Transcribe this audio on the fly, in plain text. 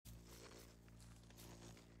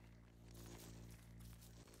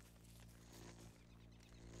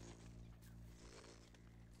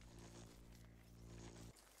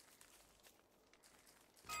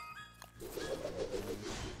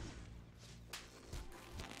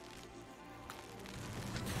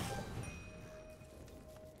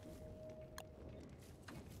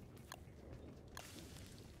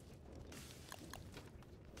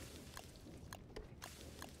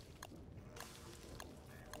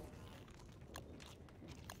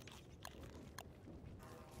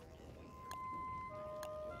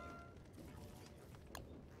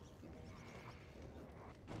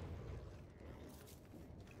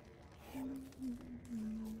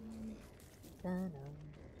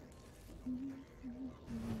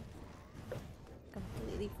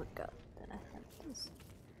Completely forgot that I had this.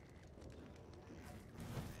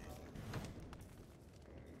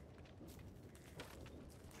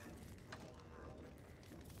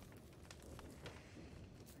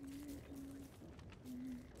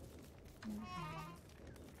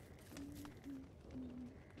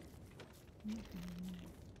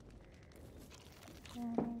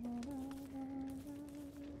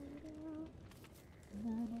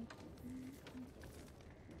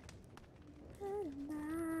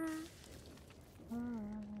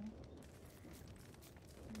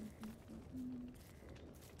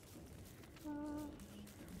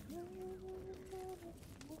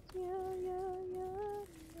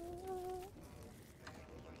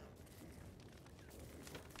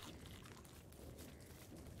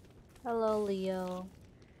 Hello, Leo.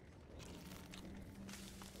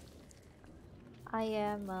 I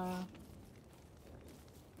am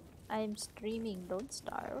I'm streaming Don't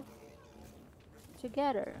Starve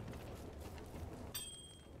together.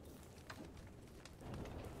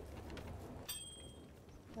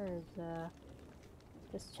 There's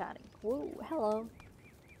just chatting. Whoa, hello.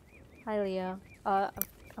 Hi, Leo.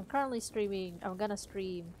 I'm currently streaming. I'm gonna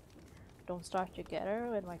stream Don't Starve together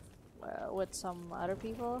with my with some other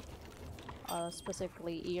people.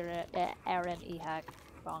 Specifically Aaron, Ehak,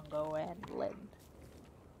 Bongo, and Lynn.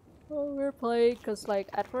 Oh, we're playing because like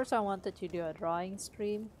at first I wanted to do a drawing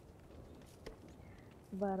stream,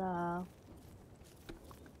 but oh,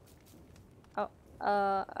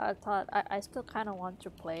 I thought I still kind of want to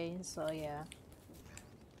play, so yeah,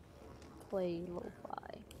 play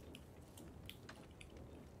lo-fi.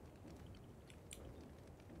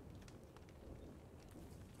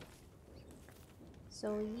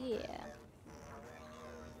 So yeah.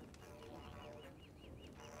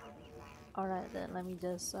 Alright then, let me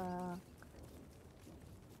just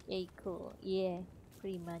yay, cool. Yeah,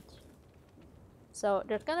 pretty much. So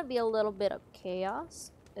there's gonna be a little bit of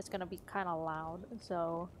chaos. It's gonna be kind of loud,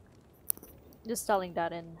 so just telling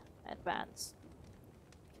that in advance.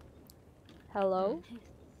 Hello?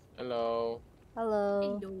 Hello.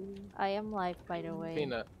 Hello. Hello. I am live, by the way.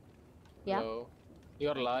 Peanut. Yeah? Hello.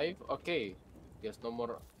 You're live? Okay. Yes, no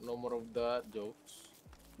more of the jokes.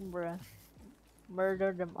 Bruh.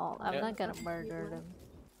 Murder them all. I'm Yeah. not gonna murder them.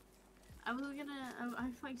 I was gonna.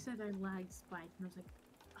 I like said I lagged Spike, and I was like,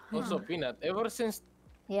 Also, Hmm. Peanut, ever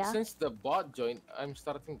Yeah? since the bot joined, I'm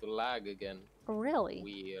starting to lag again. Really?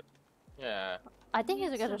 Weird. Yeah. I think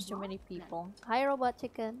it's It's because a there's too many bot then. people. Hi, Robot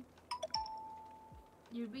Chicken.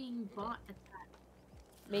 You're being bot attacked.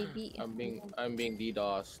 Maybe. I'm being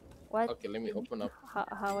DDoSed. What? Okay, let me open up.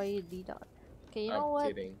 How are you, D-Dot? Okay, you I'm know what?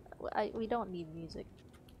 kidding. We don't need music.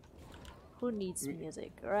 Who needs Me-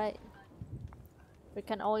 music, right? We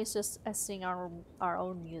can always just sing our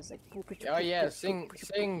own music. Oh yeah, sing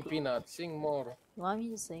Peanut, sing more. You want me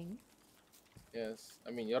to sing? Yes.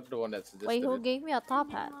 I mean, you're the one that Wait, suggested who it. gave me a top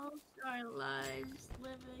hat? Animals are lives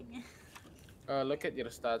living. Look at your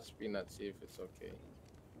stats, Peanut, see if it's okay.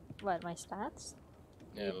 What, my stats?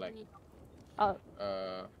 Yeah, like Oh,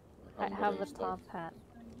 uh I humble have a and stuff. top hat.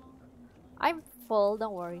 I'm full,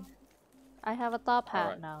 don't worry. I have a top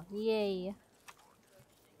hat Alright. now. Yay.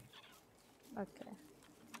 Okay.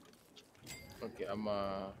 Okay, I'm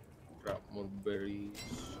grab more berries.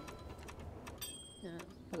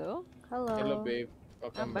 Hello? Hello, Hello. babe. I'm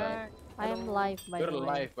Welcome back. back. I am Hello. live, by We're the way.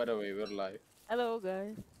 live, by the way. We're live. Hello,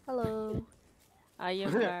 guys. Hello. I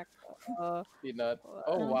am back. Uh, Peanut.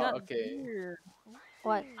 Oh No, wow. not Okay. here.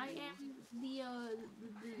 what? I am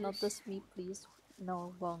Notice me, please.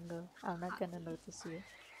 No, Bongo. I'm not gonna notice you.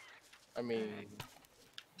 I mean,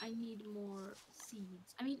 I need more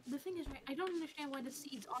seeds. I mean, the thing is, right? I don't understand why the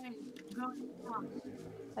seeds aren't growing up.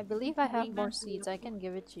 I believe I have Being more mentally seeds. I can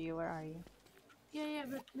give it to you. Where are you? yeah,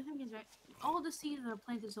 but the thing is, right? All the seeds that are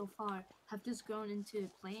planted so far have just grown into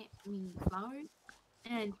flowers,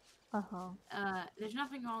 and Uh-huh. there's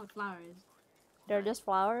nothing wrong with flowers, They're but just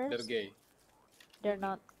they're flowers? gay. They're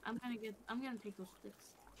not. I'm gonna take those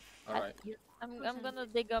sticks. All I, right. Yeah, I'm gonna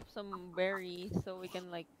dig up some berries so we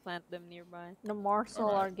can like plant them nearby. the All morsel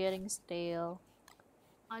right. are getting stale.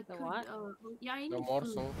 I The could. what? Yeah, I No need more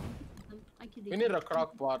food. so. I could. We need a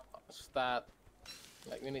crock pot stat.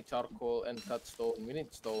 Like we need charcoal and cut stone. We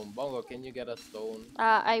need stone. Bongo, can you get a stone?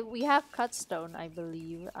 We have cut stone, I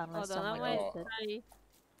believe, unless Hold on, I someone might used Oh, it. try.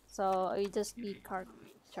 So we just need charcoal.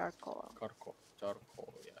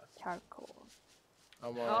 charcoal. Yes. Charcoal.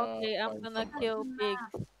 I'm Okay, I'm find gonna some Because kill the pigs.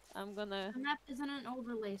 map, I'm gonna. the map isn't an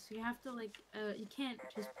overlay, so you have to you can't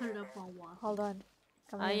just put it up while walking. Hold on.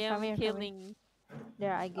 Come I here, come am here, come here. killing.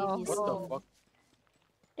 There, I gave Oh, you What the seed. oh. fuck?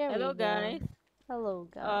 There Hello we go. guys. Hello,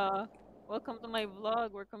 guys. Welcome to my vlog.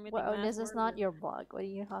 We're committing Well, mass this is not murder. your blog. What are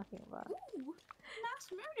you talking about? Ooh, mass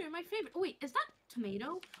murder, my favorite. Oh, wait, is that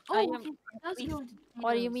tomato? I Oh, am. okay. It does Please. go into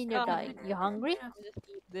What do you tomatoes. mean you're Oh, dying? You hungry? Just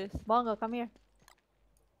eat this. Bongo, come here.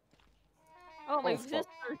 Oh, my Oh fuck.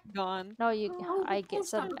 sister's gone. No, you. Oh, I get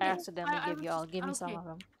stop. some Okay, accidentally I give you all. was Give me some okay. of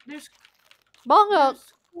them. There's Bongo,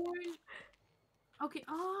 corn. Okay.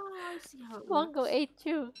 Oh, I see how it Bongo works. ate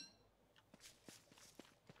you.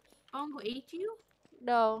 Bongo ate you?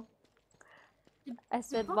 No, Did, I did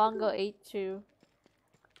said Bongo ate you.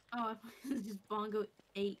 Oh, I thought it was just Bongo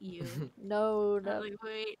ate you. No, I was no, like,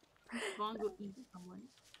 wait, Bongo eat someone.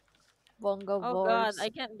 Bongo Oh God, Wars. I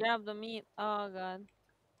can't grab the meat. Oh God,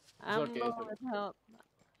 It's I'm okay. low It's okay. with health.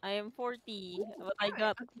 I am 40, but I Carrot.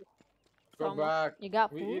 got Okay. Go some. back. You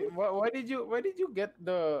got food? Why did you get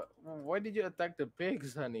the? Why did you attack the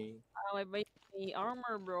pigs, honey? My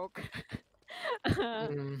armor broke. I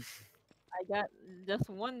Mm, got just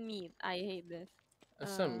one meat. I hate this.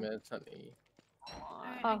 some Uh, meds, honey.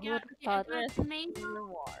 Alright, Oh, who would I thought? got rest tomato, in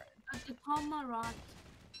reward. a pomerot,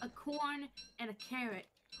 a corn, and a carrot.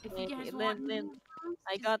 If you Hey, guys want Lynn, more fruits,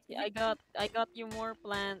 I just got, hit I got you more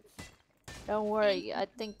plants. Don't worry. I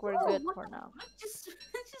think we're Oh, good what for the now. fuck just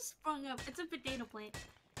it just sprung up? It's a potato plant.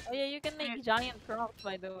 Oh yeah, you can make giant crops,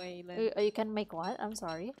 by the way, Lynn. You can make what? I'm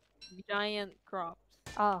sorry. Giant crops.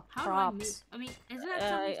 Oh, How do I make? crops. I mean, isn't that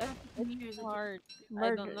something I, special to me, or is it just hard. I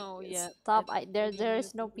Murder. don't know yet. Stop. I think There maybe there you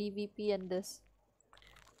is no can do- PvP in this.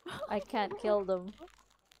 I can't kill them.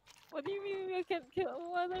 What do you mean I can't kill?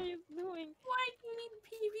 What are you doing? why do you need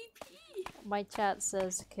PvP? My chat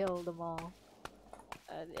says kill them all.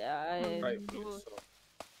 Yeah, Rightfully ooh, so.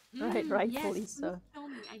 Right, Yes, rightfully please so. tell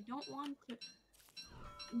me. I don't want to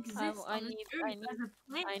exist I on this need, earth as a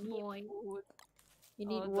I plant need boy. food. You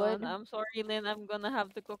need Hold wood. on. I'm sorry, Lynn. I'm gonna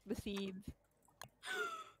have to cook the seeds.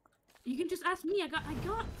 You can just ask me. I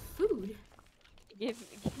got food. Give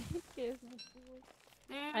me, give me food.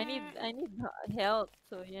 There. I need health.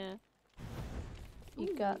 So yeah. You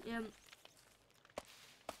Ooh, got um,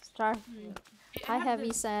 star. hmm. Hi, have Heavy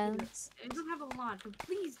the- Sands. I don't have a lot, but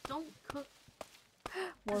please don't cook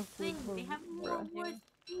More the food thing. for They have more bruh. wood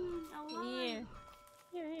being alive.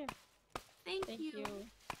 Here. Thank, Thank you. you.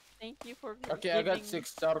 Thank you for Okay, I got giving-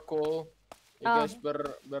 6 charcoal. You Ah. guys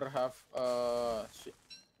better have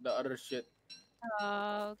the other shit.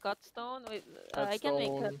 Cutstone. Wait, I can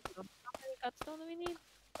make Cutstone. cutstone. How many cutstone do we need?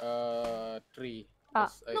 3. Ah.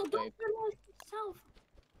 Yes, No, don't fertilize yourself.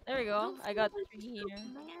 There we go. Don't I got fertilize 3 yourself,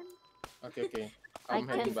 here. man. Okay. I I'm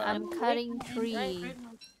heading can. back. I'm cutting Right, tree. fertilize.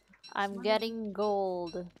 I'm Smart. getting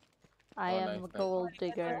gold. I Oh, am nice, a nice. gold I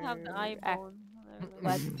digger. don't have the eye Ac- bone.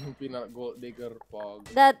 What? Peanut gold digger fog.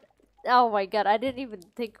 That. Oh my god! I didn't even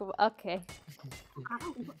think of. Okay.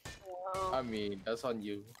 Ow. Wow. I mean, that's on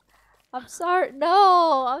you. I'm sorry.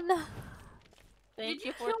 No, I'm not. Thank Did you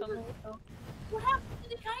you for kill the- tomato. What happened to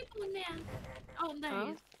the icon man? Oh, there Huh?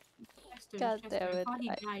 he is. Chester, God Chester. damn I it, thought he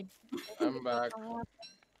I- died. I'm back.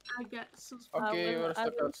 I got so Okay, will- where's I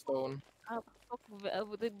the will- cutstone?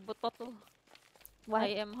 With the potato. What? I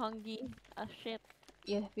am hungry as shit.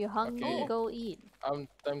 If you're hungry, Okay. go eat.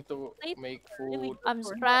 Time to Wait, make really food. I'm For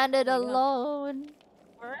help. stranded Oh my God. alone.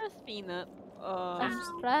 Where is Peanut? I'm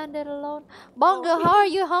Ow. stranded alone. Bongo, how are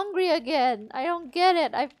you hungry again? I don't get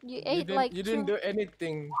it. You ate like you two. didn't do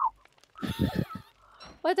anything.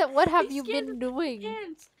 What have He you scared been the doing?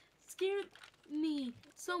 ants scared me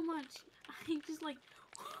so much. I just like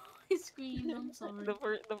I screamed. I'm sorry.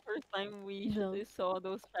 the first time we No. saw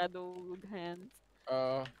those shadow hands.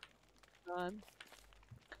 Uh, God.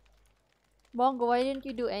 Bongo, why didn't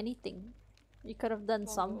you do anything? You could have done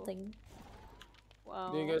Bongo. something.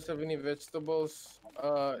 Wow. do you guys have any vegetables?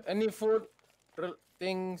 Any food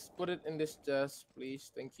things? Put it in this chest,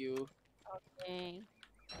 please. Thank you. Okay.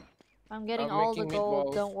 I'm getting I'm all the making gold,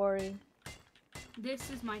 meatballs. don't worry. This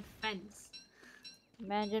is my fence.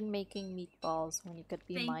 Imagine making meatballs when you could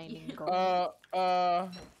be Thank mining you. gold.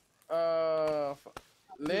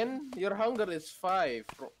 Lynn, your hunger is 5.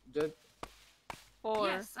 Just, 4.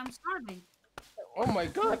 Yes, I'm starving. oh my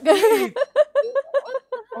god, eat!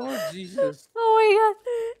 Oh Jesus. Oh my god.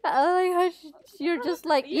 Oh my gosh. You're just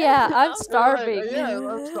like, Yeah, yeah, I'm I'm starving. Yeah,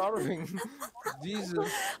 I'm starving. Jesus.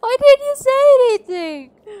 Why didn't you say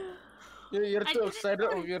anything? You're I too didn't excited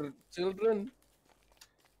know. of your children.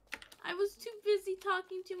 I was too busy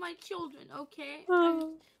talking to my children, okay?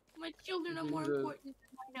 My children are more Jesus. important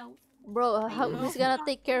than my health. Bro, I how, know. who's gonna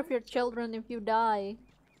take care of your children if you die?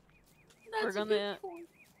 That's We're a good gonna point.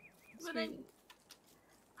 But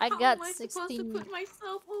I how got am I supposed to 16. put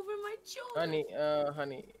myself over my children?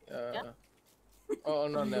 Honey, Oh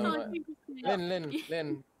no, No, never I mind. think it's not.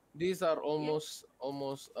 Lynn, these are almost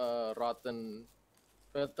rotten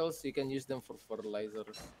petals. You can use them for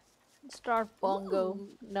fertilizers. Starve Bongo. Ooh.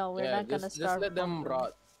 No, we're Yeah, not gonna just starve let them Bongo.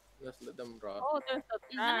 rot. Just let them rot. Oh, there's a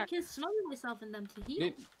And then I track. can smother myself in them to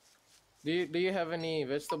heal. Do you have any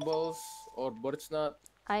vegetables or bird's nut,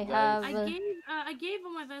 I guys? have I gave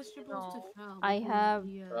all my vegetables to No. Fel I because have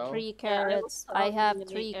Well, 3 Yeah, I was carrots. I hungry have and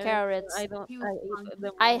 3 I carrots. don't he was I ate hungry.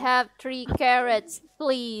 them I all. have 3 carrots.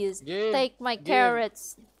 Please give take my give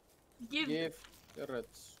carrots. give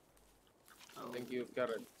carrots. Oh. Thank you,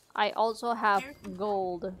 carrots. I also have Carrots.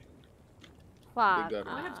 gold. Fuck. Bigger.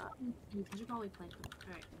 Oh, I have Ah, some things. You should probably plant them.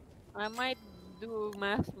 Alright. I might do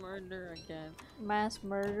mass murder again. Mass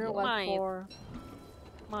murder? No. What Might. for?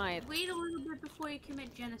 Might. Wait a little bit before you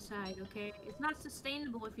commit genocide, okay? It's not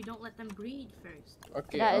sustainable if you don't let them breed first.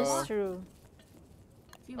 Okay. That is true.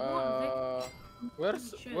 If you want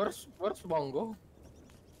Where's you should. where's Bongo?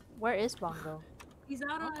 Where is Bongo? He's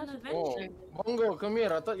out on an Oh, adventure. Bongo, come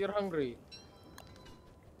here. I thought you're hungry.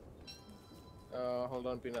 Hold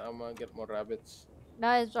on, Pina. I'm gonna get more rabbits. No,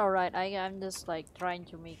 it's alright. I'm just like trying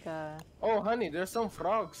to make a. Oh, honey, there's some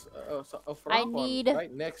frogs. A frog I pond need-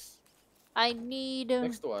 right next I need.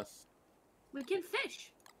 next to us. We can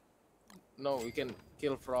fish. No, we can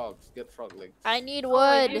kill frogs. Get frog legs. I need Oh,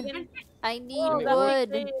 wood. you can- I need Oh, Give me that's wood.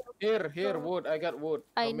 insane. Here, wood. I got wood.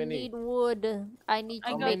 How I many? need wood. I need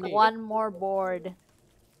I to got make many? one more board.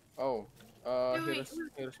 Oh, Wait,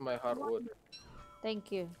 here's my hardwood.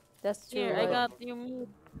 Thank you. That's true. Here, I wood. got you meat.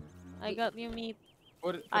 I got you meat.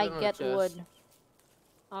 Put it I on the get chest. wood.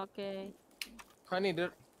 Okay. Honey,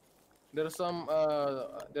 there's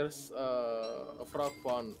a frog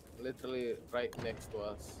pond literally right next to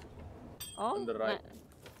us Oh, on the right.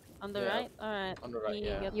 On the Yeah, right? Alright. on the right, Me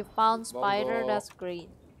yeah. get- You found spider. Bongo. That's great.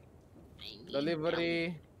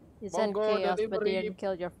 Delivery. You said Bongo, chaos, but delivery. didn't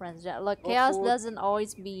kill your friends. Yeah, look, Go chaos food. doesn't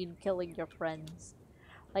always mean killing your friends.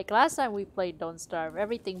 Like last time we played Don't Starve,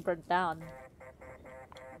 everything burned down.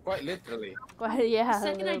 Quite literally. Well, yeah,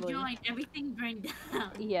 The second I literally. joined, everything burned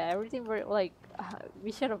down. Yeah, everything burned. Like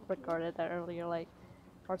we should have recorded that earlier, like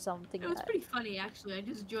or something. It was pretty funny actually. I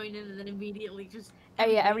just joined in and then immediately just. Oh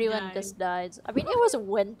yeah, everybody everyone died. just died. I mean, it was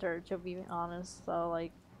winter to be honest, so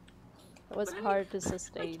like it was But I mean, hard to I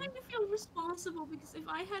sustain. kind of feel responsible because if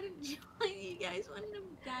I hadn't joined, you guys wouldn't have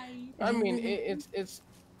died. I mean, it's.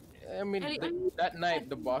 I mean, I mean, that night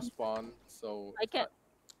the boss spawned, so. I can't.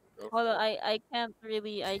 your Hold on, fault. I can't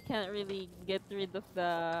really get rid of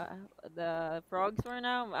the frogs for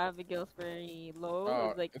now. Abigail's very low. Oh,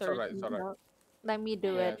 It's like it's alright, it's 13 alright. health. Let me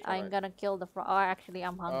do Yeah, it. it's I'm alright. gonna kill the frog. Oh, actually,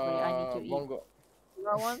 I'm hungry. I need to eat. Bongo. You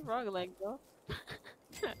got one frog leg though.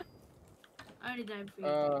 I already died for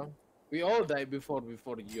you. We all died before you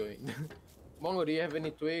joined. Bongo, do you have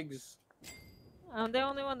any twigs? I'm the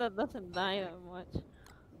only one that doesn't die that much.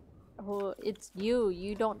 Oh, it's you.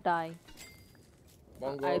 You don't die.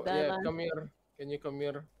 Bongo, I died yeah, last come here. Can you come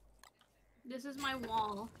here? This is my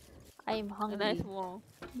wall. I'm A hungry. nice wall.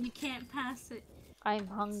 You can't pass it. I'm It's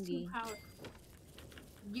too hungry. powerful.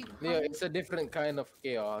 You Yeah, it's a different kind of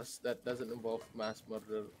chaos that doesn't involve mass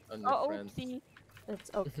murder on your Oh, friends. oopsie.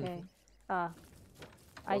 It's okay. I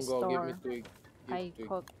Bongo, give me store. twig. Give I twig.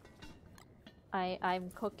 cook. I'm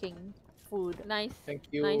cooking food. Nice. Thank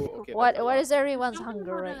you. Nice. Okay, What that's a what lot. is everyone's Something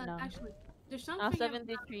hunger about, right now? Actually, there's something.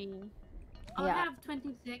 73. I Yeah. have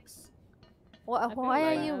 26. Why feel why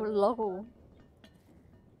are like- you low?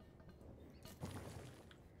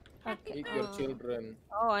 Happy Eat your Uh, children.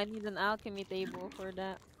 Oh, I need an alchemy table for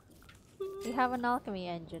that. We have an alchemy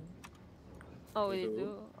engine. Oh, You we do?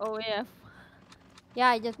 do. Oh yeah. Yeah,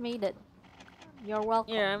 I just made it. You're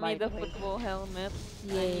welcome. Here, I by made a the way. football helmet.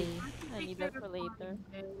 Yay. I need that for later.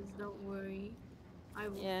 Don't worry. I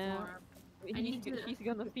will Yeah. farm. He's, need to- she's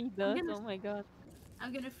gonna feed I'm us. gonna- Oh my god.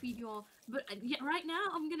 I'm gonna feed you all. But yeah, right now,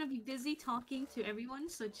 I'm gonna be busy talking to everyone,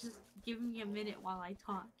 so just give me a minute while I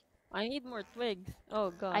talk. I need more twigs.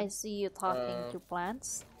 Oh god. I see you talking Uh, to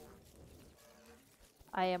plants.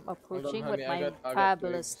 I am approaching honey, with I my got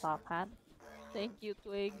fabulous twigs. top hat. Thank you,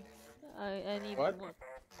 twigs. I need What? more.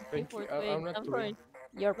 Thank for you. twigs. I'm not I'm doing. sorry.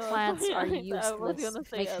 Your No, plants sorry, are I was useless. gonna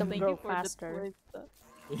say, Make them thank grow you for the faster. twigs.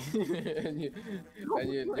 and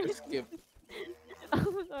you just skip.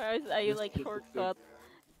 I'm sorry, I Just like skip the shortcut.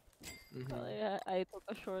 Mhm. I took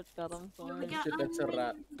a shortcut. I'm Yeah, we sorry. got- Shit, that's a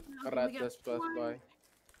rat. A we rat got just passed one. by.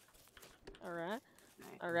 A rat?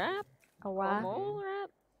 Alright. A rat? A A what? mole rat?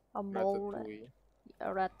 A mole. Ratatouille. A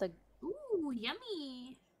ratag. Ooh,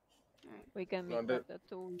 yummy. Alright. We can No, make that-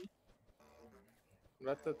 ratatouille.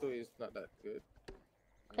 Ratatouille is not that good.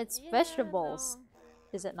 It's Yeah, vegetables. no.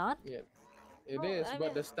 Is it not? It No, is, I but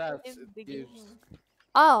mean, the stats in it the gives. beginning.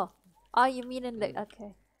 Oh. Oh, you mean in the Mm.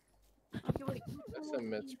 okay. Okay, wait. That's a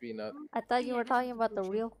mitch peanut. I thought you Yeah, were this talking is about the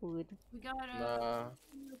butcher. real food. We got Nah,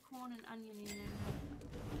 corn and onion in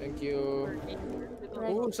there. thank you.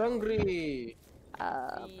 Like, Ooh, hungry.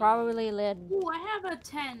 probably Lynn, Ooh, I have a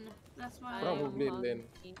 10. That's I why. am Probably Lynn.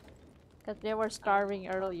 hungry. because they were I'm starving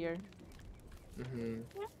hungry. earlier. Mm-hmm.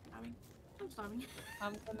 Yeah, I'm starving.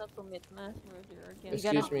 I'm gonna commit mass murder You against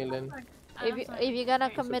gonna Excuse me, you. Lynn. I'm sorry. if you're gonna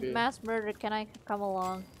Sorry. It's commit okay. mass murder, can I come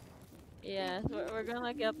along? Yes, we're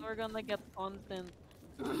gonna get content.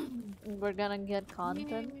 We're gonna get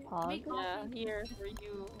content, Yeah, Pog. make Yeah, coffee. here for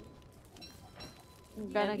you. We're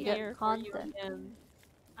Yeah, gonna And yeah. get here for you content. again.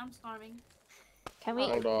 I'm starving. Can we?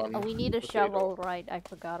 Hold on. Oh, we need a Potato. shovel, right? I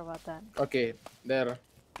forgot about that. Okay, there.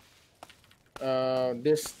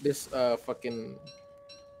 This fucking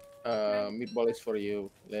meatball is for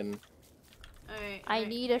you, Lynn. Alright, I alright.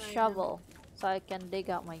 need a Alright, shovel so I can dig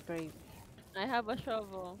out my grave. I have a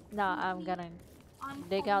shovel. Nah, I'm gonna I'm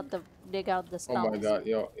dig hungry. out the Oh my stumps. god,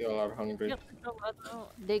 y'all are hungry. Get the shovel. No,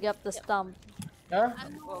 Dig up the yeah. stump. Huh?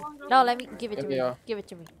 I'm no Oh, longer No, let me hungry. give it to Okay, me. yeah. Give it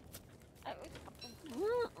to me. I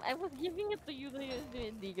was, I was giving it to you.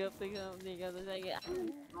 Dig up, dig up, dig up. It's like,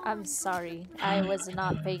 I'm sorry. I was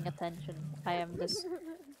not paying attention. I am this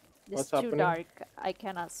What's too happening? dark. I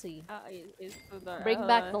cannot see. it's too dark. Bring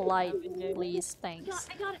back the light, Abigail. please. Thanks.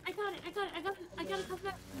 I got it. I got it. I got it. I got it. I got it. Come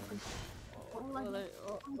back. Oh, like,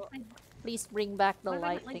 oh. Please bring back the what if I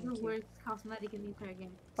light. get, like Thank the you. worst cosmetic in the entire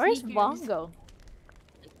game? Where's Sneakers. Bongo?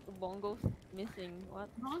 The bongo's missing. What?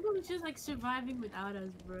 Bongo is just like surviving without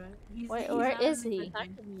us, bro. Where out is of the he?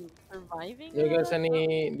 country. Surviving? Do you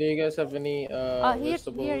guys have any Oh, here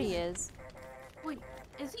vegetables? he is. Wait,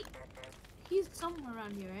 is he? He's somewhere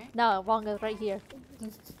around here, right? No, Bongo's right here.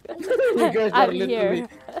 You guys are I'm literally here.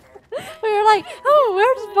 We were like, oh,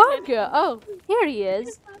 where's Bongo? Oh, here he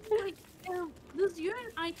is. Like, does your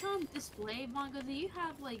icon display, Bongo? Do you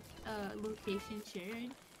have like location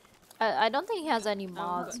shared? I don't think he has any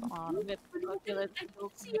mods on. Okay, let's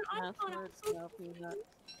go See your commit mass icon. murder.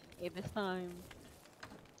 Okay, this time.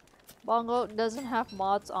 Bongo doesn't have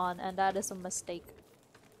mods on, and that is a mistake.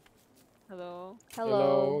 Hello?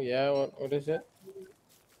 Hello. Yeah, what is it?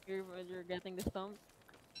 You're getting the stump?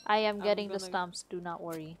 I am I'm getting the gonna- stumps. Do not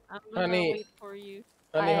worry. I'm gonna Honey. wait for you.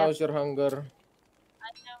 Honey, I have- how's your hunger?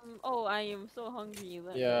 I am so hungry.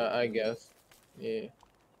 Yeah, I guess. Yeah.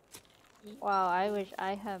 Wow, I wish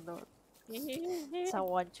I had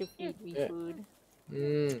someone to feed me Yeah. food.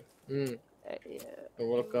 Mm. You're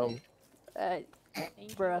welcome. Thank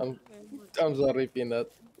Bruh. you very much. I'm sorry,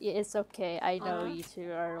 Peanut. Yeah, it's okay. I know Uh-huh. you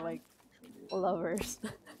two are like lovers.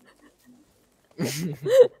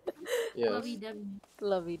 Yes. Lovey-dovey.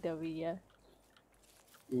 Lovey-dovey, yeah.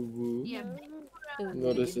 Ooh. Yeah. Ooh.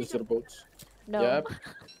 No, this is your boats. No. Yep.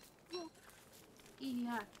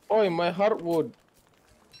 Yeah. Oh, my heartwood.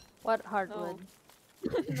 What hardwood?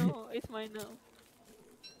 No, it's mine now.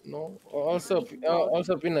 No. Also,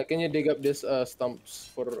 Peanut, can you dig up these stumps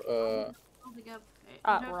for I'll dig up.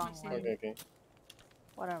 Ah, Drop my wrong sand. one. Okay.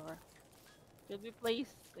 Whatever. Should we place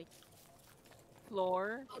like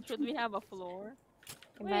floor? Should we have a floor?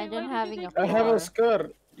 Wait, why Imagine did you having a take I floor. have a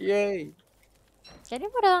skirt. Yay. Can you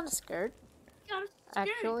put it on a skirt? Got a skirt.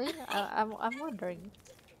 Actually, I'm wondering.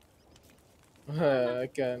 I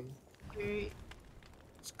can.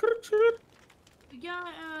 Skirt. Skirt. We got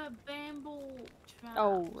a bamboo trap.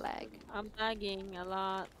 Oh, lag. I'm lagging a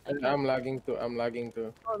lot. I'm lagging too. I'm lagging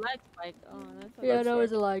too. Oh, lag spike. Oh, that's Yeah, That's no, fine.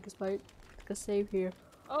 it's a lag spike. Cause save here.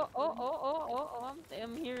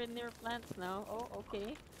 I'm here near plants now. Oh,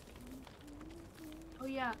 okay. Oh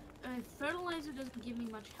yeah. Fertilizer doesn't give me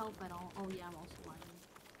much help at all. Oh yeah, I'm also lying.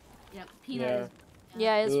 Yeah. Peanut. Yeah. Is,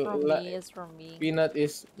 Yeah, it's from La- me. It's from me. Peanut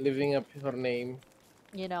is living up her name.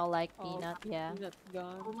 You know, like Oh, peanut. Yeah. That's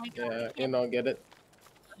gone. Oh my god. Yeah, I you know, get it?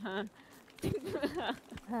 Huh.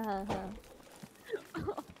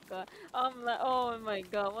 God. Oh my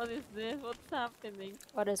god, what is this? What's happening?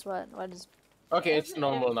 What is what? What is? Okay, it's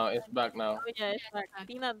normal now. It's back now. Oh yeah, it's like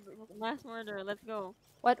peanut mass murder. Let's go.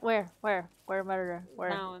 What? Where? Where murder? Where?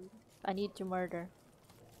 Down. I need to murder.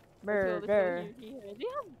 Let's go Murder. here. Do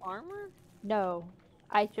you have armor? No,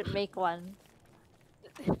 I should make one.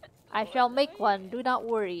 I shall make one. Do not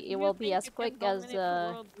worry. It You will be think as you can quick as dominate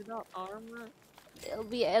the world without armor? it'll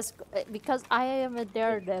be as because I am a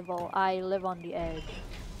daredevil. I live on the edge.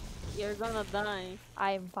 You're gonna die.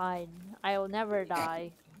 I am fine. I will never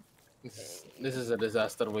die. This is a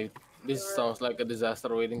disaster wait. This sounds like a disaster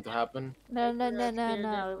waiting to happen. No, no, no, no, You're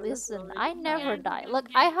no. never Listen, sorry. I never Yeah, die. yeah, Look,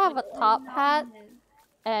 yeah, I have a yeah. top hat, Yeah.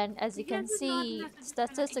 and as you You can guys are not see, gonna have to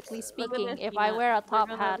statistically Look at speaking, this, if I Peanut. wear a We're top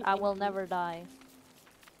gonna hat, be I will thinking- never die.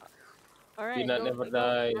 Alright. Peanut never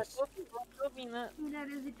dies. Go Peanut. That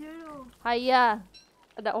is a turtle. Hiya.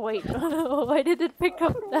 No, wait. Why did it pick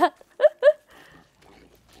up that?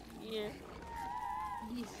 Here.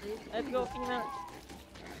 Yes, Let's go, Peanut.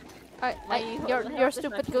 I, your health is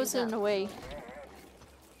stupid actually goes that in the way.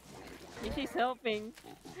 Yeah, she's helping.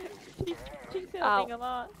 She's, she's Ow. helping a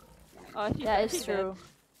lot. Oh, she's That actually is dead. true.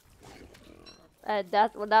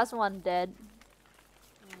 That's one dead.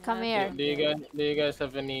 Come That's here. one Do you dead. guys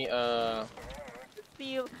have any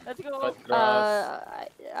Steal. Let's go. cut grass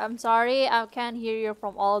I'm sorry, I can't hear you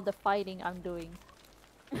from all the fighting I'm doing.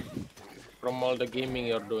 from all the gaming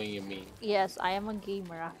you're doing? You mean? Yes, I am a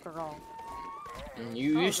gamer after all.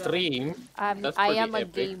 You Oh, God. stream? That's I pretty am a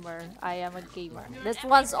epic. gamer. I am a gamer. You're This epic.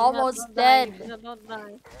 one's Peanut, almost don't die. dead. Peanut, don't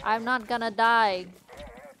die. I'm not gonna die.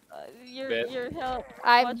 Dead. Your health.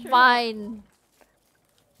 I'm Watch your fine.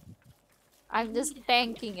 I'm just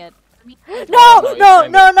tanking it. I mean, No, No, it's no,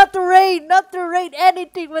 fine. no, not the rain, not the rain,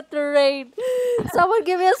 anything but the rain. Someone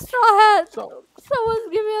give me a straw hat. So Someone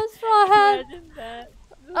give me a straw hat. Imagine that.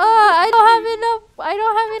 I don't have enough. I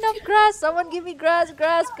don't have enough grass. Someone give me grass,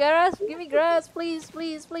 grass, grass. Give me grass, please,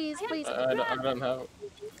 please, please, please. I don't have.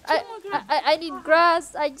 I need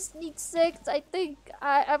grass. I just need 6. I think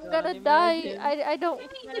I'm God, gonna die. imagine. I don't. give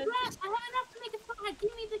me the grass. I have enough to make a fire.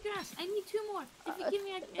 Give me the grass. I need 2 more. If you give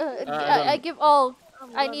me, I give all. I'm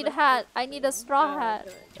I gonna need a hat. I need a straw Oh, hat.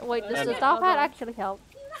 God. Wait, does the Okay, top hat hold on. actually help?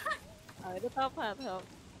 The top hat help.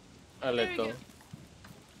 A little.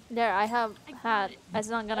 There, I have I got hat. it. It's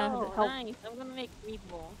not gonna Oh, help. nice. I'm gonna make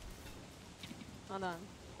meatball. Hold on.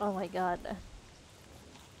 Oh my god.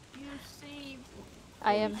 You're saved.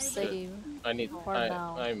 I am I got- safe. I need. For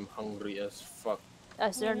now. I'm hungry as fuck.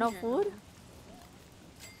 Is there no food?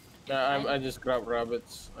 I just grab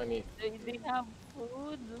rabbits. I need. Do they have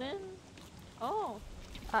food, Lynn? Oh.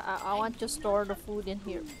 I want to store the food in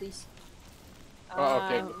here, please. Oh,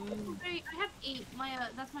 okay. I have 8.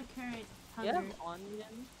 That's my current You hunger. have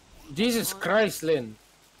onion? Jesus Christ, Lynn.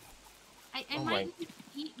 I Oh might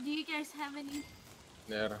eat. Do you guys have any?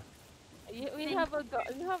 There. We have a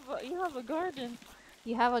you have a garden.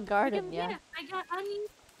 You have a garden, Yeah, yeah? I got onions,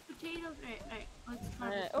 potatoes. Alright, let's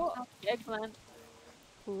plant Alright. it. Oh, eggplant.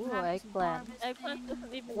 Ooh, Perhaps eggplant. Eggplant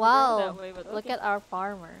doesn't even grow Wow, that way, but look okay. at our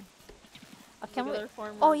farmer. Can Look we? at our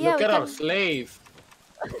farmer. Oh yeah, Look we at our can. slave.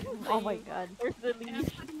 Oh my god. Where's the I'm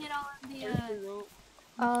leaf? putting it on the Where's the rope?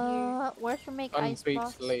 Where should make ice Unpaid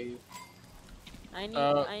box? slave. I need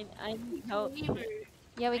I need help. flavor.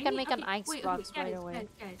 Yeah, we I can need- make an okay, ice wait, box okay, right guys, away.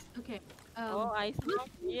 Guys, okay. Oh, ice put box?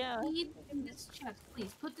 Yeah. seeds in this chest,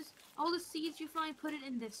 please. Put this. All the seeds you find, put it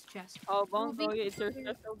in this chest. Oh, There will bongo, be- it's your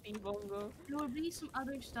specialty, bongo. There will be some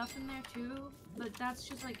other stuff in there too, but that's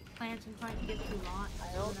just like plants I'm trying to get through lot.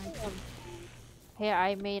 I so don't that think Here,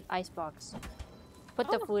 I made ice box.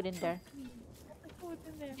 Put the Oh. food in there. the food's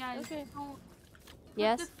in there. Guys, Okay. don't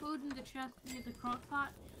Yes. put the food in the chest near the crock pot.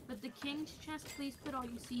 But the king's chest, please put all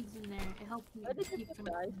your seeds in there. It helps me Why did you keep put from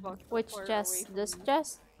the ice box so Which far away chest? from This me?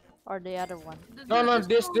 chest? Or the other one? No,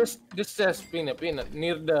 this one- this says peanut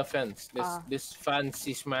near the fence. Ah. This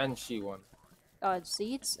fancy smanchy one. Oh,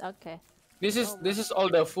 seeds? Okay. This is all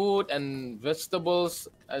the food and vegetables,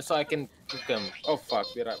 so I can cook them. Oh fuck,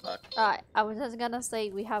 be right back. I was just gonna say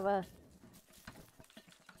we have a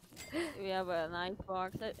We have an ice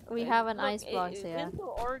box. We have an look, ice box, it's yeah. been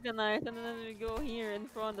so organized, and then we go here in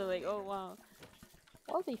front. They're like, oh wow,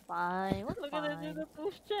 We'll be fine. We're look at it. fine. Look at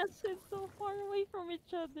those chests. It's so far away from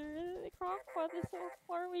each other. The crock pot is so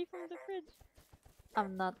far away from the fridge.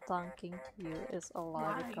 I'm not talking to you. It's Why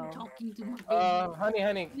are you illogical. talking to my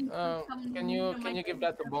Honey, Please don't come can near you my give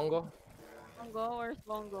that to Bongo? Bongo, where's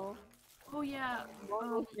Bongo? Oh yeah.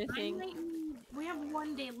 Bongo's I missing. might need- we have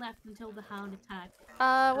 1 day left until the hound attacks.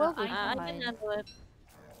 We'll be I I can fine. handle it.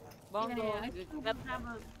 Bongo, Yeah, I still get- have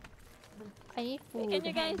a. I need food. can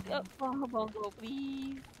you guys? Oh, Bongo,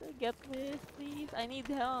 please get this, please. I need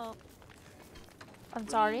help. I'm what do you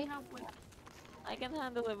sorry. need help with? I can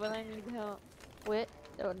handle it, but I need help. With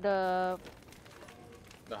the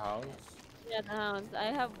The hounds. Yeah, the hounds. I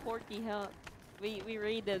have 40 health. We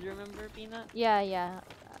raided, remember, Peanut? yeah.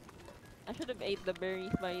 I should have ate the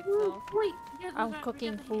berries by Ooh, itself. wait, yeah, we I'm got- we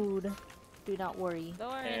cooking got the- food. Do not worry. Don't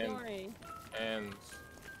worry, And- don't worry. And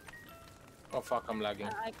oh fuck, I'm lagging.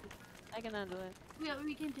 I can handle it.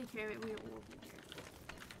 We can take care of it. We'll take care of it.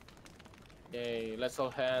 Yay! Let's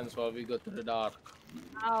hold hands while we go to the dark.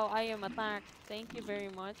 Ow, I am attacked. Thank you very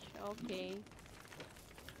much. Okay.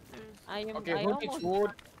 There's- I am. Okay, I who needs almost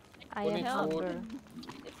wood? I Who am needs help. wood? hungry.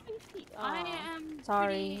 It's spicy. I Aw. am.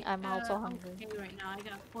 Sorry, pretty, I'm also hungry. Okay right now. I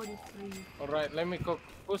got 43. All right, let me cook.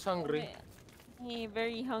 Who's hungry? Me,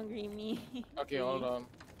 very hungry me. Okay, hold on.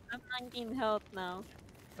 I'm 19 health now.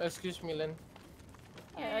 Excuse me, Len.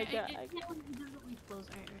 I got. yeah, he doesn't leave clothes.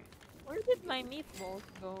 Alright. Where did my meatballs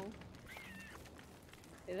go?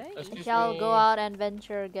 Did I eat? Excuse Shall go me. out and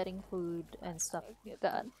venture getting food and stuff like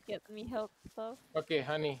that. Get me health stuff. Okay,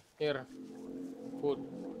 honey, here. Food.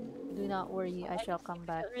 Do not worry, I shall come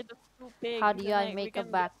back. Get rid of 2 pigs. How do and I we make a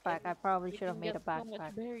can backpack? I probably we should have can made get a so much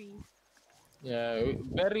backpack. berries. Yeah,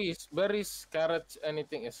 berries, carrots,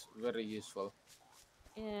 anything is very useful.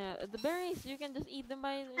 Yeah, the berries you can just eat them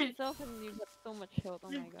by yourself and you get so much health.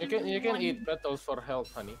 Oh my You god. can eat petals for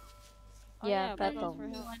health, honey. Oh Yeah, There's petals petals.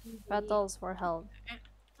 for health. one day- Petals for health.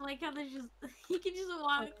 I like how there's just you can just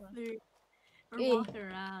walk through or Eh. walk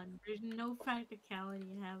around. There's no practicality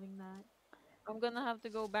in having that. I'm gonna have to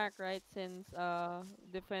go back, right? Since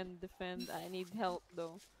defend. I need help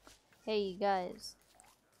though. Hey guys,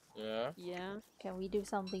 Yeah. Yeah. can we do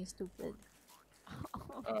something stupid?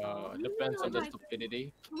 Depends on the Like-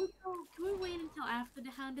 stupidity. Can we wait until after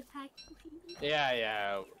the hound attack? please?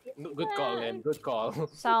 Yeah. Good call, Len. Good call.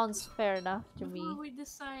 Sounds fair enough to Before me. we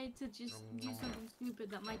decide to just do something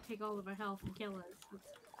stupid that might take all of our health and kill us.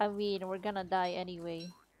 I mean, we're gonna die anyway.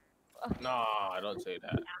 No, don't say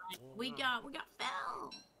that. We got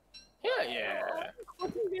fell. Yeah.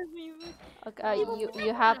 Okay,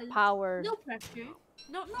 you have power. No pressure.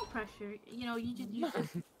 No pressure. You know, you just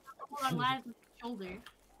put our lives on your shoulder.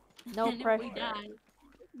 No and If we pressure. die,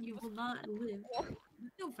 you will not live.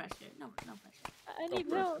 No pressure. No pressure. I need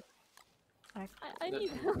No help. I need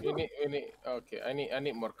help. We need. Okay, I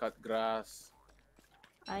need more cut grass.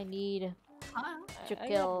 I need Huh? to I got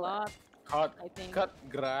kill. lots, Cut I think.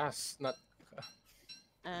 grass, not.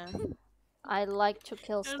 Uh, I like to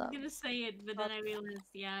kill I was stuff. gonna say it, but then I realized,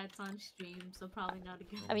 yeah, it's on stream, so probably not a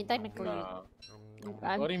good. I mean, technically, No.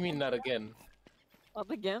 I'm What do you mean not again? not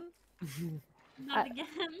again. Not again.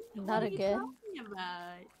 not what again. Are you talking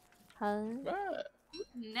about? huh? What?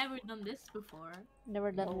 We've never done this before.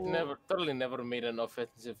 Never done. Never made an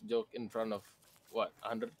offensive joke in front of what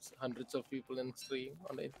hundreds of people in stream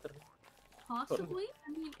on the internet. Possibly.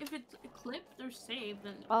 I mean, if it's clipped or saved,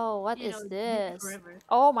 then Oh, what you is know, it's this? forever.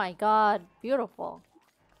 Oh my god, beautiful.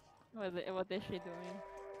 What is she doing?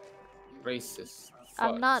 Racist.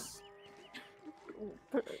 I'm not-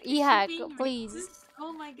 fucks. Ehak, Being please. racist?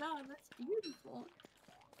 Oh my god, that's beautiful.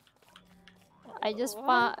 I just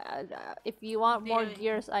What? found. If you want more Damn it.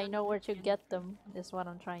 gears, I know where to get them. Is what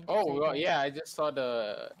I'm trying to Oh say. well, guys. yeah, I just saw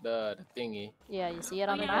the thingy. Yeah, you see it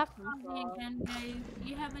Oh on the yeah, map. hungry again, guys. Do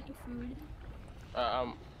you have any food?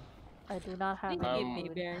 I do not have Please any give me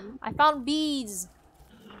food. berries. I found bees.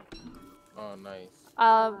 Oh nice.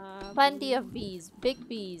 Plenty of bees, big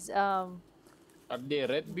bees. Are they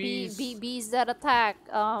red bees? Bees that attack.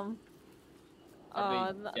 Are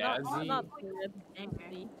Not they jazzy? not red Okay.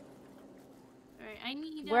 bee. Alright, I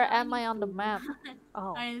need. Where I am need I on the food. map?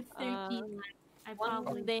 Oh, I have 13 left. I One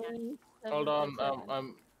probably day. Hold on,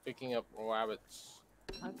 I'm picking up rabbits.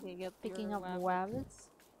 Okay, get picking your up rabbit. rabbits.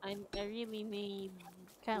 I really need.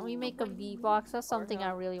 Can't we to- make a bee box? That's something I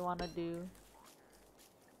help. really want to do.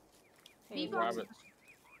 Hey, Bee box? Rabbits.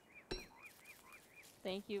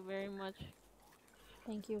 Thank you very much.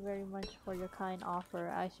 Thank you very much for your kind offer.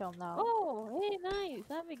 I shall now. Oh, hey, nice,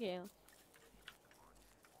 Abigail.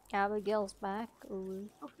 Abigail's back. Ooh.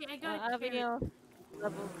 Okay, I got a carrot. Abigail.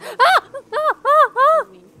 Level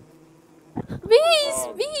Bees!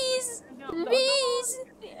 Oh. Bees! I got Bees!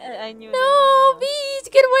 I knew. No! Bees!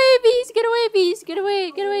 Get away! Bees! Get away! Bees! Get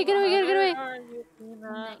away! Get away! Get away! Get away! Where are you,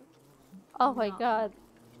 Tina? Oh my No. god.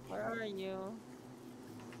 Where are you?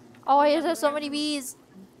 Oh, yes, there's so many bees.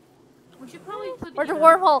 We should probably put. Where's the you-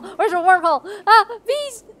 wormhole? Where's the wormhole? Ah!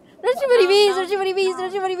 Bees! There's too many bees! There's too many bees!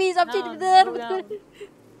 There's too many bees! I'm Down, chasing go down.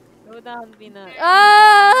 Go down, Peanut.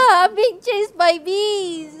 Ah! I'm being chased by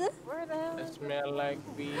bees! Where the hell They is smell like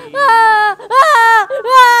bees. Ah! Ah!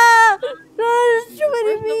 Ah! There's too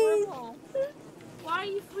many Where's the bees! wormhole? Why are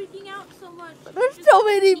you freaking out so much? There's Just so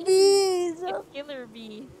many bees! It's killer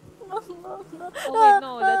bee. No, Oh wait,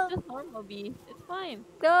 no, that's just normal bee. It's fine.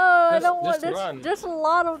 No, I Just- don't want. just run. There's a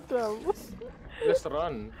lot of them. Just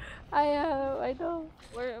run. I know.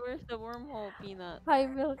 Where's the wormhole, Peanut? Hi,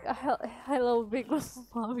 milk. Hello, big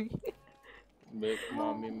mommy. Big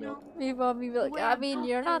mommy milk. Big mommy milk. I Where mean, the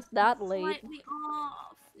you're not fence that is late. Slightly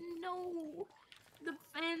off. No, the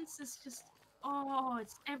fence is just. Oh,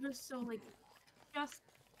 it's ever so like, just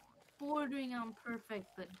bordering on perfect,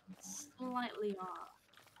 but slightly off.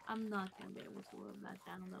 I'm not gonna be able to live that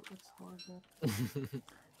down. That looks horrible.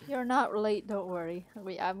 You're not late. Don't worry.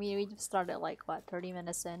 I mean, we just started like what, 30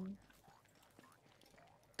 minutes in.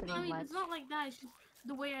 Pretty I mean, much. it's not like that. It's just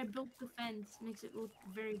the way I built the fence makes it look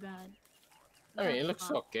very bad. I mean, it That's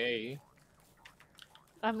looks all. okay.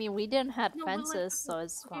 I mean, we didn't have No, but like, fences, so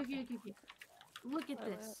it's okay, fine. okay, okay, okay. Look at Uh,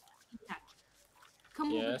 this. Itak.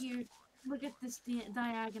 Come over Yes. here. Look at this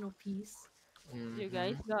diagonal piece. You Mm-hmm.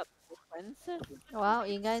 guys got fences? Wow,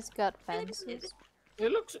 you guys got fences.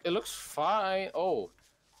 It looks fine. Oh,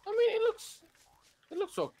 I mean it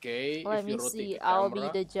looks okay Let if you me rotate see. the I'll be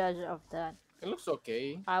camera. the judge of that. It looks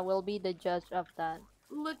okay. I will be the judge of that.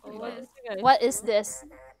 Look Oh, at what this. did you guys What is do? this?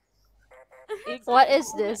 It, What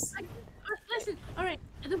is this? Listen, all right.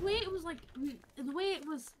 The way it was like, the way it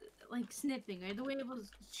was like snipping, right? The way it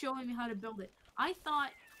was showing me how to build it. I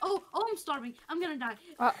thought, oh, I'm starving. I'm gonna die.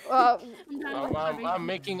 Uh, uh, I'm dying I'm, of I'm,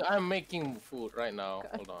 starvation. I'm making food right now.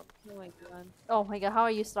 Hold on. oh my god. oh my god, how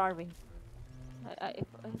are you starving?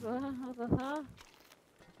 Huh?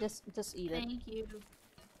 Just eat it. Thank you.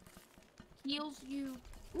 Heals you.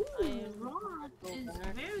 Ooh, I'm rod so is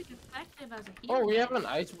bad. very effective as a Oh, healer. we have an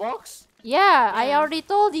ice box. Yeah, I Yeah. already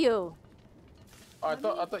told you. I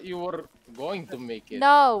thought you were going to make it.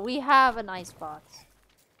 No, we have an ice box.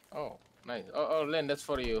 Oh, nice. Oh, Len, that's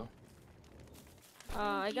for you.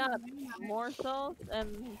 I got morsels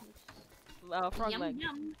and frog Yum leg.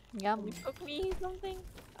 yum. Can Yum. you cook me something?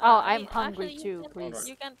 Oh, I I'm mean, hungry actually, too, you can, please.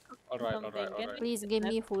 you can cook me Alright, something. alright, Can alright. we Please make a give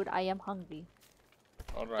tent? me food. I am hungry.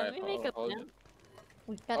 All Can right. we make a Hold tent? it.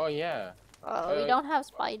 We can. Oh yeah. We uh, don't have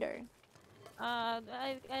spider.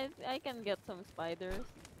 I can get some spiders.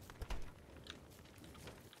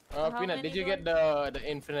 How Peanut, many did you do get the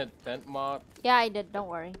infinite tent mod? Yeah, I did. Don't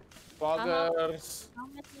worry. Poggers.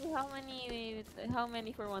 How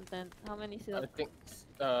many for one tent? How many I silk? think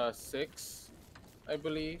 6, I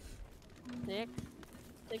believe. 6?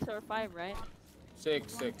 6 or 5, right?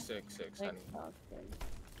 6, Six. honey. Okay.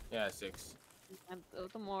 Yeah, 6. And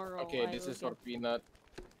tomorrow Okay, I this will is for get. Peanut.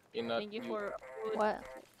 Peanut. Thank you for food. What?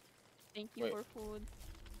 Thank you Wait. for food.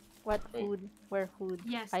 What Wait. food? Where food?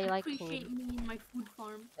 Yes, I like appreciate food. me and my food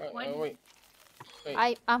farm. Why did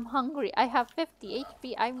Wait. I'm hungry. I have 50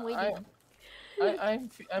 HP. I'm waiting.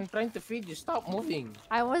 I'm trying to feed you. Stop moving.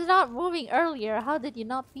 I was not moving earlier. How did you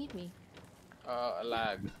not feed me?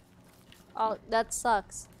 Lag. Oh, that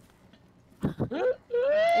sucks.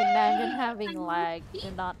 Imagine having lag.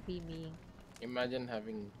 Do not be me. Imagine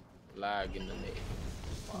having lag in the name.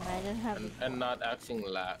 Imagine having.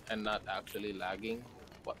 And not actually lagging.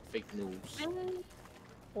 What fake news?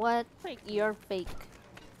 What? Fake. You're fake.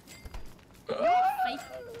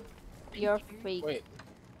 You're fake.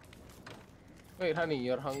 Wait, honey,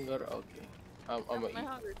 your hunger. Okay. I'm gonna My eat.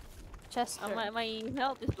 hunger. Chester. My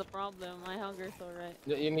health is the problem. My hunger is alright.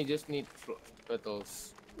 Just need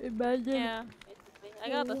petals. Imagine. Yeah. Basically. I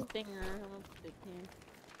got a stinger. I'm gonna put it here.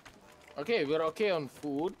 Okay, we're okay on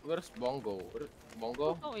food. Where's Bongo?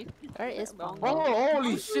 Bongo? Oh, Where is Bongo? Bongo? Oh,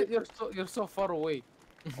 holy shit! You're so far away.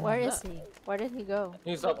 Where is he? Where did he go?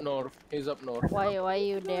 He's up north. He's up north. Why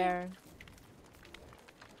you there?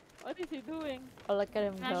 What is he doing? Oh, look at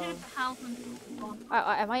him go. Imagine if Hal from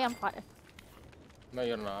Am I on fire? No,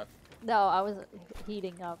 you're not. No, I was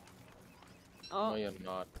heating up. No, Oh, you're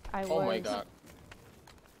not. I was. Oh my god.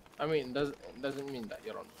 I mean, doesn't mean that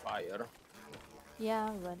you're on fire. Yeah,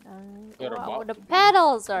 but You're wow, about the to be.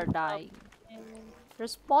 petals are dying. They're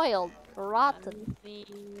spoiled, rotten.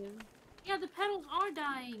 Yeah, the petals are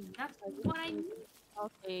dying. That's what I need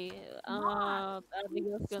Okay. Not.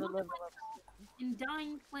 Abigail's gonna Not level like up. in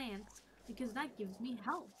dying plants because that gives me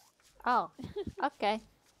health. Oh, okay.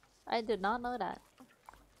 I did not know that.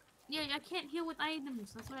 Yeah, I can't heal with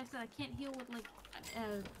items. That's what I said. I can't heal with like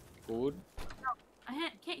Food?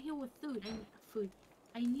 can't heal with food.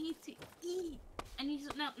 I need to eat. I need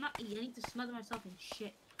to not eat. I need to smother myself in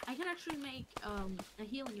shit. I can actually make a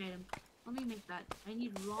healing item. Let me make that. I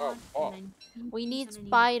need rod oh. and We need and I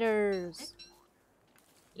spiders.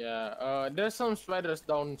 Yeah. There's some spiders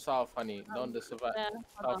down south, honey. Down the savannah. Yeah,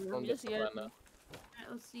 hold South on, from the just here. savannah.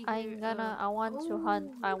 Alright, let's see I'm here. gonna. I want to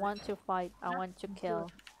hunt. I want to fight. I That's want to good.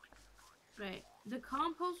 kill. Right. The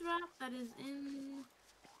compost wrap that is in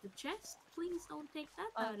the chest, please don't take that.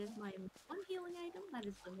 That is my one healing item. That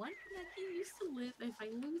is the one thing I can use to live. If I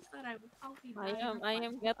lose that, I will probably die. I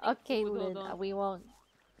am getting Okay, food. Lynn. Hold on. We won't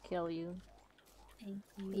kill you Thank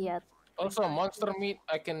you. yet. Also, monster meat,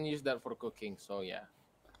 I can use that for cooking. So yeah.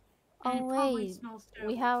 And it Oh probably wait, smells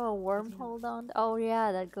we terrible. have a wormhole down. Oh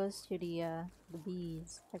yeah, that goes to the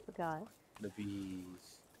bees. I forgot. The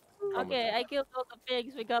bees. Oh my Okay, I God. killed all the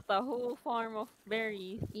pigs. We got a whole farm of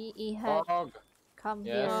berries. Ehud, Hog. come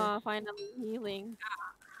Yes. here. Finally healing.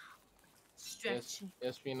 Stretch.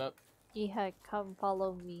 Yes, Peanut. Ehud, come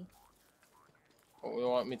follow me. Oh, you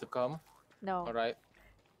want me to come? No, Alright,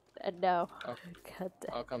 no. Okay. God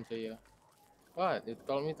damn. I'll come to you. What? You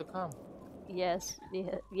told me to come. Yes,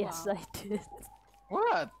 yes, Wow. I did.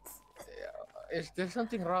 What? Is there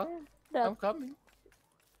something wrong? That I'm coming.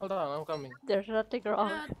 Hold on, I'm coming. there's nothing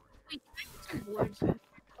wrong. Wait, can I get some boards?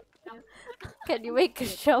 Can you make a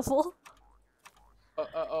shovel?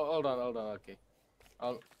 Hold on. Okay.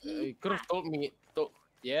 You could have told me.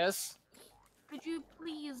 Yes. Could you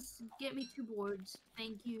please get me 2 boards?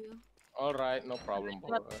 Thank you. All right, no problem.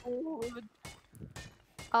 Got Bro. food.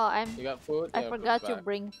 Oh, You got food? I Yeah, put forgot to back.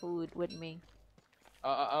 bring food with me.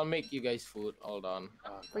 I'll make you guys food. Hold on.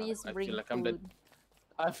 God, Please I bring feel like food.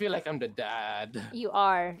 I feel like I'm the dad. You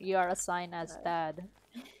are assigned as dad.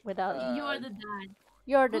 Without You Uh, are the dad.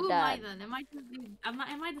 you're the Who am I dad. then? Am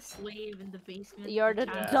I the slave in the basement? You're the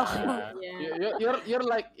child dog. slave? Yeah. You're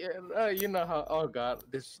like you know how. Oh God,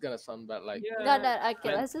 this is gonna sound bad. Like Yeah. No, no, okay,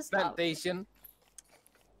 Plant- let's just stop. plantation.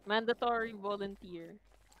 Mandatory volunteer.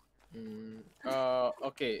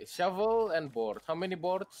 Okay. Shovel and board. How many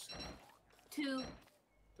boards? 2.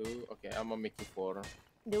 2. Okay, I'm gonna make you 4.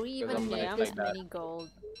 Do we 'Cause even I'm need like this that. many gold?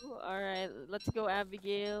 Alright, let's go,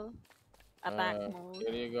 Abigail. Attack mode.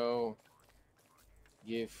 Here you go.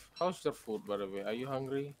 Give. How's your food, by the way? Are you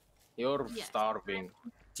hungry? You're Yes. starving.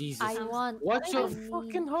 Jesus. I want. What's I your need-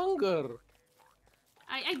 fucking hunger?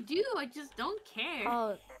 I do. I just don't care.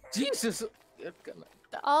 Oh, Jesus. You're gonna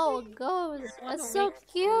die. oh, ghost! One That's who so makes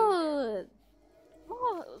food. cute.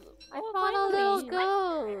 Oh, I oh, found a little finally.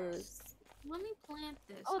 ghost. Let me plant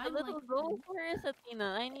this. Oh, I the little like ghost. Where is it,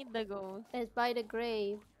 Tina? I need the ghost. It's by the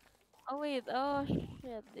grave. Oh wait. Oh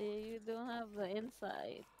shit. You don't have the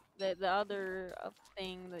inside. The other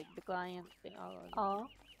thing, like the client thing. Oh,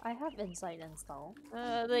 I have insight installed.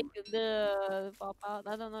 Like the pop out.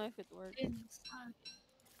 I don't know if it works. inside.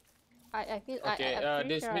 I feel. Okay, I'm pretty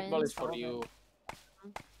this sure I meatball is for installed you.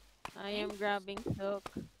 it. I am grabbing silk.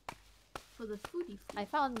 For the foodie food. I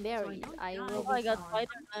found berries. don't I die. will. Oh, I got be fine.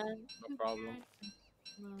 Spider-Man. No problem. Right,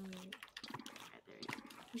 there you go.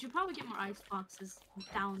 We should probably get more ice boxes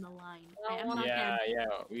down the line. I I'm want- not Yeah, gonna-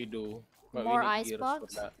 yeah, we do. But More we need ice gears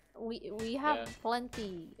box? for that. We have Yeah.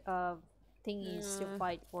 plenty of thingies to Yeah,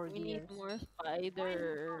 fight for We need gears. more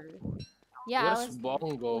spiders. Yeah, Where's we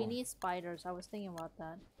Bongo? need spiders. I was thinking about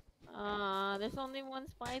that. There's only one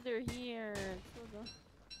spider here. So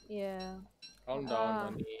Yeah. Calm down, Ah.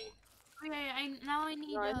 honey. Okay, now I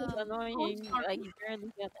need it's just annoying. sparkle. Like you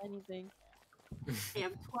barely get anything. I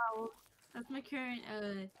have 12. That's my current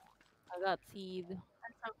I got seed.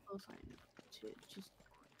 that's how close I am to just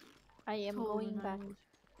I am total going back. knowledge.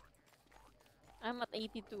 I'm at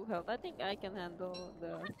 82 health. I think I can handle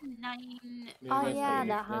the. 9. Yeah, Oh nice, yeah, nice,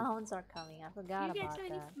 the nice. hounds are coming. I Do forgot you guys about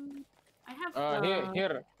have any that. food? I have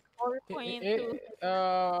Here. 4.2.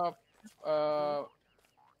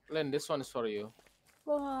 Len, this one is for you.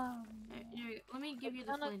 Wow. Here, let me give you It's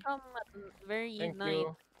the gonna flint. come at very Thank night.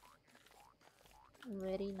 you.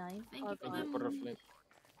 Very nice. Thank you Hold for Thank on. you for the them. flint.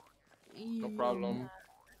 No problem.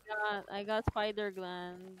 I got spider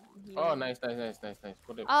gland. Oh, here. nice. Put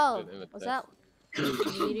it Oh, in the was chest. that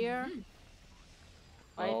meteor?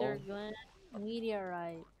 Spider No. gland.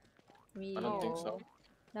 Meteorite. I don't think so.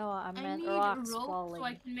 No, I I meant need rocks rope so I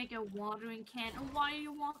falling. can make a watering can. And why are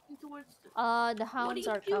you walking towards the The hounds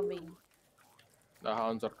you are doing? coming. The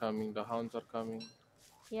hounds are coming.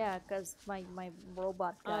 Yeah, cause my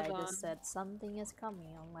robot guy Hold just on. said something is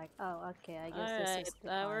coming. I'm like, oh, okay. I guess this Alright, is the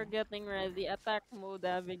we're time. getting ready. Attack mode,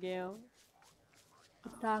 Abigail.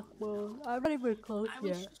 Attack mode. I'm not even close I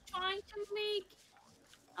was yet. just trying to make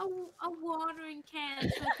a watering can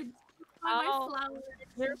so I could buy my Ow. flowers.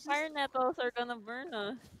 Your It's just- fire nettles are gonna burn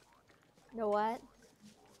us. The what?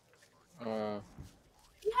 If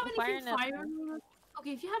you have Fire anything nettle. fire related,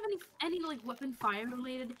 okay, if you have any like weapon fire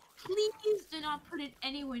related, please do not put it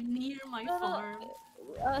anywhere near my No, no, farm.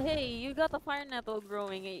 Hey, you got a fire nettle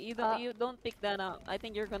growing. You don't pick that up. I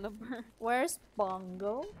think you're gonna burn. Where's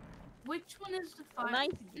Bongo? Which one is the fire? Nice,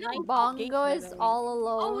 No. nice. Bongo cake, by is the way. all Oh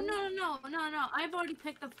alone. no! I've already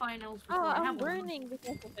picked up finals Oh, before. I I'm have one. burning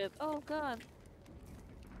because of it. Oh god.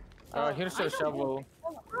 Here's I your don't shovel.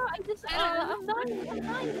 Oh, I'm I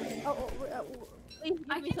dying. Oh, Please give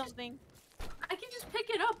I me can just- something. I can just pick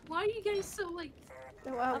it up. Why are you guys so like?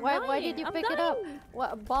 I'm why did dying, you I'm pick it up? dying,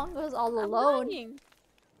 What? Bongo's all I'm alone. dying.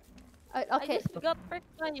 Okay. I just got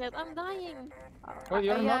pricked by it. I'm dying. Well,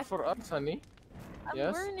 you're are you not act- for us, honey. I'm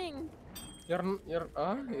Yes? burning. You are.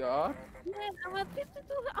 Yeah, I'm at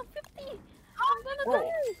 52. I'm 50. I'm gonna Whoa.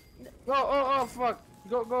 die. Oh, fuck.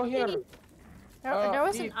 Go here. Please, There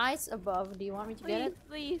was eat. an ice above. Do you want me to get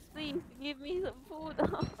please, it? please, give me some food.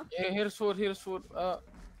 Yeah, here's food.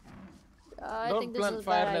 I Don't think this plant is a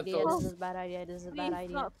fire bad idea. nettles. This is a bad idea. This is a bad Please,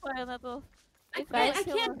 idea. not fire nettles. I If Guys, can't, I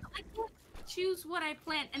kill can't, us- I can't choose what I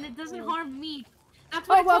plant, and it doesn't Yeah. harm me. That's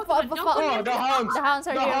what I well, talked about. Don't go Oh, near the me. hounds! the hounds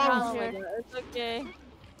are The here. hounds! Hounds Oh my here. god, it's okay.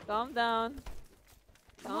 Calm down.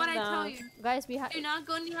 Calm What I tell down. you. Guys behind. Do not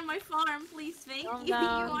go near my farm, please. Thank Calm you. You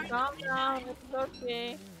down. are Calm the down. It's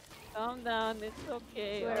okay. Calm down. It's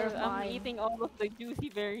okay. We're Oh, I'm fine. eating all of the juicy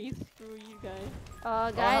berries. Screw you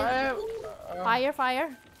guys. Guys, fire,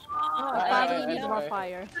 fire. Oh, I probably I- need more I-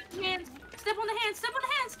 fire. hands. Step on the hands. Step on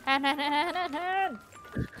the hands. Hand.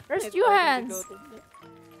 There's It's two starting to hands. go to shit.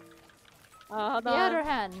 Hold The on. other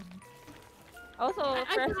hand. Also, I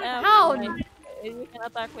press got F. Hound. Like, you can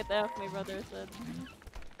attack with F, my brother said.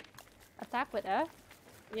 Attack with F.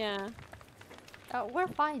 Yeah. We're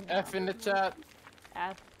fine. Now. F in the chat.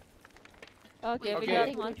 F. Okay, we Okay. I got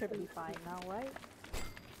think we one. should be fine now, right?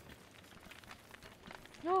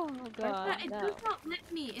 Oh god. It that- does not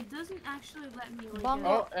let me. It doesn't actually let me. Like,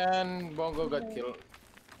 Bongo. Oh, and Bongo got killed.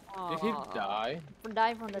 Did he Aw. die?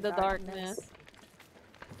 Die from the, The darkness.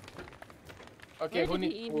 Okay, Where who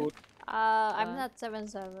did he needs eat food? I'm Uh, not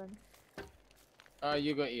 7-7.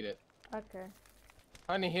 You go eat it. Okay.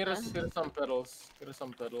 Honey, here's some petals. Here's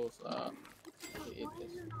some petals. Eat Why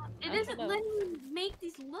this. is it not- It I isn't know. letting me make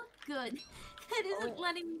these look good. It isn't Oh.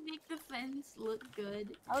 letting me make the fence look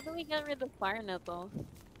good. How do we get rid of fire nettles?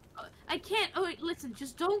 I can't. Oh wait, listen.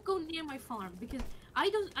 Just don't go near my farm because I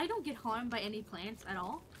don't get harmed by any plants at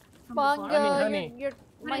all. From the Bongo, farm. Honey. you're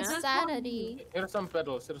But my it does harm sanity. Here's some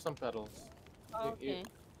petals. Here's some petals. Okay.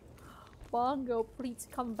 Bongo, please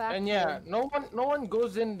come back. And yeah, here. no one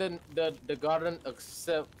goes in the garden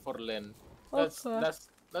except for Lynn. Okay.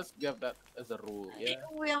 Let's give that as a rule. It Yeah.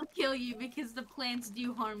 will kill you because the plants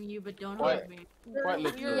do harm you, but don't Why- harm me. Quite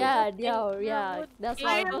literally. Yeah, Your yeah. wood That's gate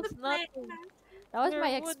I how. am does the plant. nothing. That was Your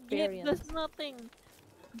my wood gate experience. does nothing.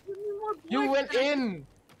 Give me more You board went back. in.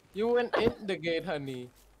 You went in the gate, honey.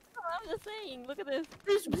 I'm just saying. Look at this.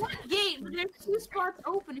 There's one gate, but there's 2 spots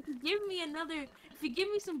open. If you give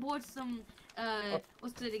me some boards, some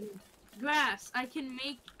what's it again? Grass, I can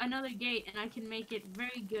make another gate, and I can make it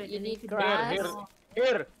very good. You and need could grass?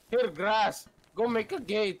 Here, grass. Go make a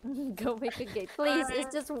gate. Go make a gate, please. Alright.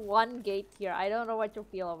 It's just one gate here. I don't know what you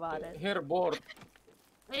feel about it. Here, board.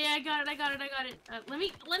 Yeah, I got it. Let me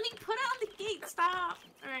put on the gate. Stop.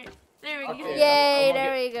 All right, there we go. Okay. Yay! I'm gonna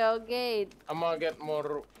There we go. Gate. I'm gonna get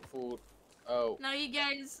more food. Oh. Now you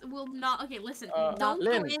guys will not. Okay, listen. Uh, Don't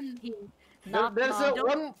Lynn. go in here. Knock, There's knock.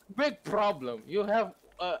 one big problem. You have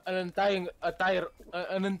an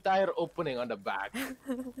entire opening on the back.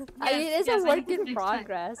 I mean, it's yes, a I work need to in fix that.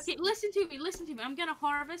 progress. Okay, listen to me. I'm gonna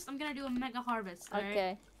harvest. I'm gonna do a mega harvest. Alright?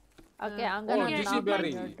 Okay. Okay, Uh, I'm gonna oh, knock juicy on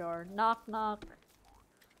berry. your door. Knock, knock.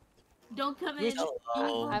 Don't come in. Yes. You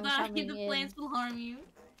will I'm die. coming The in. plants will harm you.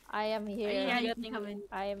 I am here. Yeah, you getting- can come in.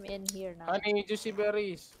 I am in here now. Honey, juicy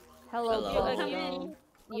berries. Hello, Hello. Bongo. Come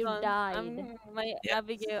You Hold on. died. My Yes.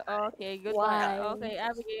 Abigail. Oh, okay, good. Why? Okay,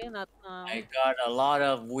 Abigail, not I got a lot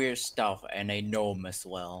of weird stuff and a gnome as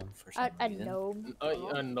well for some A reason. gnome.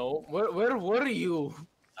 No. Where were you?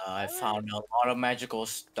 I found a lot of magical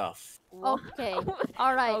stuff. Okay.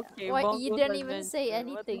 All right. Okay, What? You Bongo's didn't even adventure. say What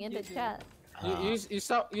anything did in you the do? chat.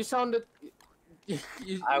 You sounded.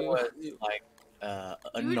 I was like You were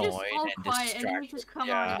just annoyed all and quiet, and then you distracted. just come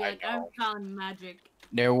Yeah, on and be I like, I know. found magic.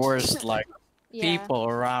 There was like Yeah. people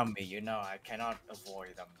around me, I cannot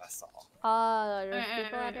avoid them. That's all. There's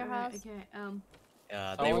people at your house. Okay.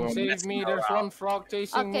 They were Someone save messing me. There's around. one frog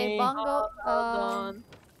chasing Okay, me. Bongo. Hold on.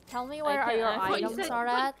 Tell me where are can- your I thought you items said- are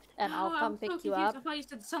what? at, and I'll Oh, come I'm pick so you confused. up. I thought you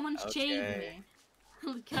said someone's shaved Okay.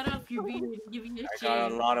 me. Cut off your beard and give you a I shave.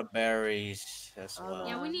 got a lot of berries as Hold well.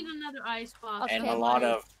 Yeah, we need another ice box. And Okay. a lot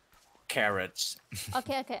of carrots.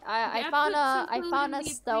 Okay, okay. Okay, I I found put a some I food found in a the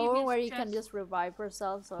stone previous where you can chest. just revive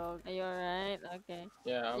yourself, so Are you alright? Okay.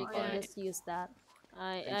 Yeah, you I'm can fine. just use that.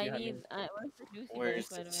 I Thank you, honey. need. Where's the juicy Where's berries,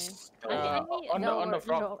 by the way? this? I need- On no, the no,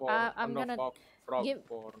 frog no, porn. I'm on the gonna frog give-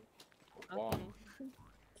 porn. Okay.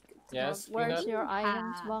 Yes, Where's Peanut? your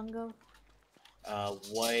items, Ah. Bongo?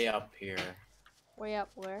 Way up here. Way up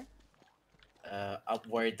where? Up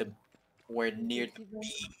where near the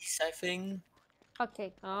bees, I think.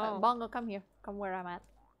 Okay. Oh. Bongo, come here. Come where I'm at.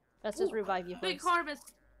 Let's just revive you Big first.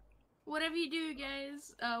 harvest. Whatever you do,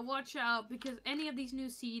 guys, watch out because any of these new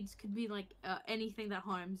seeds could be like anything that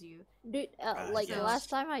harms you. Dude, like the yes. last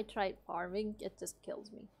time I tried farming, it just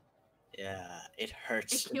kills me. Yeah, it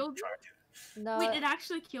hurts. It killed you? No, Wait, it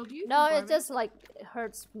actually killed you? no, from it farming? just like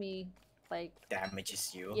hurts me. Like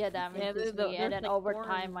Damages you. yeah, damages there's me, and then like over thorns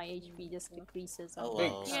time my and HP just stuff. decreases. Hello. Big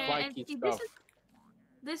Oh. Yeah, and spiky see, stuff.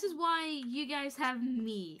 this is why you guys have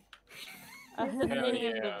me. Hell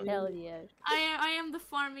yeah. Hell yeah. I am the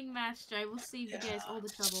farming master. I will save you guys all the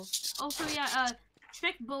trouble. Also, yeah,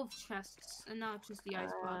 check both chests and not just the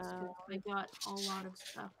icebox because I got a lot of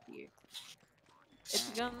stuff here. It's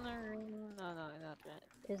gonna rain. No, no, not right.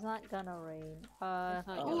 It's not gonna rain. It's not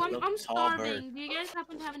Oh, Oh, gonna look, I'm tall bird. starving. Do you guys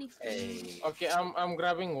happen to have any food? Hey. Okay, I'm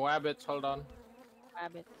grabbing wabbits. Hold on.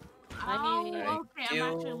 rabbit. Oh, need- okay. I'm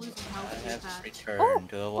actually You, losing I health really have fast. returned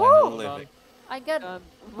to the Oh! one who Hold live on. it. I got God,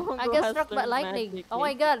 I Mongo got has struck by turned lightning. magic Oh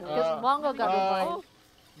my god, because Uh, Bongo got revived. Oh,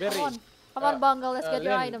 Berries. Come on, Bongo, let's get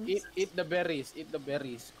your Len, items. Eat the berries. Eat the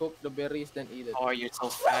berries. Cook the berries, then eat it. How are you so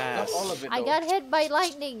Not fast? all of it I though. got hit by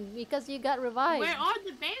lightning because you got revived. Where are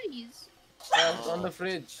the berries? It's on the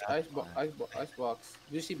fridge. Ice box.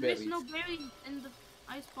 Juicy There's berries. no berries in the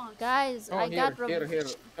icebox. Guys, Oh, I got here.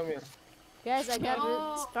 Come here. Guys, I got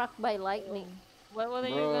Oh. struck by lightning. what are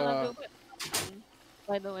you gonna do with lightning,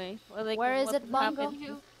 by the way? Well, like, Where is what it, Bongo? happened?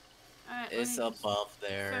 You. Alright, It's let me just above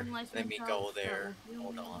there. fertilize Let me myself. go That there. will heal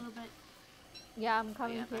Hold me a on. little bit. Yeah, I'm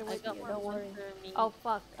coming yeah, here I I with got you. more Don't worry. monster meat. Oh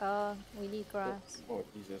fuck. We need grass. Oh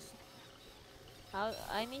Jesus.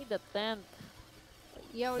 I need a tent.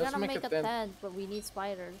 Yeah, we're Let's gonna make make a a tent. tent, but we need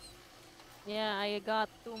spiders. Yeah, I got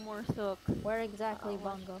 2 more silk. Where exactly,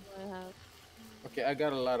 What Bongo? do I have? Okay, I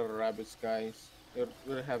got a lot of rabbits, guys.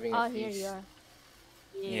 We're having a Oh, here feast. you are.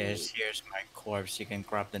 Yes, here's my corpse. You can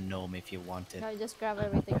grab the gnome if you want it. No, just grab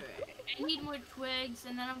everything. I need more twigs,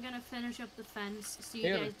 and then I'm gonna finish up the fence so you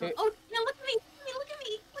Here, guys don't. here. Oh, yeah, look at me! Look at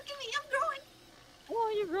me! Look at me! I'm growing!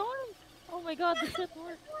 Oh, you're growing! Oh my god, this shit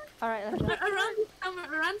worked. Alright, let's go.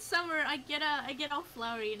 Around summer, I get all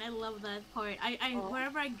flowery, and I love that part. Oh.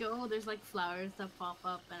 Wherever I go, there's like flowers that pop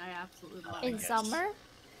up, and I absolutely love In it. Yes. summer?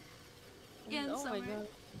 Yeah, in oh my summer. god.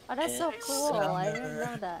 Oh, that's so It's cool. I didn't summer.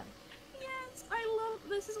 know that. Yes, I love.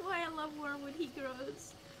 This is why I love Wormwood. He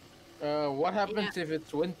grows. What happens if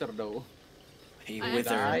it's winter though? He I With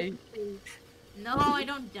wither. eye? No, I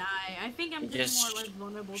don't die. I think I'm You just just more like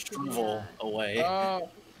vulnerable to Shrivel the. away. Uh,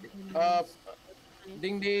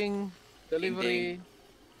 ding ding. Delivery.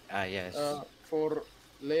 Yes. For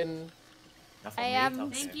Lynn. Not for I me, am not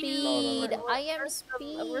for Thank him. you. speed. No. I am Where's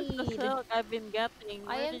the speed. silk I've been getting?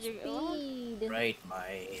 I Where am did you oh, speed. Right,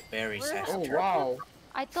 my berries Where- has Oh turned. wow.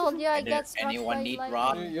 I told you I And got if struck anyone by need lightning.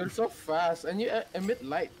 rock? You're so fast, and you emit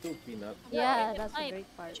light too, Peanut. Yeah, it's that's a light.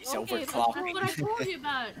 great part. She's Okay, That's overclocking. what I told you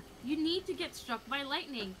about. You need to get struck by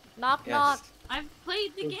lightning. Knock Yes. knock. I've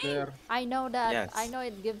played the Who's game. there? I know that. Yes. I know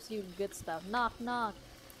it gives you good stuff. Knock knock.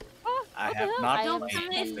 I What the have hell? not I am Don't come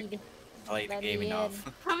played, in. speed. played the Let game me enough.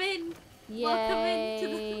 Come in. Yay. Welcome into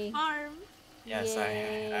the farm. Yes, I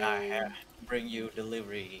Yay. have bring you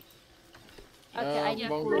delivery. Okay, I need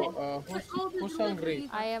Bongo, food. Put all the who's hungry?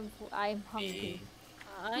 deliveries- I'm hungry. Me.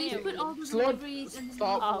 I Please am put all the Slow, deliveries in the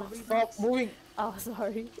stop, delivery stop box. moving. Oh,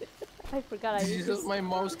 sorry. I forgot I used Jesus, my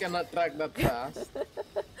mouse cannot track that fast.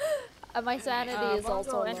 My sanity is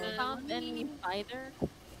also and low. found any spider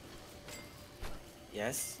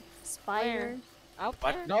Yes. Spider. out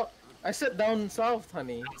What? there? No, I said down south,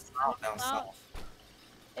 honey. Down south.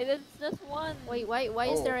 It is just one. Wait, why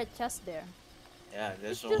is Oh. there a chest there? Yeah,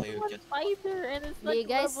 there's It's just only one just spider, and it's Do like you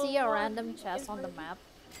guys level see a 1. random chest on the map?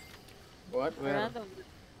 What? Where? Random.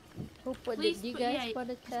 Who put Please did you put- guys yeah, put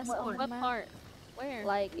a chest what- on the What map? part? Where?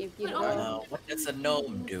 Like if you Put go, all what does a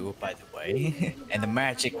gnome do, by the way? And the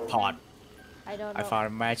magic pot. I don't I know found a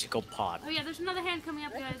magical pot. Oh yeah, there's another hand coming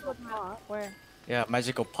up, guys. where. Yeah,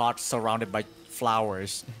 magical pot surrounded by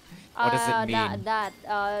flowers. What does it mean? That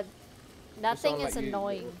You thing sound is like you-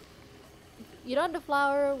 annoying. You know the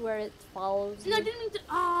flower where it follows No, I you? didn't mean to.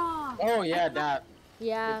 Ah. Oh yeah, that.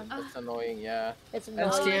 Yeah, That's annoying. Yeah, it's and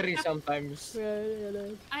annoying. scary sometimes.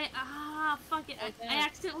 Fuck it. I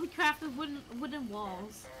accidentally crafted wooden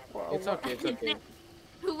walls. It's okay. It's okay.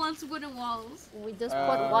 Who wants wooden walls? We just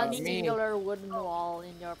put one me. singular wooden wall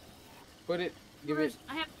in your. Put it. Give it.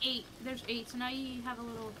 I have 8. There's 8, so now you have a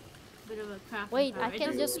little bit of a crafting Wait, power. I It can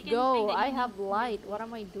doesn't just take anything go. that I you have need. light. What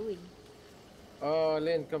am I doing? Oh,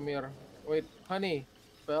 Lynn, come here. Wait, honey.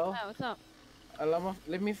 Well, Yeah, what's up?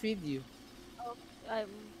 let me feed you. I'm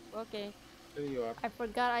okay. There you are. I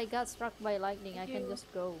forgot I got struck by lightning. I can you.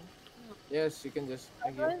 just go. Yes, you can just.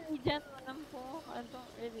 I'm Thank you. going regen when I'm full. I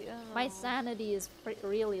don't really. My sanity is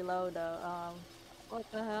really low though. What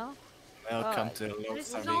the hell? Welcome to the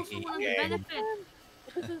This is Low also one of the game. benefits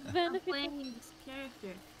This is of benefiting. playing this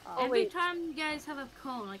character. Oh, Every wait. time you guys have a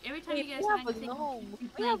cone, like every time Wait, you we guys have have a anything, gnome. you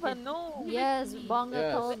We have a plant it. gnome. yes, Yes. Bonga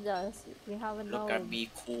Yes. told us we have a Look at gnome. me,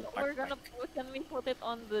 cool. We're gonna. Can we put it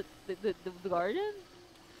on the garden?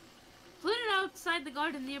 Put it outside the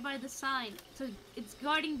garden nearby the sign, so it's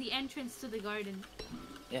guarding the entrance to the garden.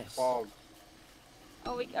 Yes. Fog.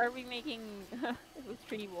 Oh, are we making with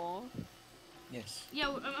 3 walls? Yes. Yeah,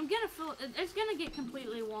 I'm gonna fill. It's gonna get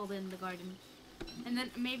completely walled in the garden. And then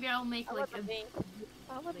maybe I'll make How like about a the bank?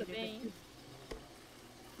 How about the later. bank?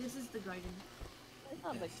 This is the garden. It's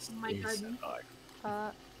not like My Is garden. hard.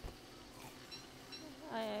 Uh,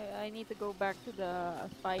 I need to go back to the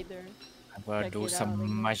spider. I'm gonna Check do it some out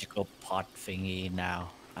again. magical pot thingy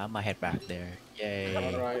now. I might head back there. Yay.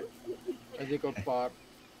 Alright. Magical pot.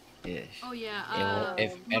 Yes. Oh yeah.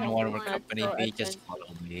 If no, anyone will hold on. accompany natural me, just adventure.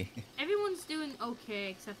 follow me. Everyone's doing okay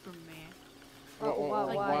except for me. wow,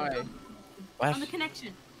 why? Why? What? On the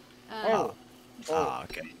connection. Oh. Oh. Ah,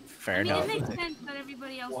 okay. Fair I mean, enough. it makes sense that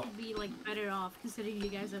everybody else would be like better off considering you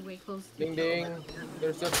guys are way closer to Ding each other. ding.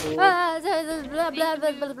 There's a food. Ah, blah, blah,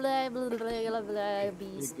 blah, blah, blah, blah, blah, blah, You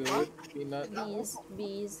bees. good? Peanut. Bees,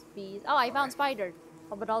 bees, bees. Oh, I found spider.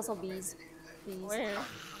 Oh, but also bees. Bees. Where?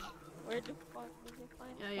 Where the fuck did you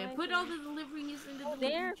find Yeah. spider? Put all the deliveries in the Oh, delivery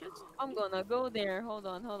there? chest. I'm gonna go there. Hold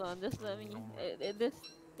on. Just let me. This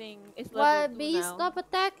thing is Why, level 2 bees, now. stop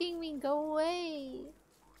attacking me. Go away.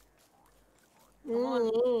 Come on.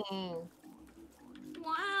 Mm.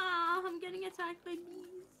 Wow, I'm getting attacked by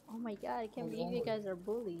bees. Oh my god, I can't believe you guys are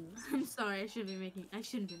bullies. I'm sorry. I shouldn't be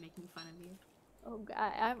making fun of you. Oh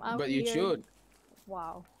god, I'm out But here. you should.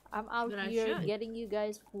 Wow. I'm out But I here should. getting you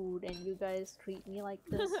guys food and you guys treat me like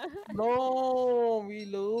this. No, we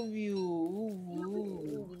love you. Ooh.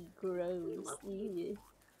 Ooh, gross. Ew.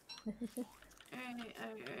 Alright.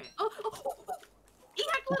 Oh!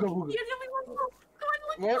 Ehak, look! Booga, booga. You're the only one. Come on,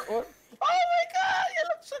 look! What? What? Oh my god, you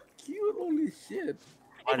look so cute. Holy shit.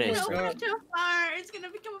 What It's is gonna it? open into a flower. It's gonna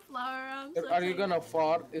become a flower. I'm so Are you excited. gonna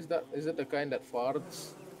fart? Is it the kind that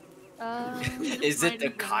farts? Is it the Spider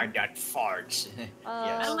kind that farts? I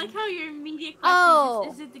Yes. like how your immediate question Oh.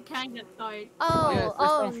 is it the kind that thought? Oh, Yes, there's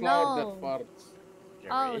oh some flower that no. farts. There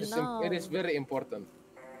Oh, is. no. It is very important.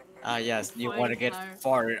 Ah, yes. You want to get Fire.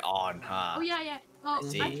 farted on, huh? Oh yeah. Oh, I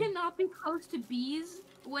See? cannot be close to bees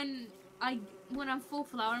when I'm full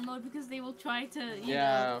flower mode because they will try to you know.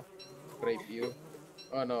 Yeah. Rape you.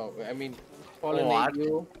 Oh no, I mean pollinate What?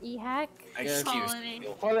 you. E-hack? Excuse Pollinate. me.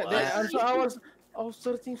 I'm so I was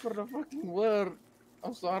searching for the fucking word.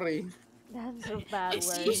 I'm sorry. That's a bad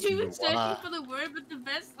Excuse word. me, was searching What? for the word, but the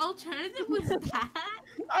best alternative was that.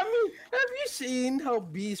 I mean, have you seen how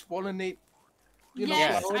bees pollinate? You know,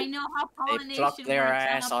 Yes, flowers? I know how They pollination pluck their works.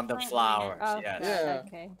 I'm ass a on the plant flowers. Oh, Yes. God, Yeah.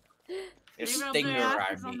 okay. They They rub sting their your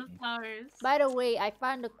asses on the rabbit. flowers. By the way, I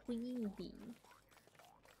found a queen bee.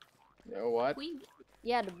 You know what? Queen bee.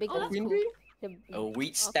 Yeah, the big Oh, A that's queen cool. bee? The, A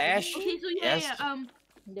wheat stash? Okay, so Yes.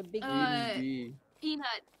 the big Uh, Queen bee. Peanut,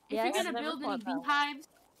 if Yes? you're I've gonna never build any thought that one. beehives,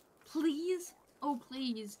 please, oh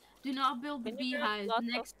please, do not build the Can you build beehives lots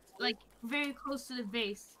of next, like very close to the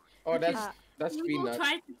base. Oh, Because Ah, that's they will peanut.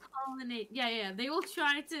 try to pollinate. Yeah. They will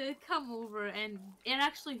try to come over, and it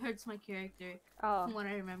actually hurts my character, oh. from what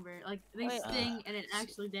I remember. Like they Wait. sting, and it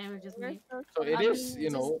actually damages Where's me. the So it I is, mean, you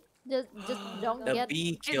know, Just don't The get.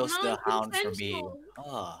 bee kills the hound for me. non-consensual.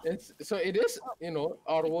 Ah. it is, you know,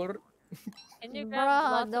 our word. Can you grab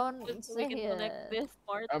Bruh, lots of don't wood so we say can connect it. this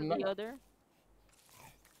part I'm to the not- other?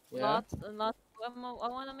 Yeah. Lots and lots. I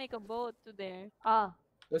want to make a boat to there. Ah,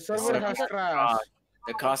 The server Except has for crashed.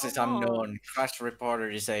 The cause is Oh. unknown. Crash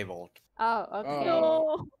reporter disabled. oh, okay. Oh.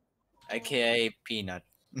 No. AKA Peanut.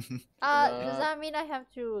 Does that mean I have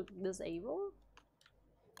to disable?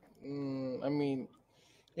 I mean,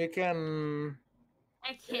 you can.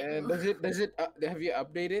 I can't. Does it? Have you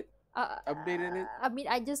updated? Updated it? I mean,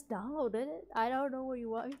 I just downloaded it. I don't know what you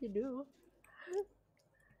want me to do.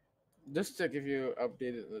 Just check if you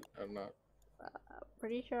updated it or not.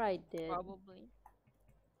 Pretty sure I did. Probably.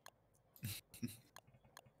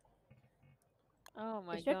 Oh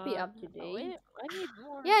my It should god. be up to Oh, date. wait, I need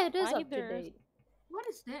more. Yeah, it is up to spiders. date. What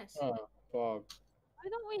is this? Oh, fuck. Why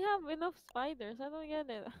don't we have enough spiders? I don't get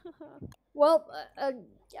it. Well,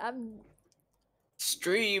 I'm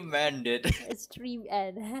Stream ended. stream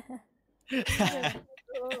end.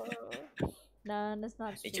 No, that's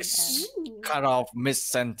not It stream just end. cut off mid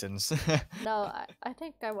sentence. No, I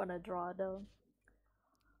think I wanna draw though.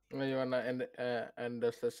 You wanna end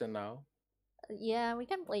the session now? Yeah, we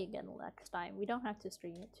can play again next time. We don't have to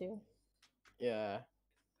stream it too. Yeah.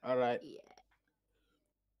 All right. Yeah.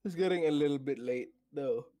 It's getting a little bit late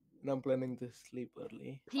though, and I'm planning to sleep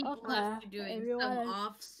early. People Okay, have to doing everyone.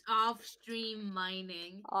 some off-stream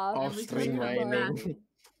mining. Off we stream could come mining.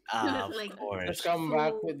 Of Like, course. Just come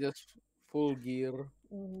back with just full gear.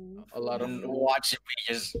 Mhm. A lot of And food. watch me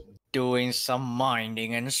just doing some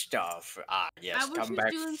mining and stuff. Ah, yes, I was come just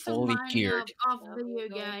back doing some fully mining geared. off Yeah, video, we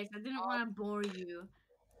go. guys. I didn't want to bore you.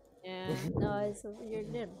 Yeah. No, it's you're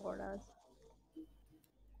dead for us.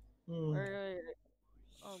 Hmm.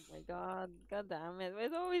 Oh my god. God damn it.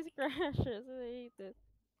 It always crashes. I hate it.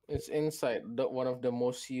 It's inside one of the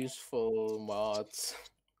most useful mods.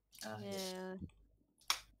 Yes, Yeah.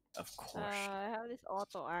 of course. I have this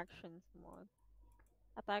auto actions mod.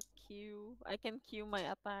 Attack Q. I can queue my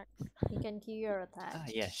attacks. You can queue your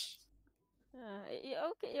attack. Yes.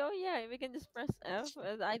 Okay. Oh yeah, we can just press F.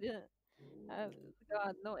 As I didn't. Uh,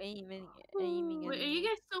 God, no aiming Wait, are you anymore.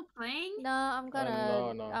 guys still playing? No, I'm gonna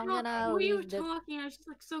No, no. I'm No, gonna when you were leave the. talking, I was just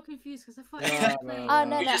like so confused because I thought you No, were no, playing. Oh no.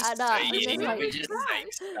 no We no just no! I'm saying, just like we just Right.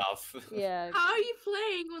 saying stuff. yeah. How are you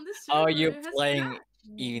playing on this server? Oh, you're It has playing crashed.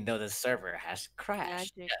 even though the server has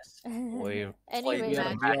crashed. Magic. Yes. We're playing Anyways, We with are the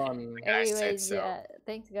Magic. magic. beyond. The guy said anyways, so. yeah.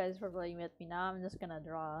 Thanks guys for playing with me. Now I'm just gonna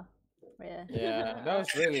draw. Yeah. Yeah, that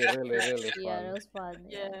was really, really, really Yeah, that fun. was fun.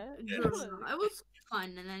 Yeah. Yeah. It was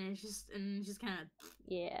fun, and then it's just kind of.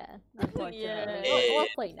 Yeah. Yeah. Unfortunately, Yeah. we'll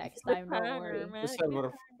play next time. Don't worry. The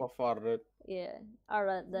server farted. Yeah. All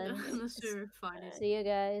right then. The server farted. See you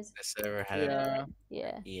guys. The server had Yeah.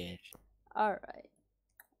 Yeah. yeah. All right.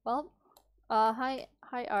 Well, hi,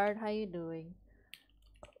 Art. How you doing?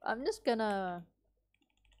 I'm just gonna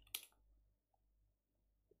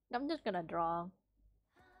draw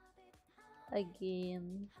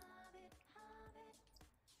again.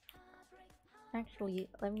 Actually,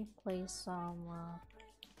 let me play some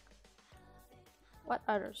what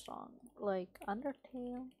other song? Like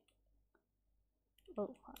Undertale?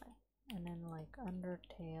 Oh hi. And then like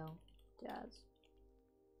Undertale jazz.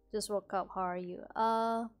 Just woke up, how are you?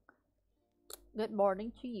 Good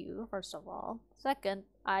morning to you, first of all. Second,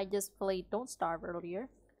 I just played Don't Starve earlier.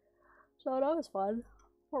 So that was fun.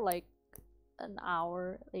 For like an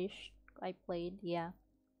hour-ish I played, yeah.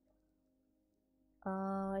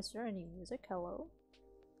 Is there any music? Hello?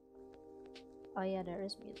 Oh yeah, there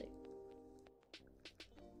is music.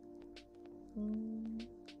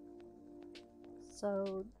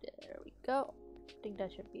 So there we go. I think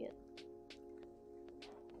that should be it.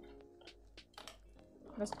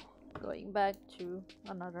 Just going back to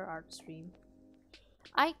another art stream.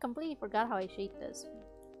 I completely forgot how I shaped this.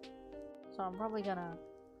 So I'm probably gonna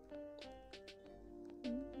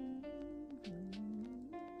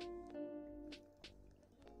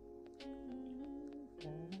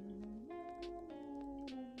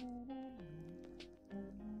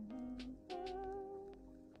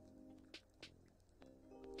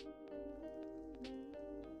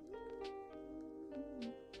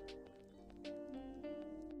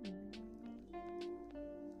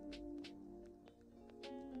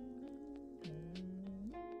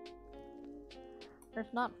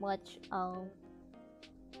there's not much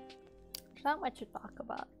to talk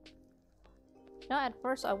about. No, at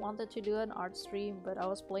first I wanted to do an art stream, but I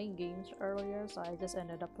was playing games earlier, so I just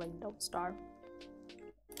ended up playing Don't Starve.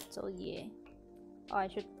 So yeah. Oh, I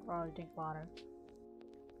should probably drink water.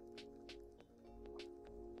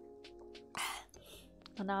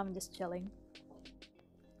 And now I'm just chilling.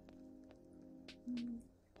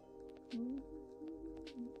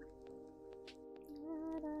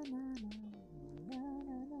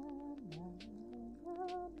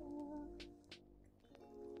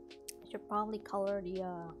 I should probably color the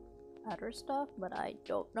other stuff, but I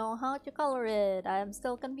don't know how to color it. I am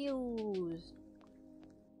still confused.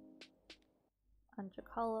 And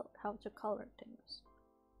how to color things.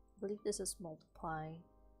 I believe this is multiply.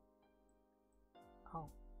 Oh,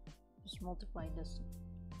 just multiply this.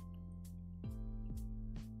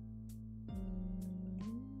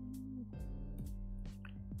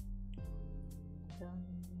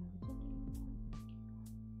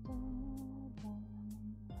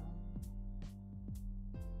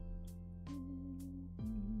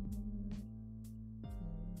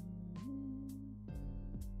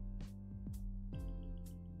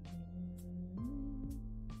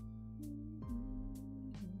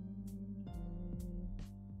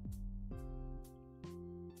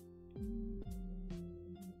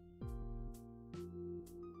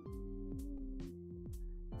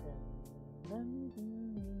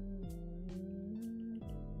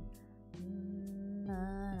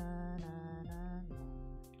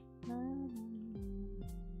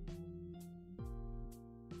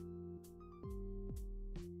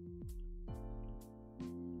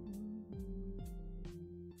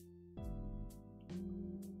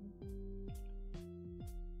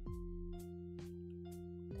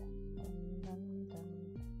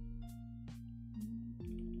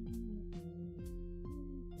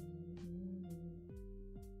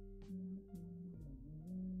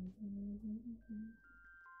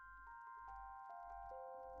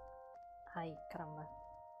 Ay, caramba.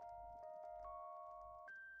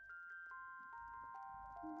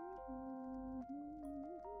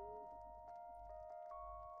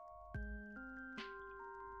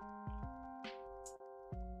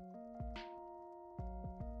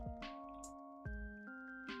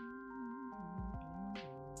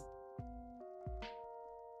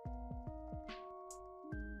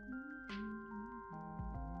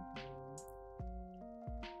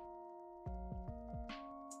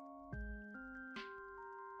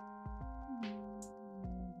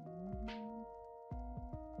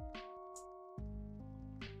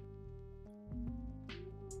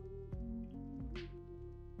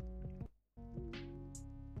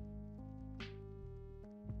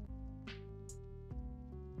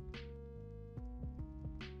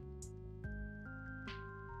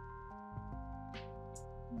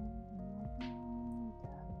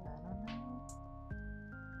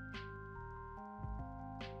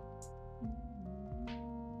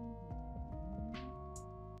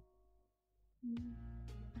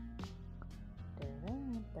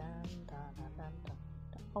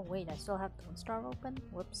 Oh wait, I still have Don't Starve open?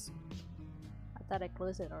 Whoops. I thought I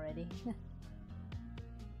closed it already.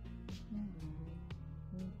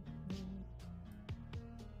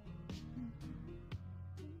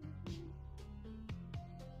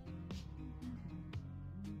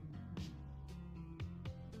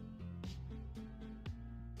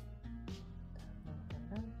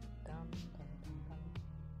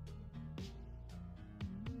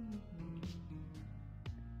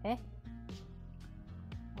 Eh?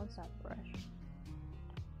 What's that brush?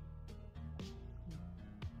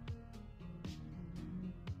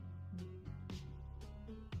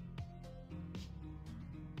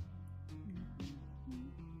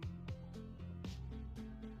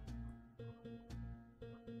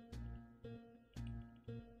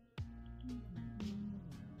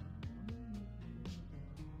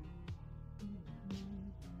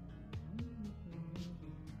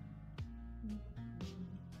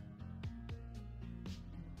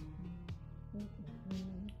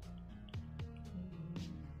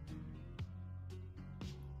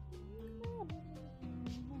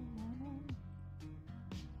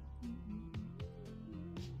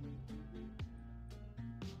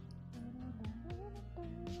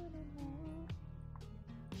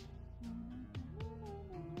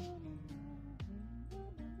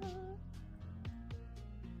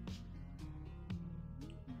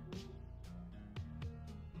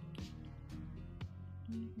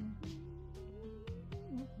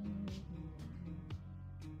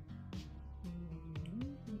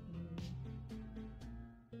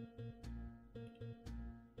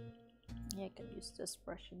 Yeah, I can use this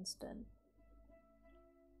brush instead.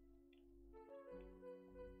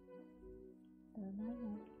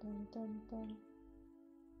 Dun, dun, dun.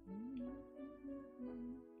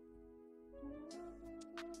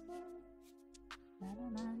 Na,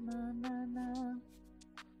 na, na, na, na.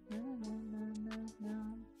 Na, na, na, na, na.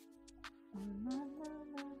 Na, na, na,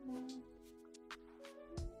 na, na.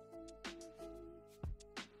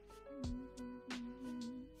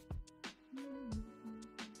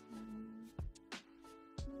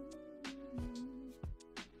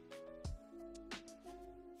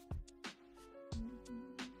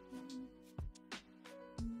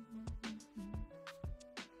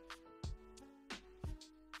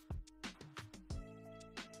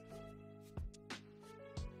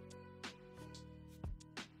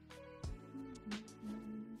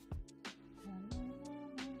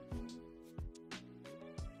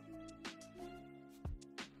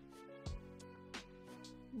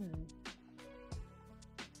 Hmm.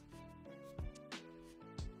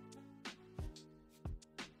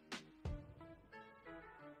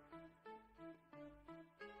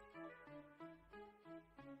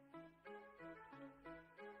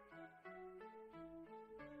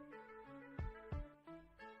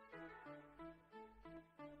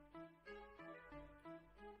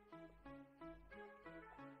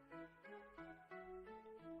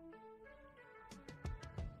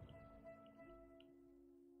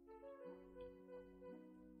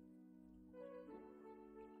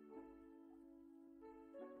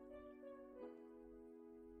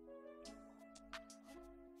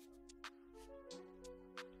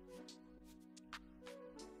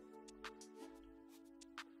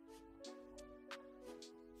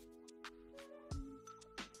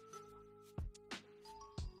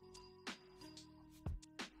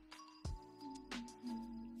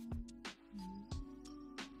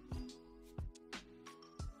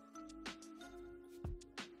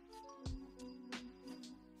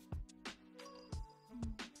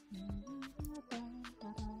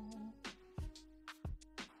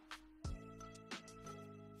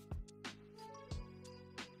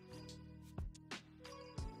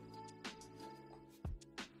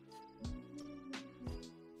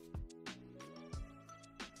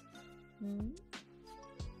 Hmm?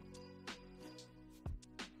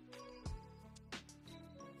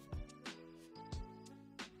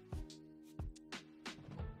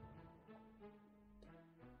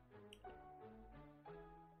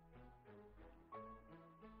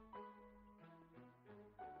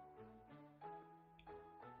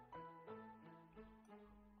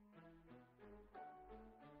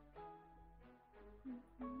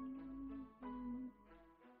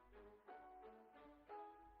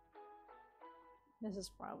 This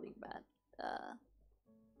is probably bad.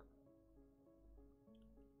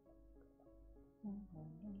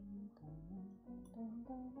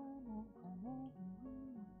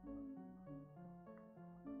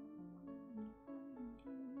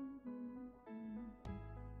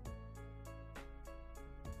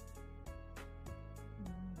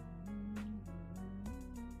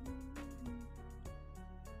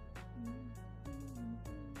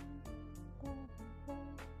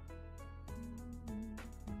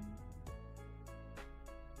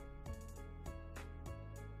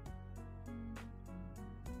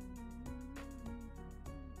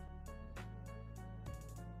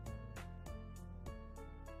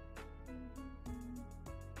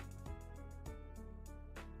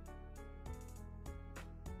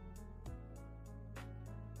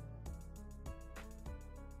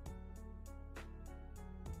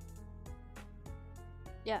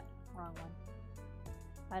 Yeah, wrong one.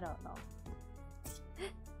 I don't know.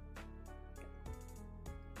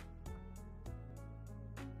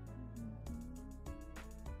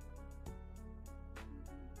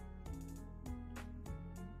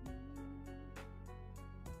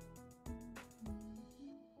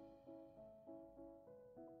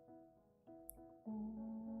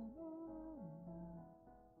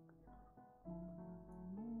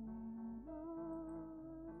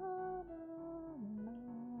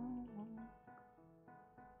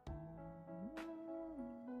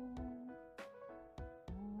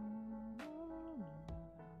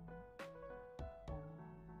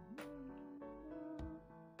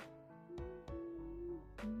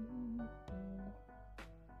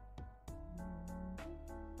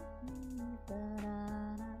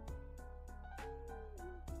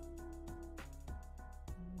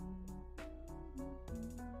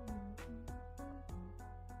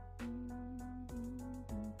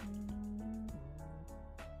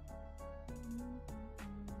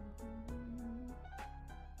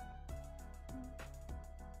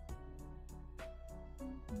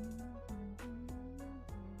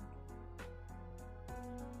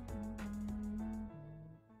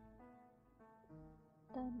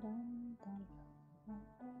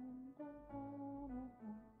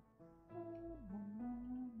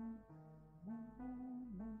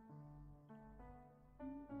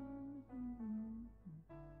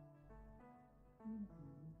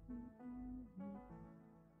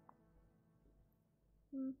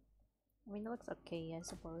 I mean, it looks okay, I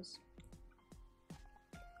suppose.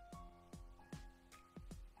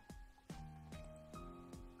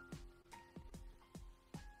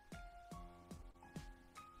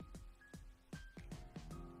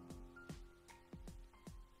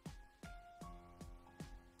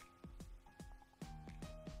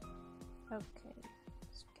 Okay,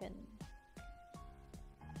 skin.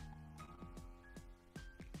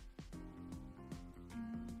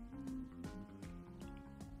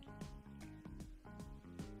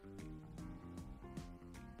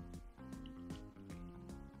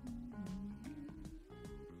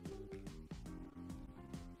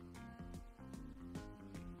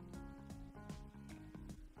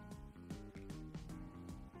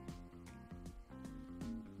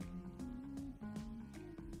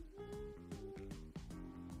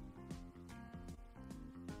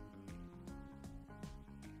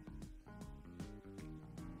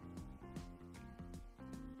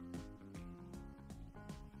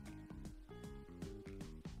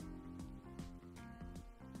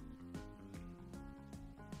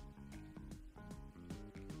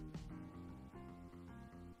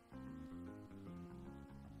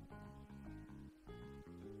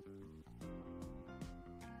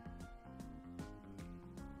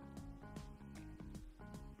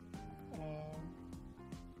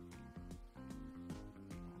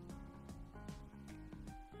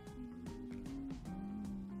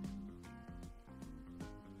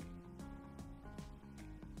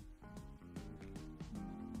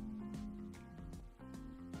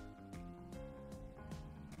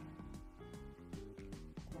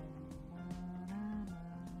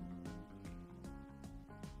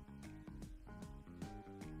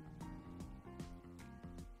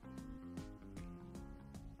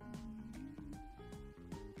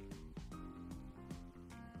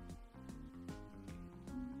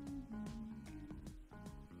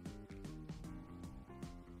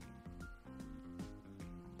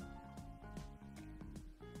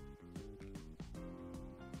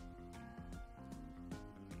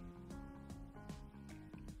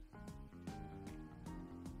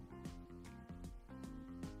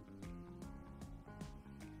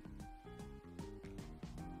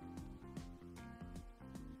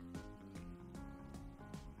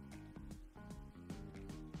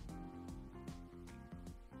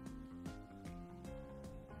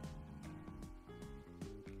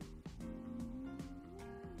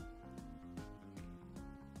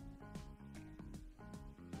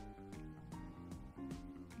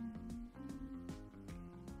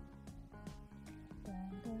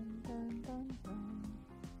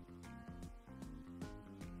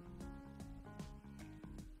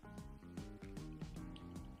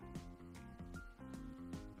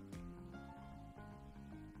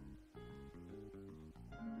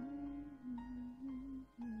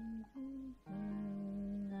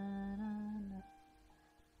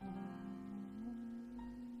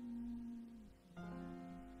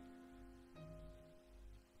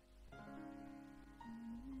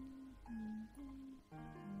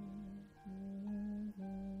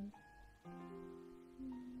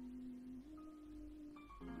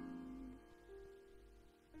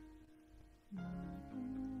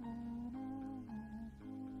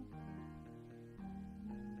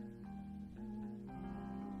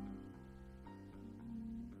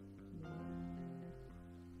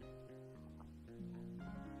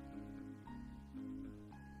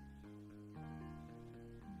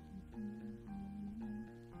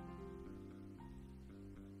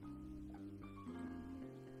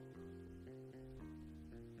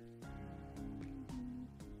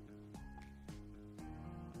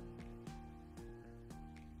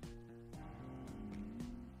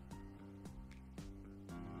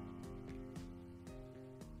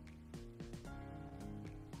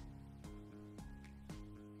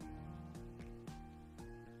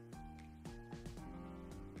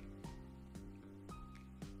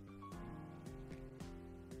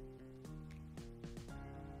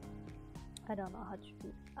 I don't know how to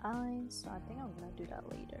do eyes, so I think I'm gonna do that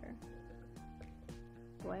later.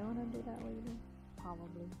 Do I wanna do that later?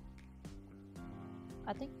 Probably.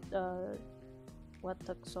 I think what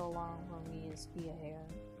took so long for me is the hair.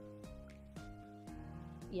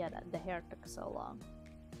 Yeah, the hair took so long.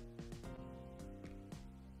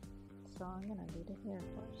 So I'm gonna do the hair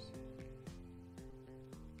first.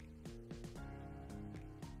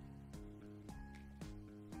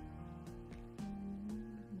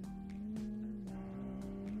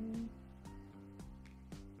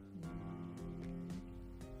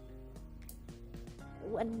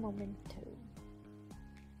 One momento.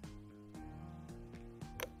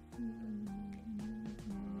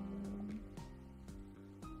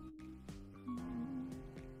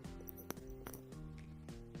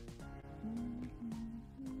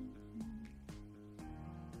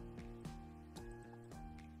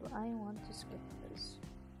 Do I want to skip this?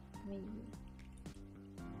 Maybe.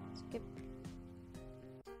 Skip.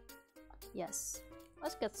 Yes.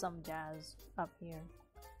 Let's get some jazz up here.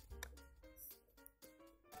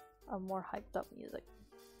 A more hyped up music.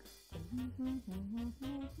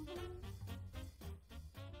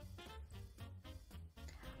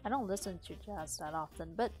 I don't listen to jazz that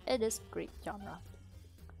often, but it is a great genre.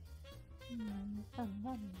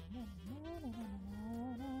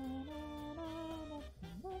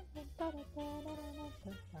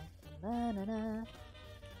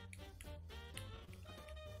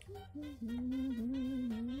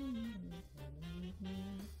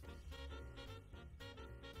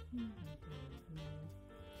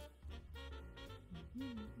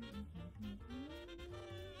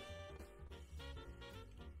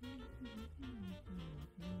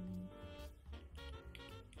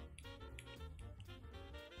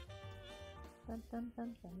 Dun, dun,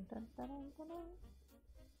 dun, dun, dun, dun, dun, dun.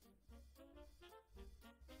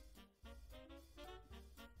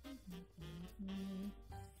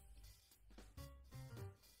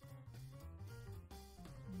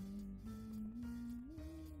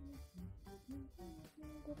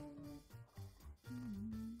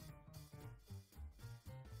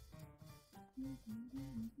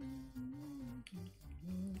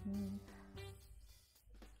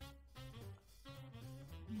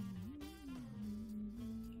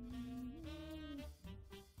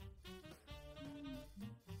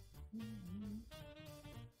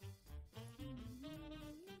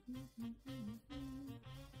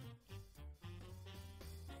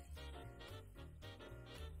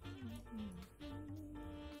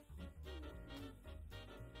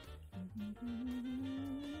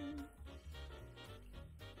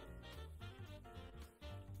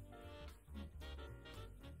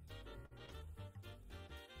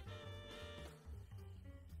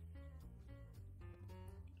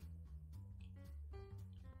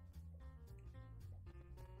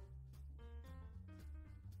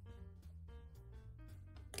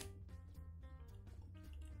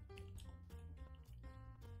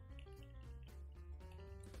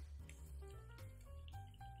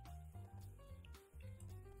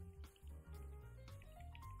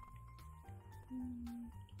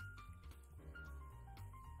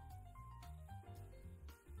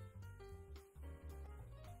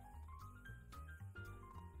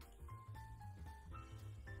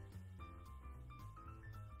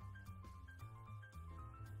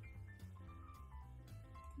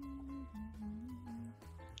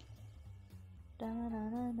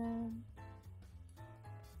 Da-na-na-na.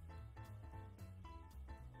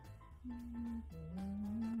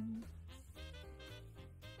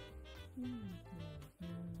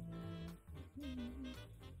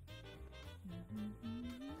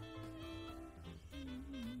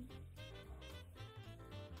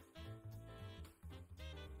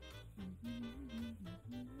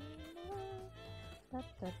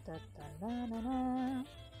 Da-da-da-da-na-na-na.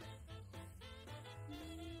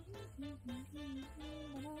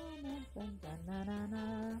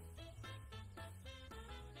 Da-na-na-na.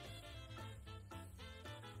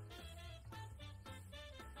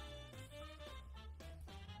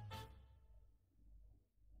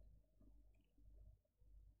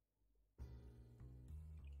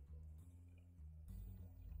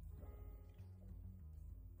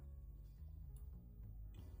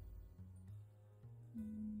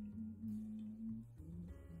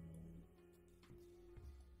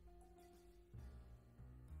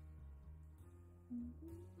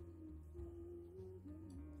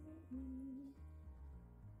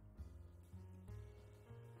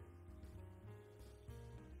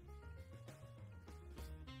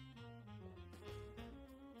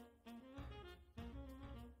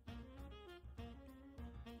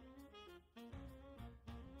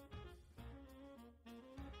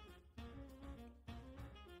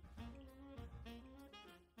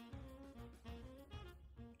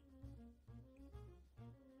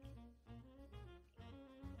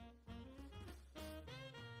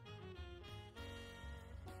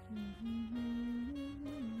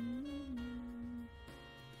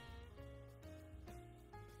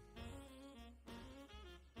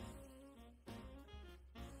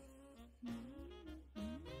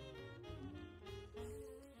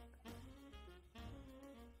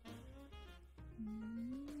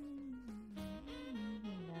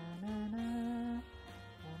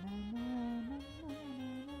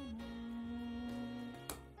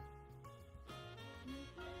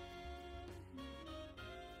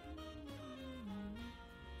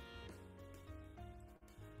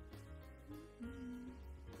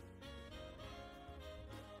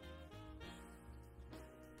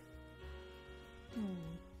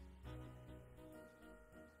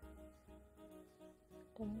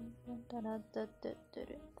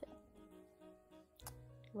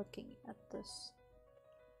 Looking at this.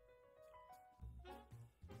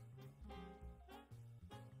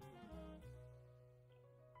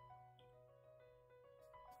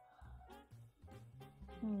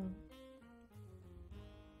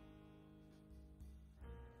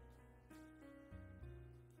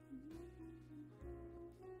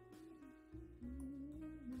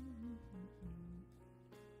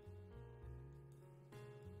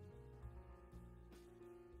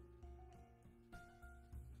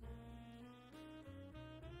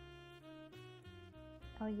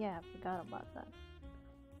 Oh yeah, I forgot about that.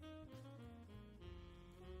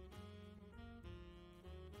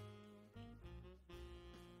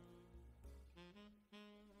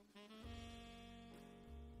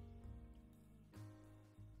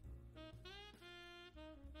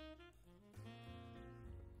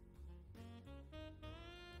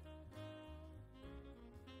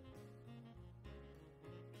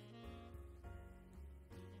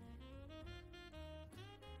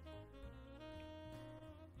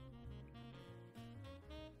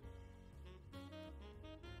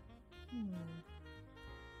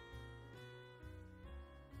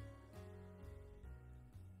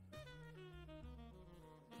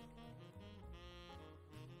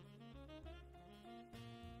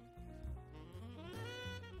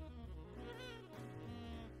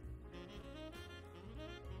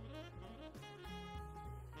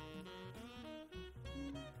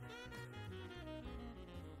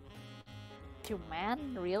 To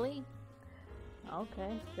man, really?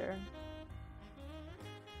 Okay, sure.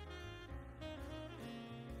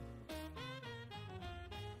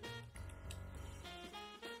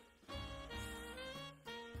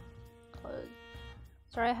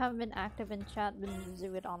 Sorry, I haven't been active in chat, been busy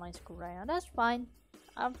with online school right now. That's fine.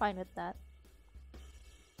 I'm fine with that.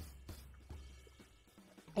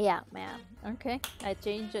 Yeah, man. Okay, I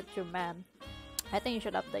changed it to man. I think you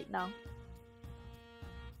should update now.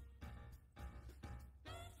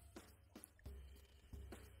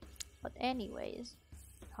 But anyways,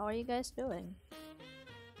 how are you guys doing?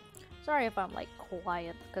 Sorry if I'm like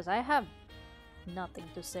quiet, because I have nothing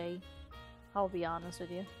to say. I'll be honest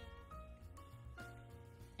with you.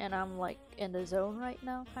 And I'm like in the zone right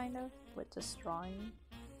now, kind of, with this drawing.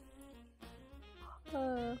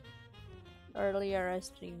 Earlier I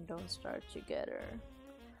streamed Don't Start Together.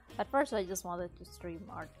 At first I just wanted to stream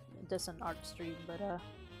art, just an art stream, but I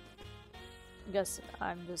guess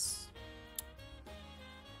I'm just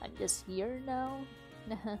here now.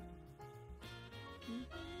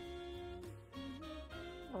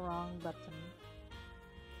 Wrong button.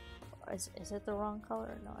 Is it the wrong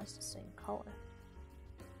color? No, it's the same color.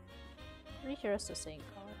 Pretty sure it's the same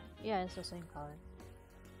color. Yeah, it's the same color.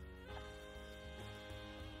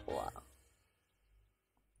 Wow.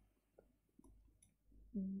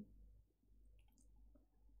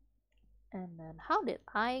 And then how did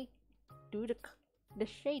I do the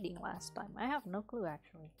shading last time? I have no clue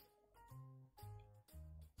actually.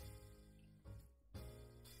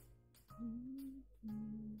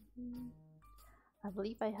 I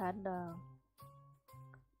believe I had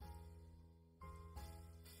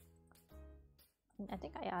I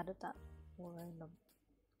think I added that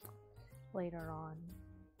later on.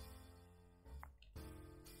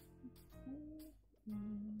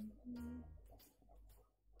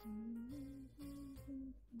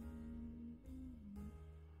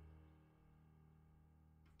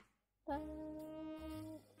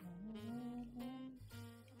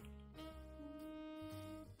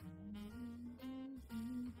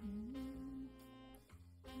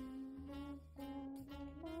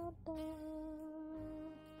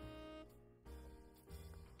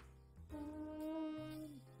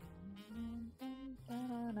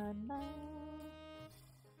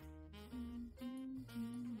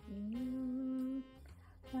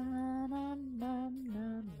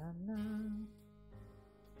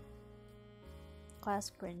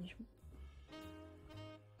 Class cringe.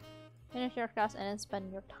 Finish your class and then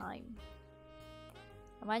spend your time.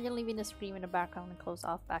 Imagine leaving the stream in the background and close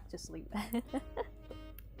off back to sleep.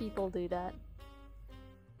 People do that.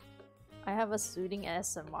 I have a soothing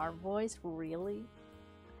ASMR voice, really?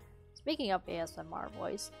 Speaking of ASMR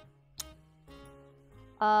voice,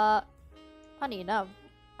 funny enough,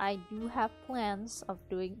 I do have plans of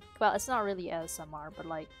doing, well, it's not really ASMR, but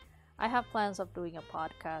like, I have plans of doing a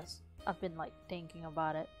podcast. I've been like thinking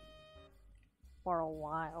about it for a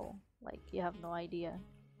while. Like, you have no idea.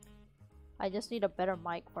 I just need a better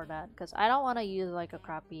mic for that, because I don't want to use like a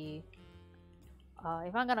crappy,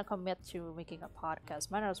 if I'm gonna commit to making a podcast,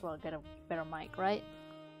 might as well get a better mic, right?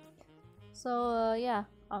 So yeah,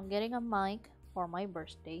 I'm getting a mic for my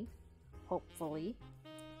birthday, hopefully.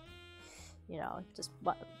 You know, just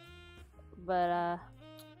but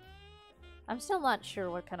I'm still not sure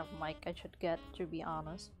what kind of mic I should get, to be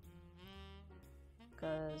honest,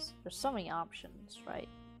 because there's so many options, right?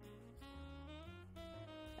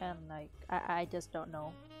 And like I just don't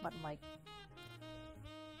know what mic.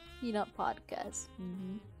 Peanut podcast.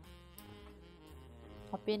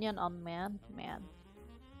 Opinion on man.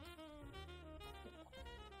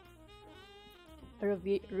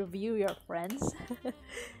 Review your friends.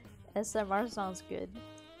 SMR sounds good.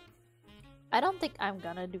 I don't think I'm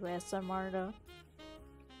gonna do SMR though,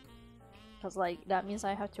 cause like that means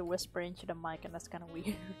I have to whisper into the mic, and that's kind of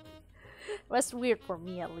weird. That's weird for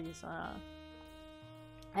me, at least.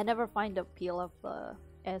 I never find the appeal of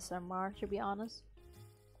SMR, to be honest.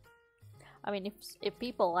 I mean, if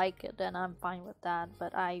people like it, then I'm fine with that.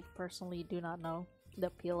 But I personally do not know the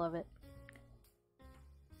appeal of it.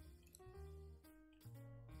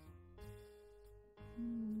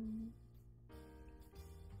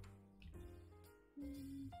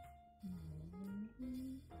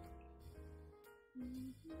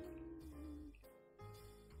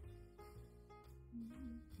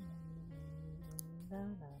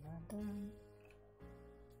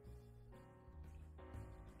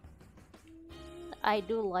 I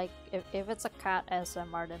do like, if it's a cat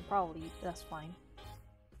SMR, then probably that's fine.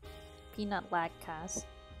 Peanut Lagcast.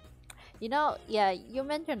 You know, yeah, you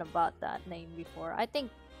mentioned about that name before. I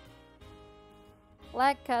think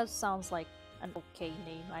Lagcast sounds like an okay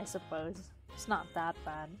name, I suppose. It's not that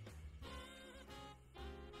bad.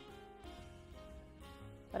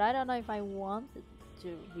 But I don't know if I wanted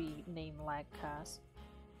to be named Lagcast.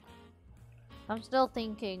 I'm still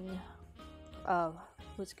thinking of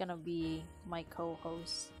who's gonna be my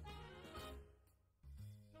co-host.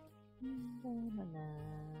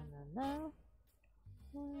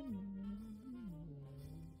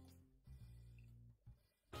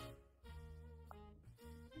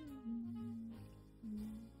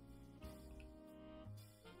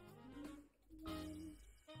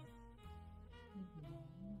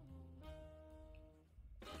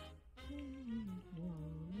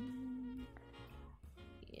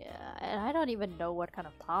 Yeah, and I don't even know what kind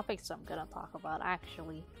of topics I'm gonna talk about,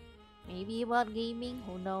 actually. Maybe about gaming,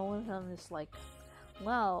 who knows? I'm just like,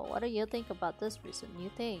 well, what do you think about this recent new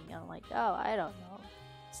thing? And I'm like, oh, I don't know.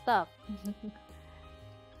 Stuff.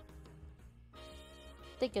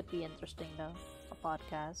 Think it'd be interesting though, a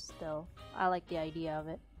podcast still. I like the idea of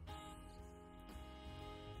it.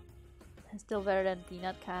 It's still better than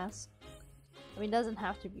Peanut Cast. I mean, it doesn't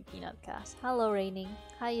have to be Peanut Cast. Hello, Raining.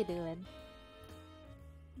 How you doing?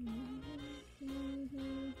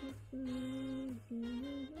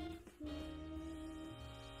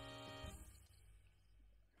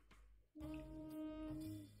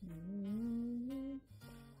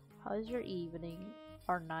 How's your evening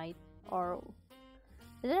or night, or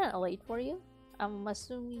is it late for you? I'm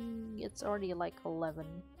assuming it's already like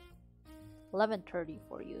 11:30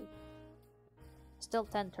 for you. Still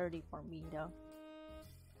 10:30 for me though.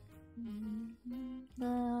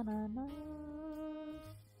 Na, na, na.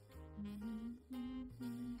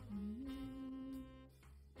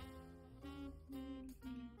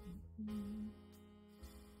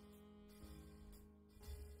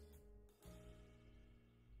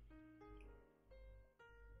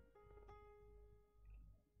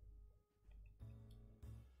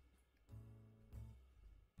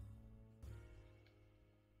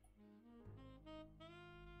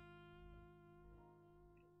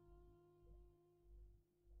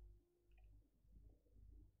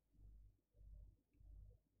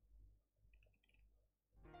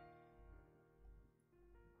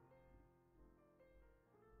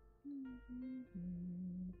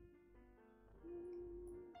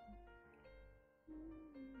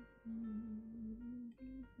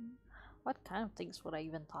 What kind of things would I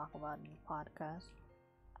even talk about in the podcast?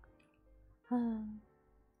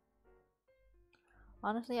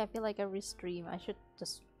 Honestly, I feel like every stream I should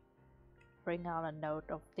just bring out a note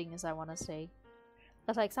of things I want to say.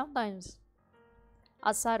 Cause like sometimes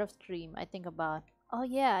outside of stream, I think about, oh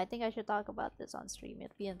yeah, I think I should talk about this on stream.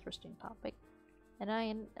 It'd be an interesting topic. When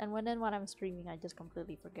I'm streaming, I just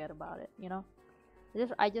completely forget about it. You know,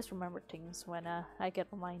 I just remember things when I get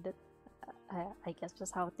reminded. I guess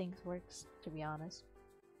just how things works, to be honest.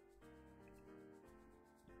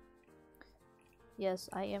 Yes,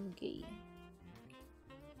 I am gay.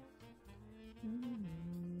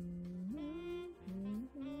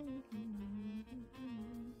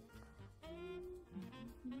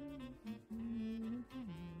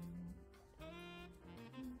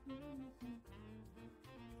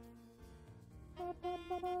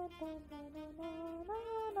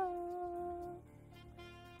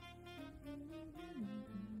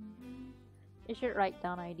 You should write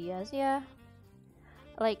down ideas, yeah.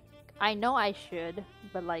 Like, I know I should,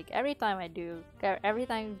 but like every time I do, every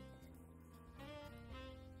time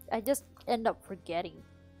I just end up forgetting.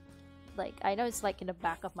 Like, I know it's like in the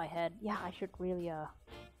back of my head, yeah, I should really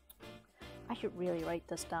write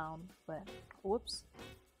this down, but whoops.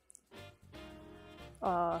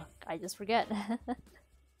 I just forget.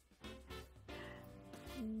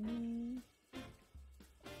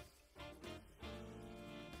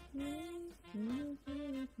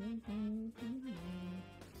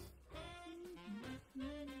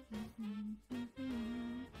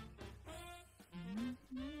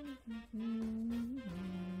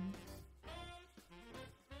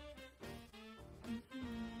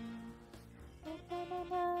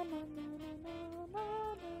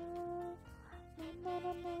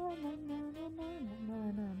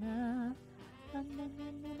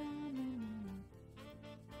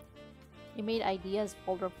 You made ideas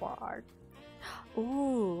folder for art.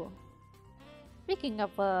 Ooh. Speaking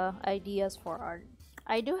of ideas for art,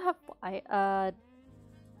 I do have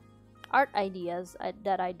art ideas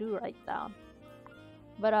that I do write down.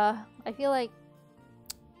 But I feel like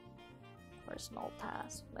personal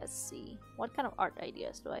task. Let's see. What kind of art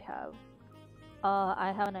ideas do I have?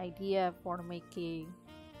 I have an idea for making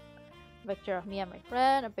a picture of me and my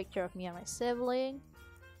friend, a picture of me and my sibling,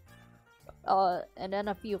 and then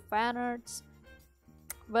a few fan arts.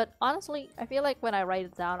 But honestly, I feel like when I write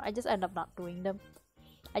it down, I just end up not doing them.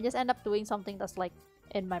 I just end up doing something that's like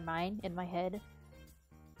in my mind, in my head,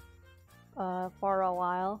 for a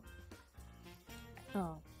while.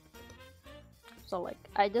 Oh. So like,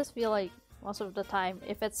 I just feel like most of the time,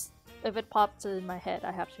 if it pops in my head,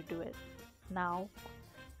 I have to do it now.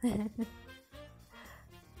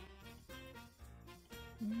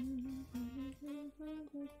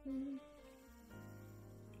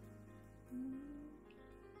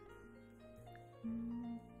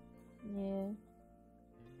 Yeah.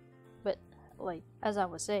 But like as I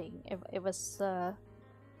was saying, if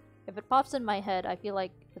it pops in my head, I feel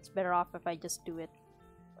like it's better off if I just do it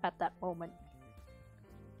at that moment.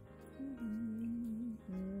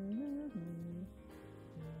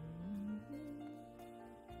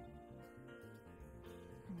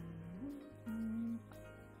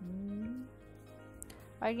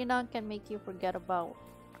 Argonaut can make you forget about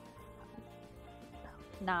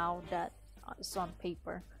now that it's on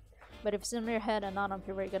paper. But if it's in your head and not on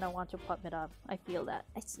paper, you're gonna want to pop it up. I feel that.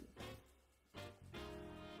 I see.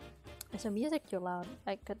 Is the music too loud?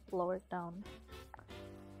 I could lower it down.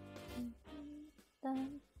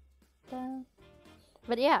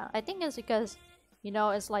 But yeah, I think it's because, you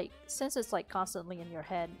know, it's like, since it's like constantly in your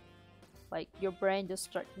head, like your brain just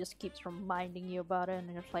keeps reminding you about it,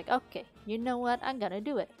 and you're like, okay, you know what, I'm gonna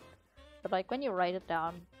do it. But like when you write it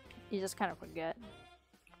down, you just kind of forget.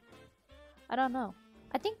 I don't know.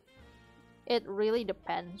 I think it really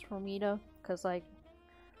depends for me though, because like,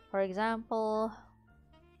 for example,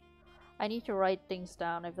 I need to write things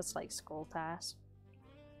down if it's like school tasks,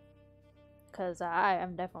 because I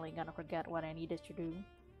am definitely gonna forget what I needed to do.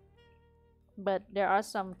 But there are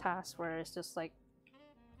some tasks where it's just like,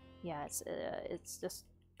 yeah, it's just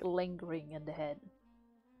lingering in the head.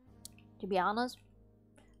 To be honest,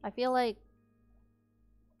 I feel like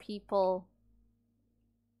people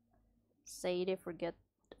say they forget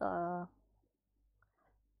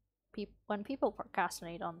when people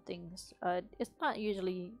procrastinate on things, it's not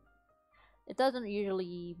usually, it doesn't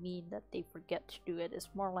usually mean that they forget to do it. It's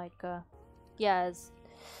more like yeah, it's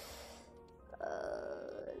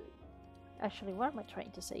actually, what am I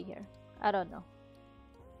trying to say here? I don't know.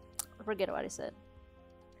 Forget what I said.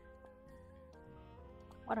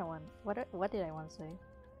 What did I want to say?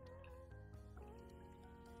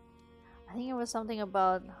 I think it was something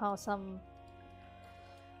about how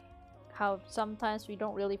sometimes we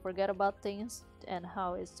don't really forget about things, and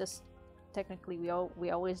how it's just technically we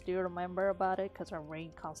always do remember about it because our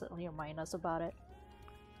brain constantly reminds us about it.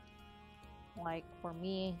 Like for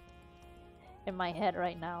me, in my head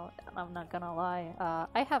right now, and I'm not gonna lie,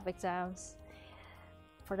 I have exams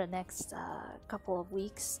for the next couple of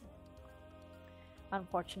weeks,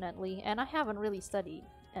 unfortunately, and I haven't really studied.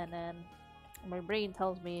 And then my brain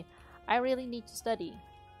tells me I really need to study,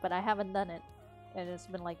 but I haven't done it, and it's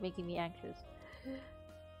been like making me anxious.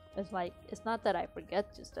 It's like, it's not that I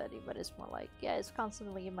forget to study, but it's more like, yeah, it's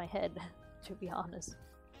constantly in my head, to be honest.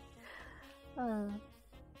 I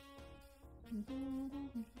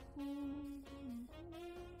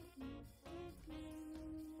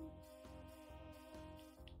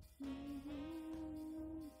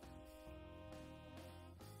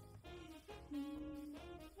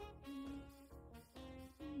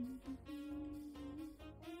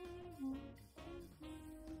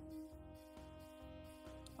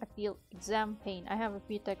feel exam pain. I have a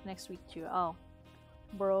PTech next week too. Oh,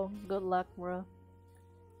 bro, good luck, bro.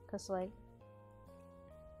 Cause like,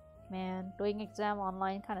 man, doing exam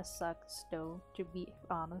online kind of sucks, though. To be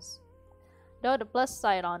honest, though the plus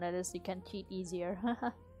side on it is you can cheat easier.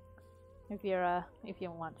 if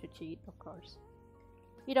you want to cheat, of course.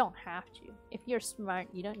 You don't have to. If you're smart,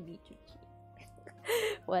 you don't need to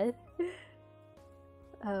cheat. What?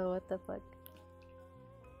 Oh, what the fuck?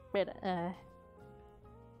 But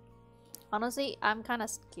honestly, I'm kind of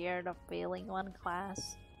scared of failing one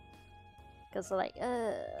class. Cause like,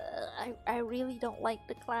 I really don't like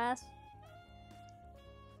the class.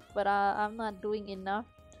 But I'm not doing enough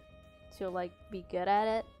to like be good at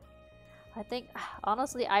it. I think,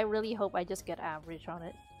 honestly, I really hope I just get average on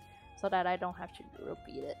it, so that I don't have to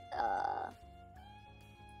repeat it.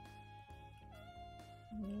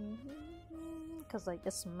 Cause like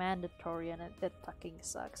it's mandatory and it fucking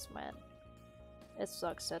sucks, man. It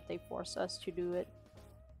sucks that they force us to do it.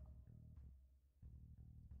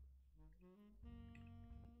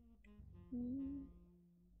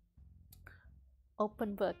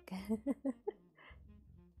 Open book.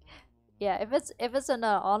 Yeah, if it's an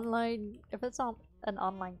online, if it's on an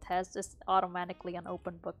online test, it's automatically an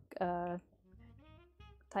open book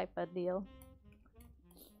type of deal.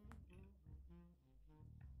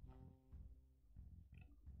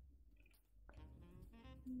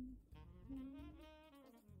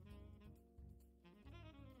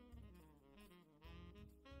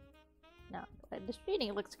 No, the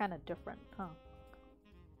screening looks kind of different, huh?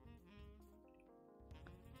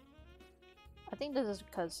 I think this is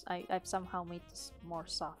because I've somehow made this more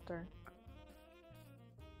softer.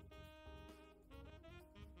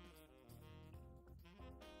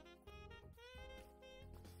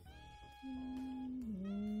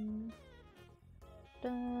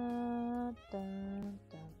 Dun, dun,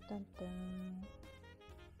 dun, dun, dun.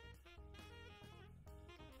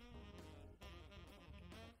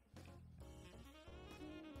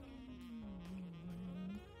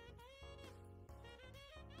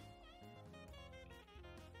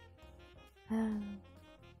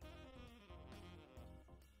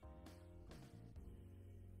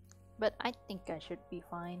 But I think I should be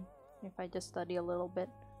fine if I just study a little bit.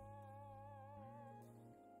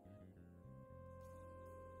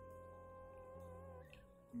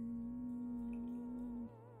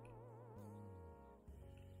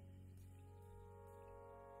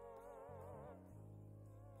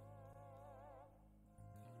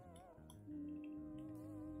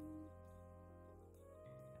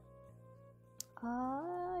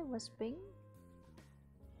 I was being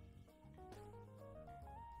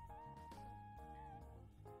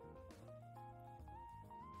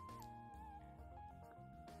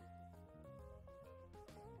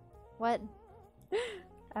what?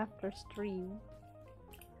 After stream.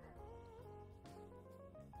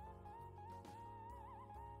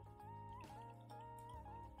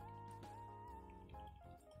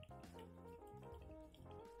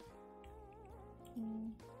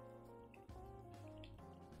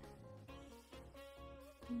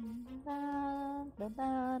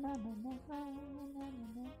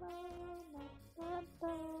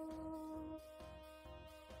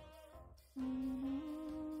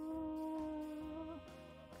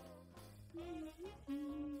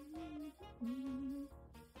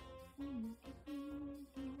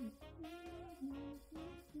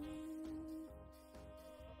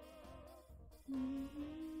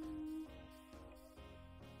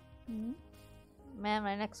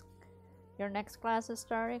 Man, your next class is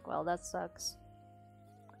starting? Well, that sucks.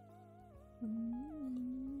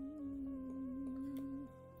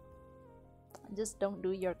 Just don't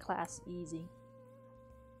do your class easy.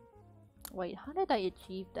 Wait, how did I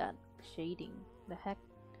achieve that shading? The heck?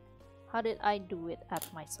 How did I do it at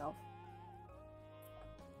myself?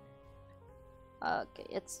 Okay,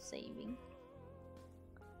 it's saving.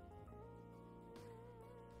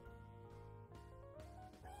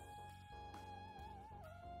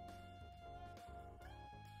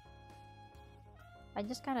 I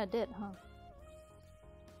just kinda did, huh?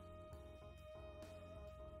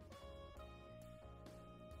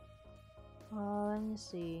 Let me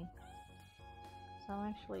see. So I'm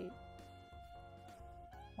actually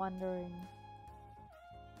wondering.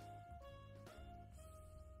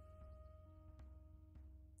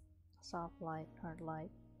 Soft light, hard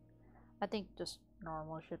light. I think just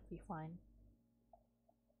normal should be fine.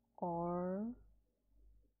 Or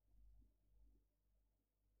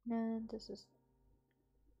no, this is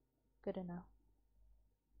good enough.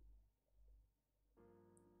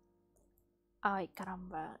 Ay,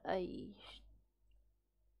 caramba. Ay.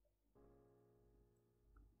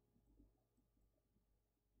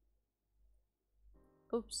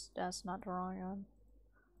 Oops, that's not the wrong one.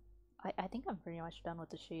 I think I'm pretty much done with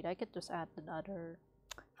the shade. I could just add the other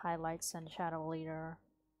highlights and shadow later.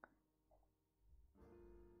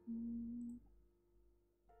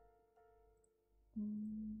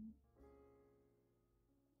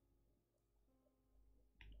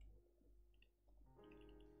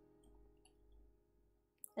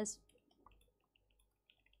 It's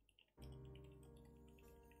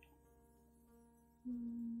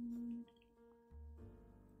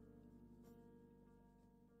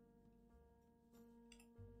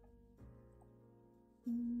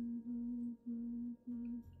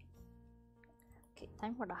okay,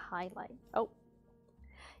 time for the highlight. Oh,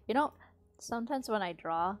 you know, sometimes when I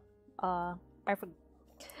draw, I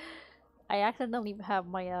accidentally have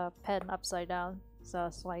my pen upside down, so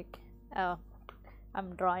it's like,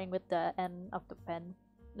 I'm drawing with the end of the pen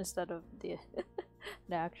instead of the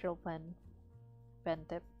the actual pen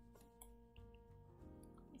tip.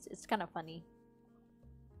 It's kind of funny.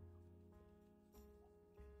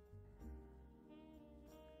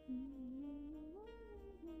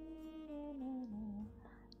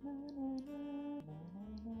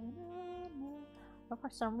 But for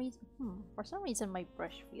some reason my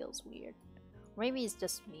brush feels weird. Maybe it's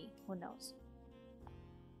just me. Who knows?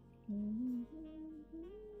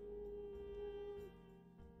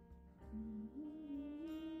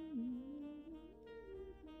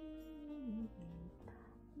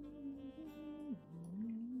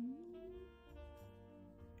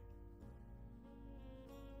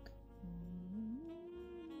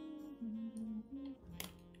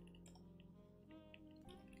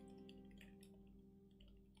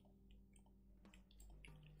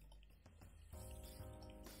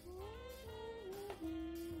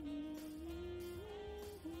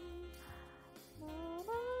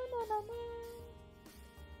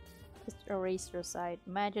 Just erase your side.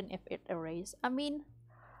 Imagine if it erased. I mean,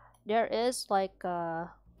 there is like a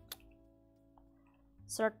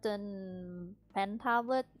certain pen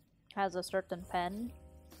tablet has a certain pen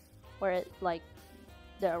where it like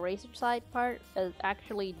the eraser side part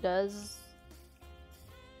actually does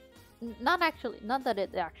not that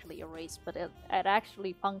it actually erased, but it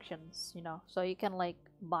actually functions, you know, so you can like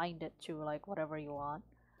bind it to like whatever you want.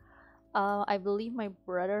 I believe my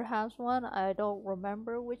brother has one. I don't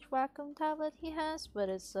remember which Wacom tablet he has, but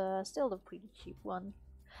it's still a pretty cheap one.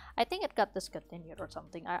 I think it got discontinued or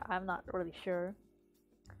something. I'm not really sure.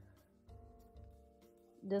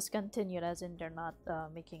 Discontinued as in they're not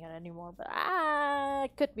making it anymore, but I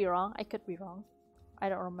could be wrong. I could be wrong. I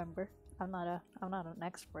don't remember. I'm not an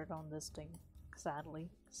expert on this thing, sadly.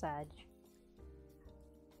 Sag.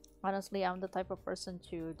 Honestly, I'm the type of person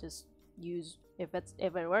to just use if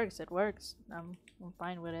it works, it works. I'm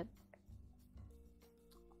fine with it.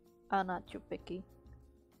 I'm not too picky.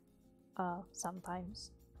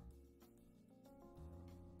 Sometimes.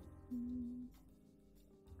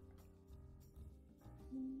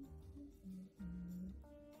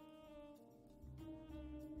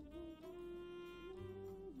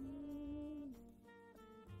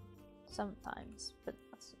 Sometimes, but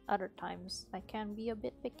other times I can be a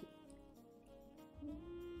bit picky.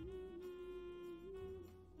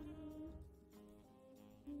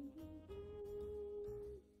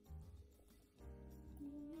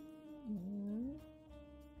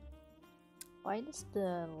 Why does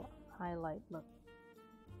the highlight look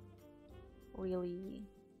really...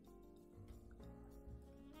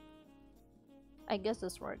 I guess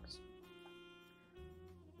this works.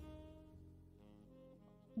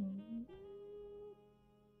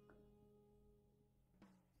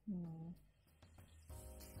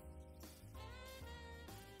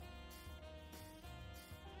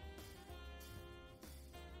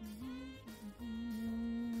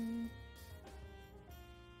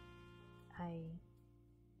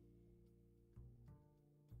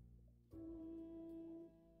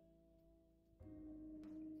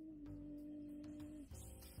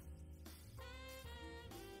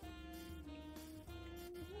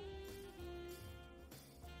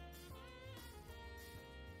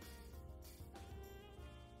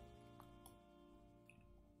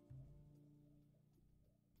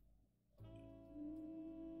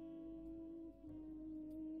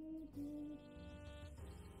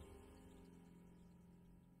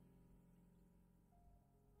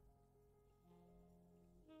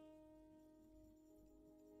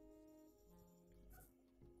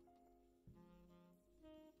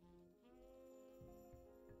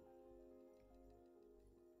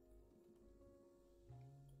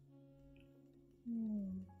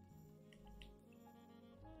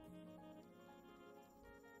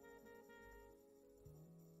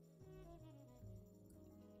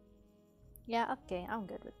 Yeah, okay, I'm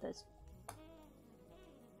good with this.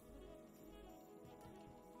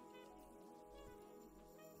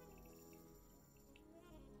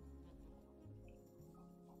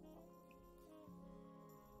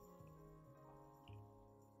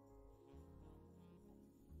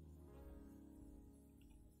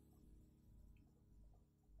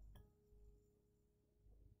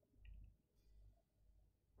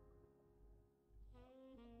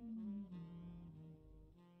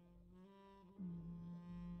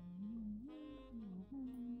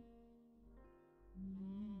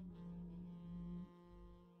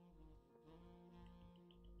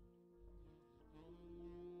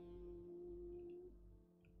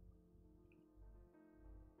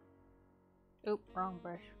 Oop, wrong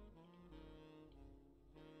brush.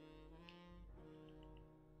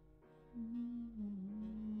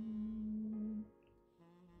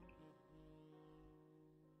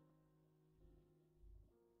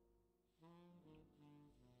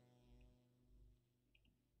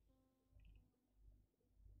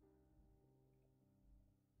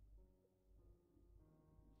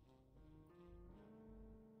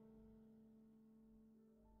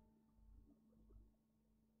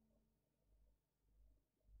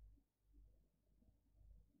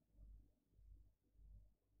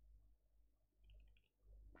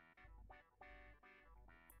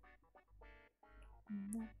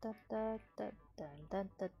 Da, da, da, dun, dun,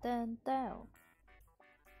 dun, dun, dun.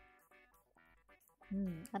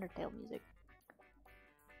 Undertale music.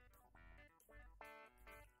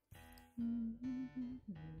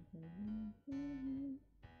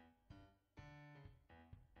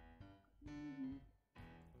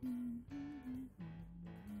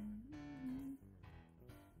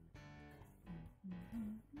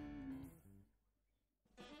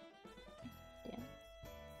 Yeah.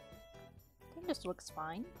 I think this looks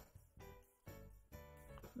fine.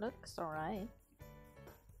 Looks alright.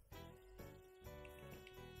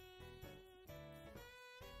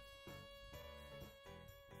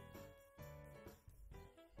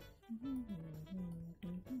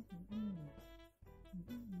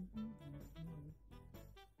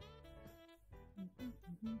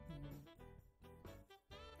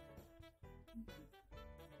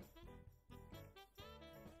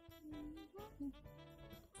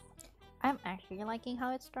 I'm actually liking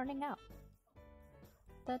how it's turning out.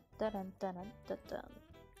 Dun, dun, dun, dun, dun, dun, dun.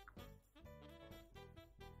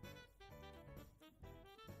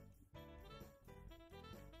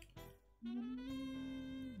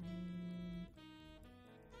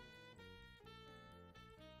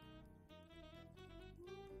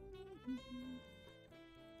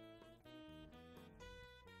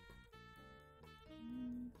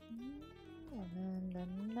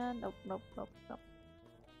 Nope, nope, nope, nope.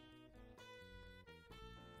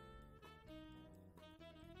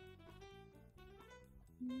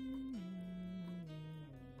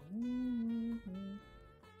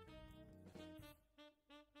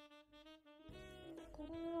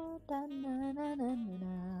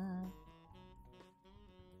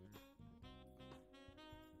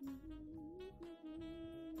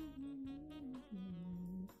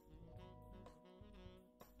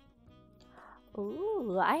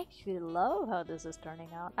 Ooh, I actually love how this is turning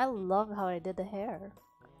out. I love how I did the hair.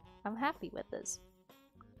 I'm happy with this.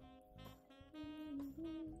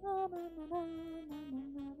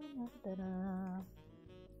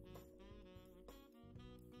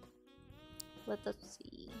 Let us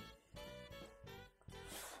see.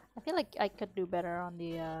 I feel like I could do better on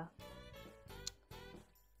the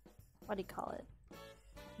what do you call it?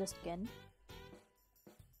 The skin.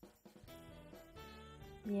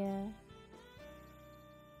 Yeah.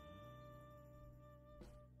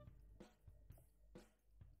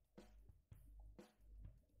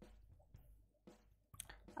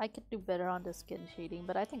 I could do better on the skin shading,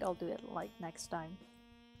 but I think I'll do it like next time.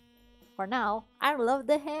 For now, I love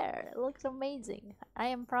the hair. It looks amazing. I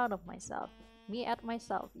am proud of myself. Me at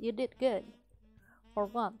myself. You did good. For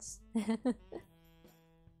once.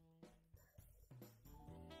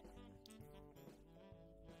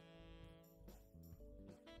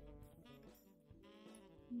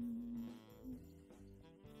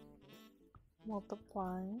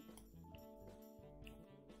 Multiply.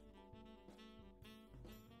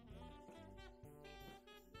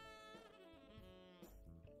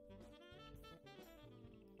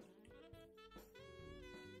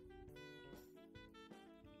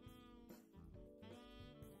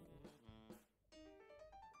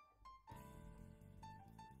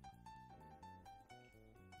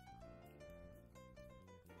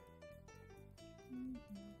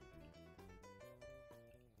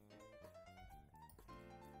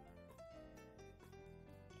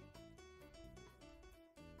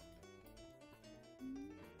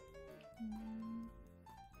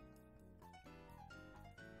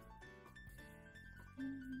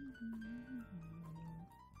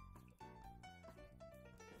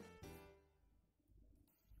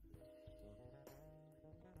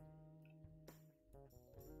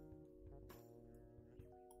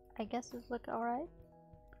 I guess it look alright.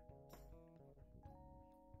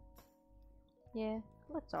 Yeah,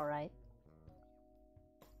 looks alright.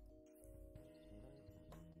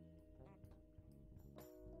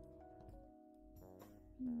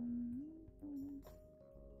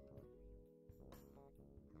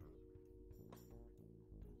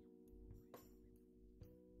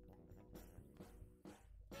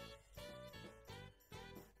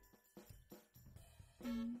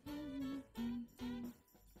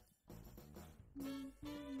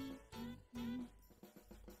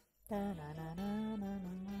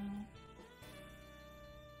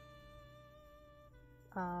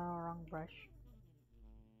 Wrong brush.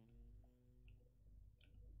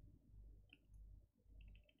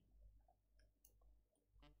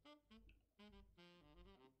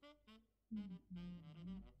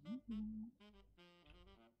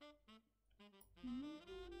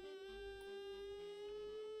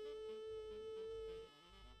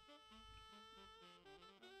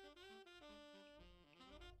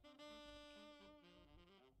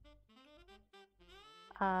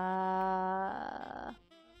 Uh,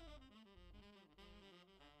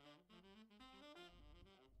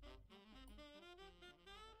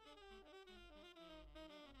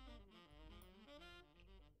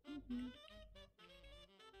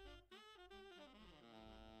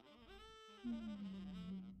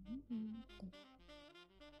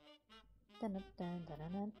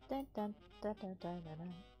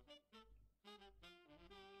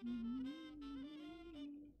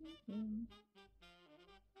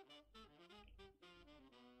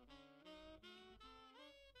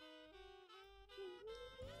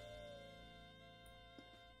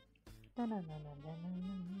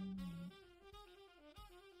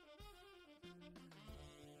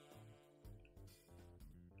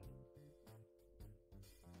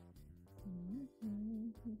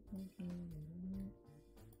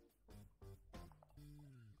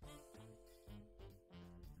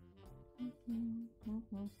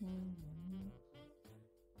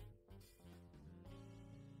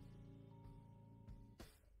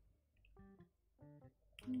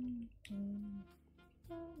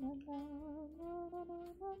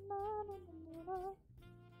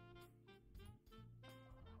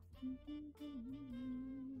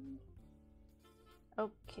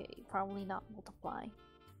 Okay, probably not multiply.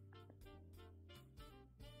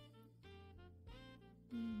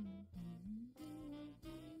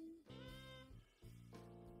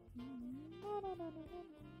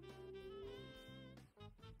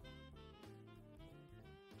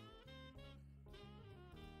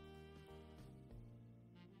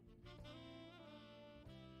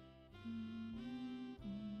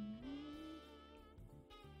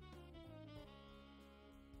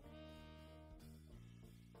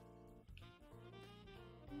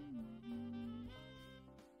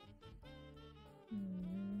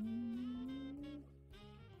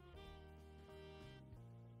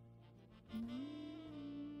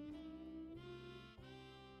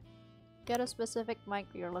 Get a specific mic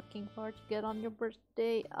you're looking for to get on your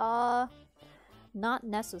birthday? Not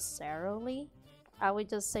necessarily. I would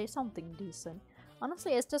just say something decent.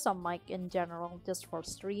 Honestly, it's just a mic in general, just for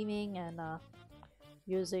streaming and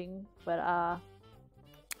using, but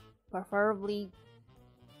preferably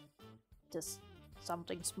just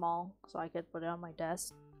something small so I could put it on my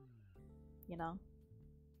desk, you know?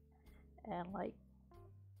 And like,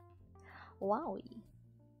 wowie.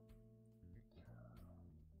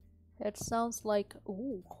 It sounds like,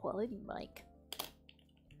 ooh, quality mic.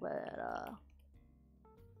 But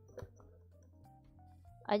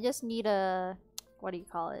I just need a, what do you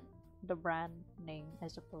call it? The brand name, I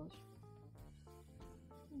suppose.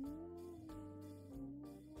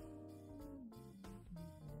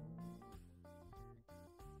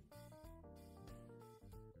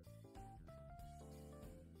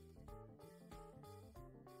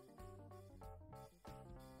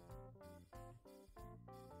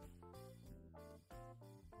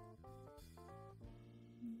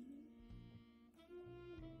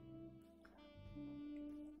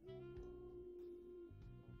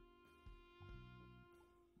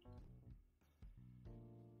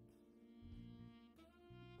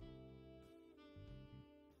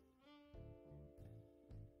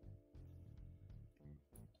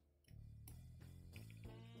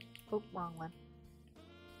 Oop, wrong one.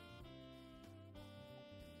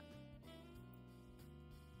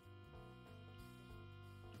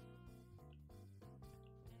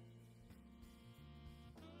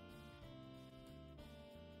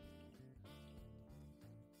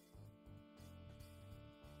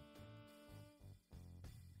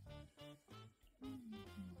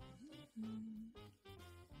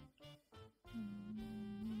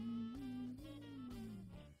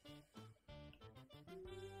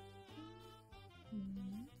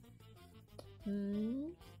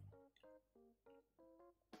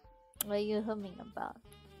 What are you humming about?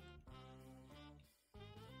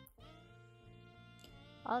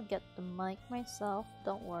 I'll get the mic myself,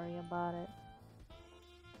 don't worry about it.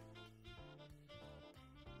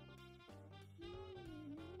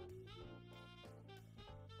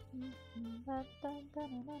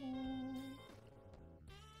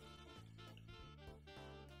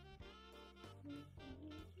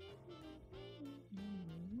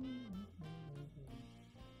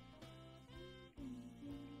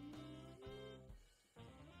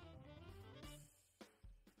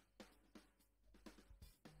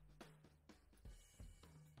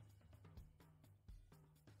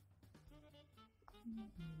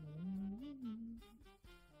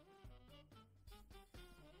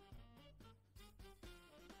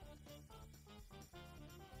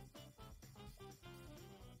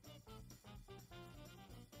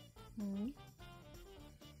 Hmm?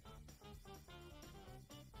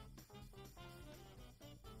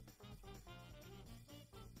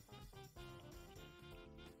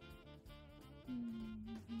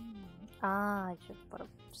 Ah, I should put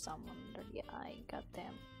some under the eye.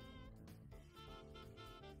 Goddamn.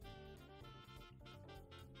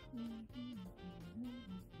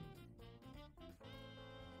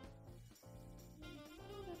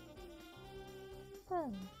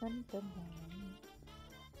 Dun, dun, dun, dun.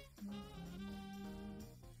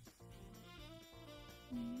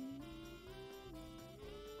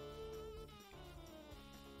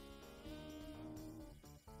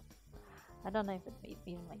 I don't know if it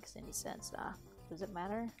even makes any sense. Does it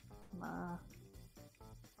matter?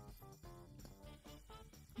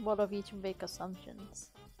 Both of you to make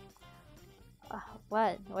assumptions.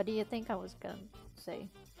 What? What do you think I was gonna say?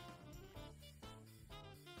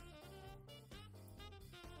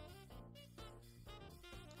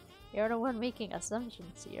 You're the one making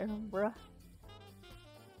assumptions here, bruh.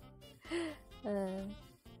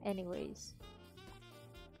 Anyways.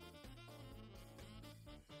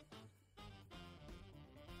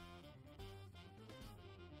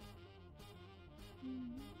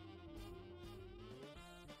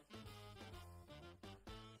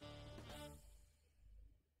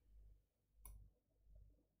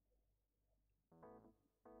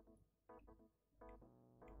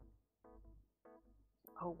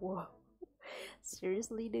 Oh, whoa.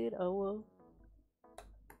 Seriously, dude? Oh, whoa.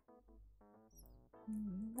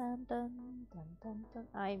 Dun, dun, dun, dun, dun.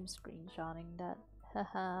 I'm screenshotting that.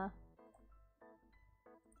 Haha.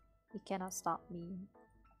 You cannot stop me.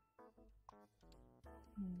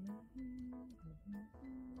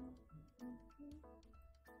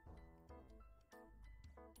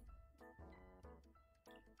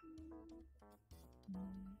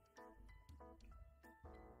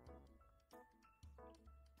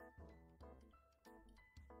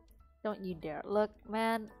 Don't you dare. Look,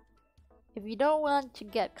 man, if you don't want to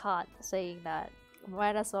get caught saying that,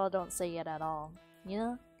 might as well don't say it at all, you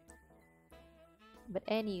know? But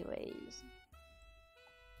anyways,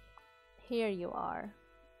 here you are.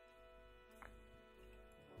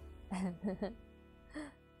 I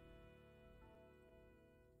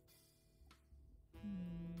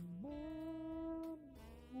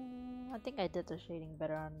think I did the shading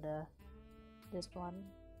better on this one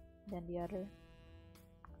than the other.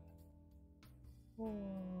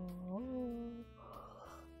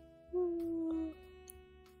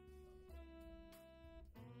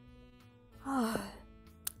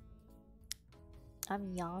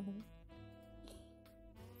 I'm yawning.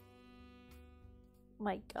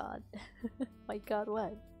 My god. My god,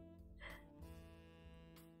 what?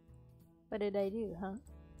 What did I do, huh?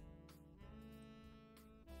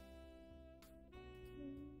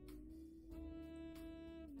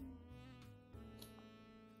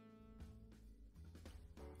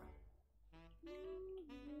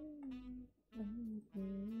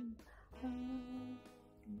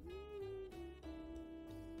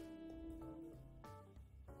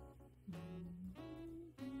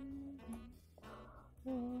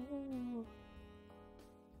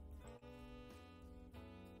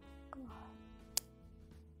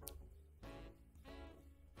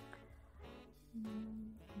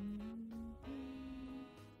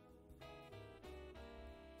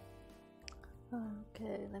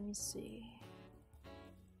 Okay, let me see.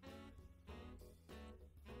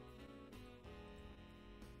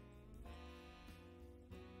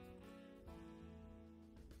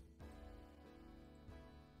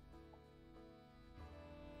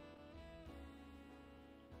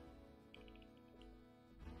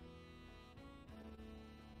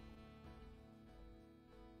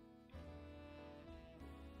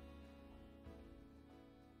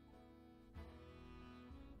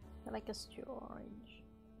 I like a stew orange.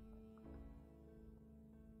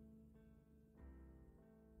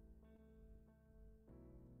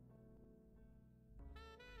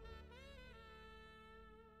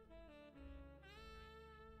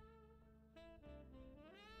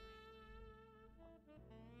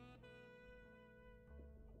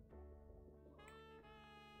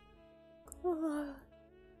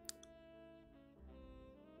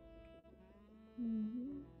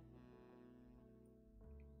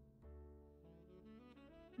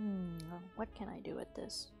 What can I do with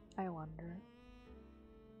this? I wonder.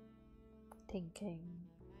 Thinking.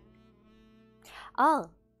 Oh!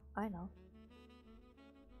 I know.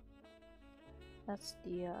 That's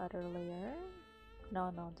the other layer.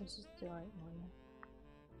 No, this is the right layer.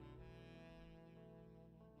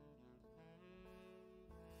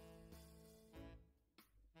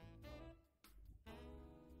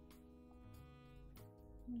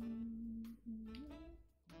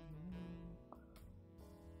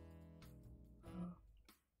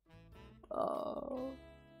 Oh.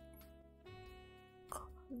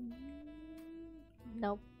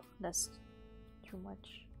 Nope, that's too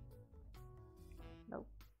much. Nope.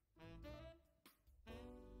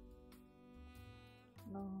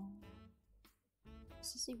 No.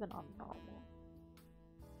 This is even on normal.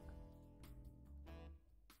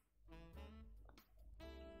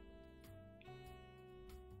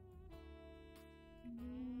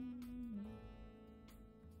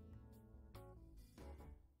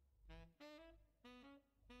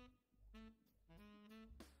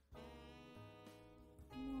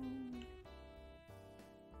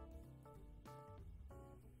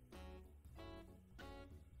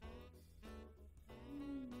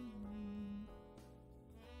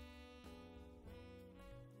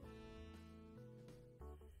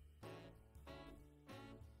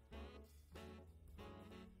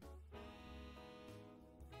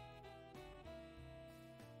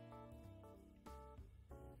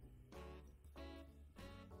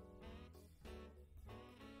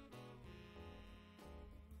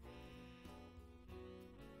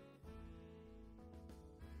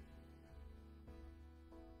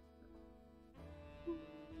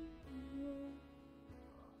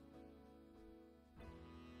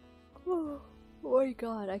 Oh my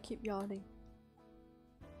god, I keep yawning.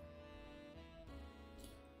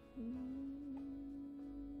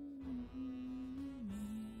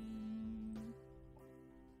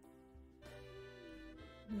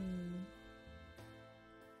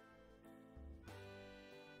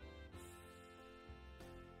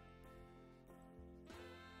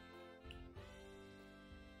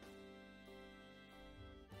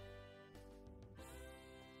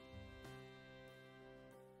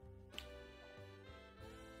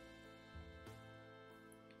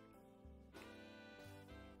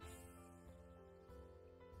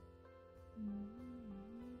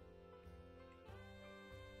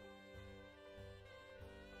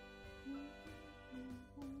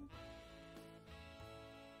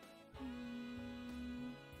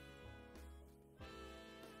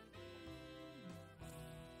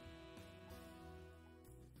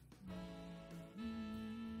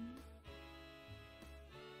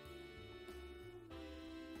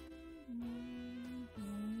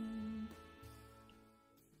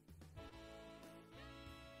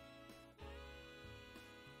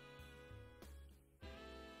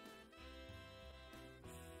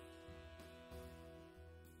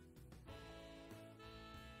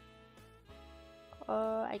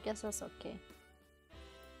 I guess that's okay.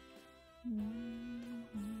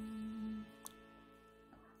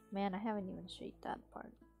 Man, I haven't even shaped that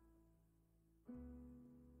part.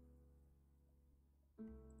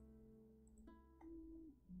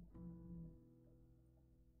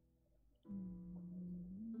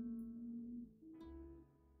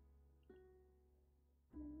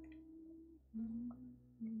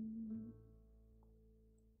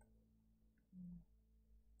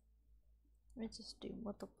 Let's just do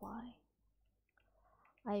multiply.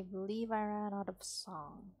 I believe I ran out of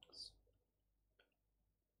songs.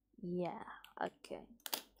 Yeah, okay.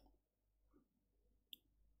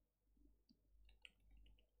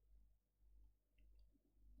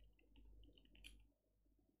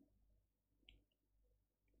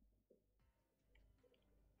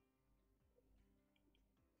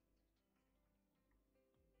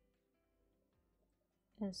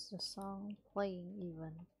 Is the song playing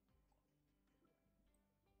even?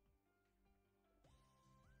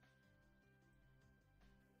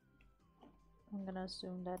 I'm gonna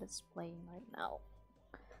assume that it's playing right now.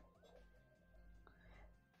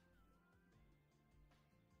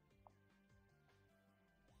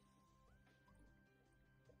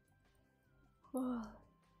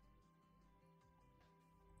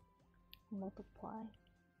 Multiply.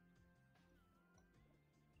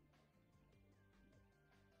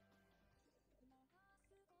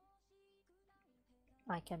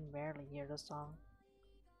 I can barely hear the song.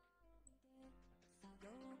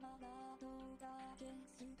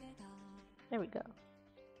 There we go.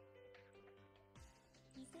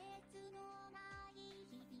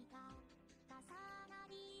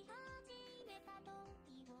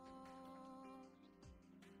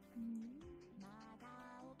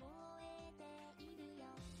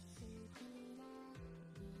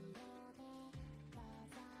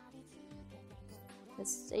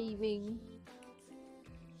 Just saving.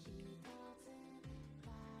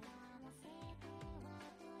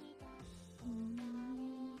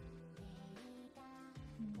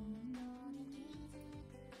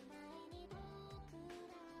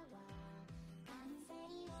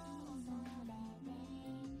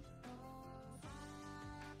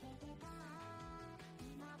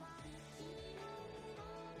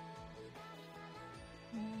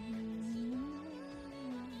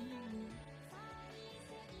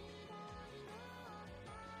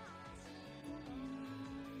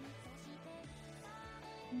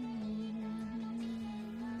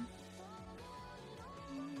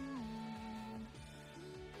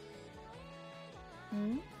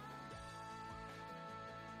 Hmm?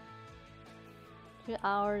 2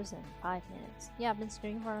 hours and 5 minutes. Yeah, I've been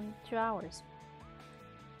streaming for 2 hours.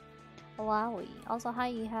 Malawi. Also,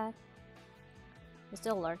 hi, Ehad. You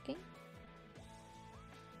still lurking?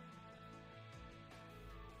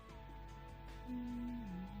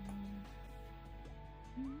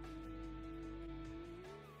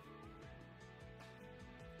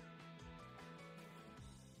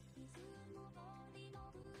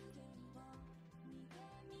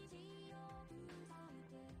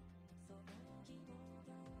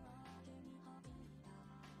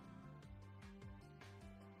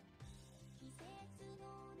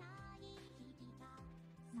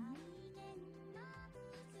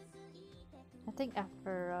 I think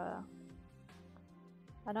after,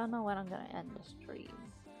 I don't know when I'm gonna end the stream.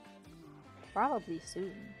 Probably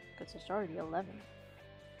soon, because it's already 11.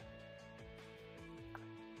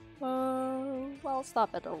 I'll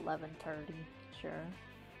stop at 11:30, sure.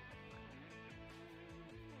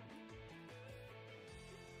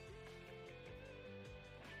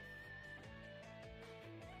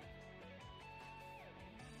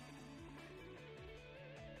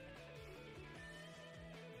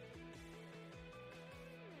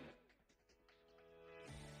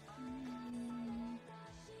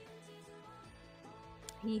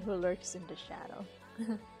 He who lurks in the shadow.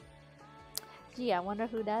 Gee, I wonder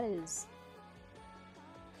who that is.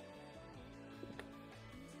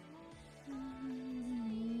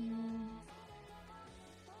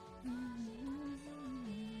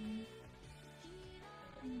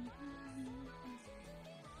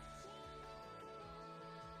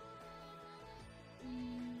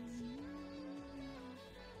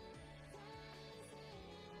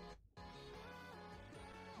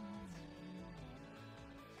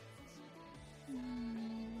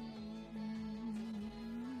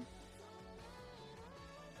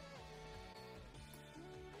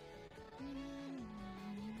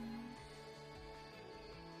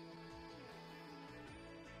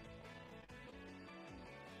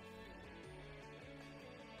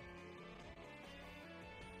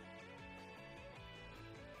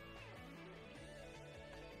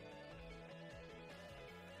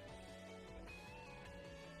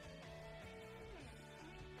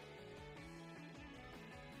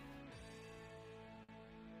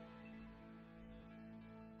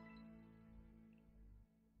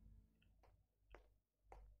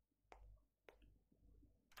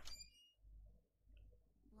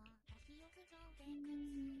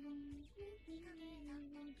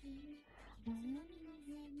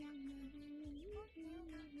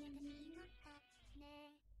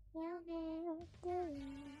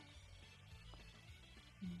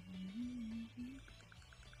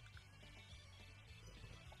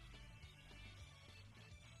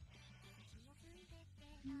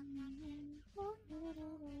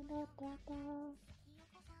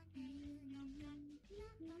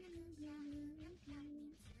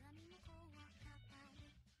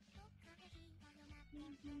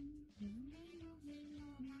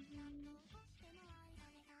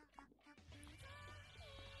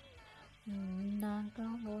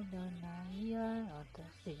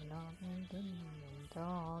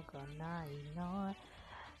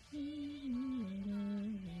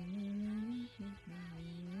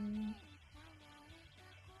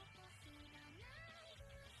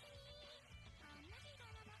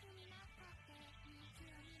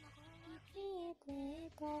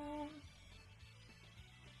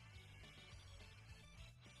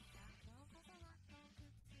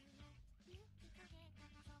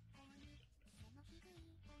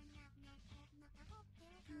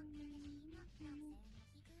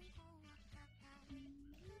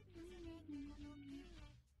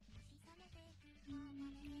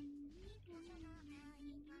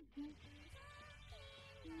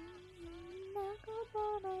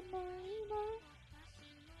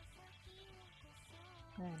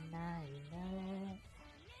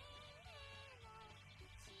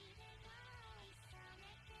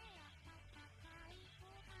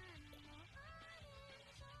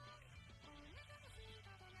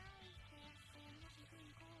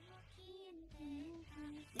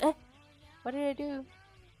 What did I do?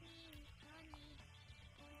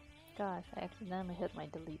 Gosh, I accidentally hit my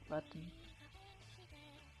delete button.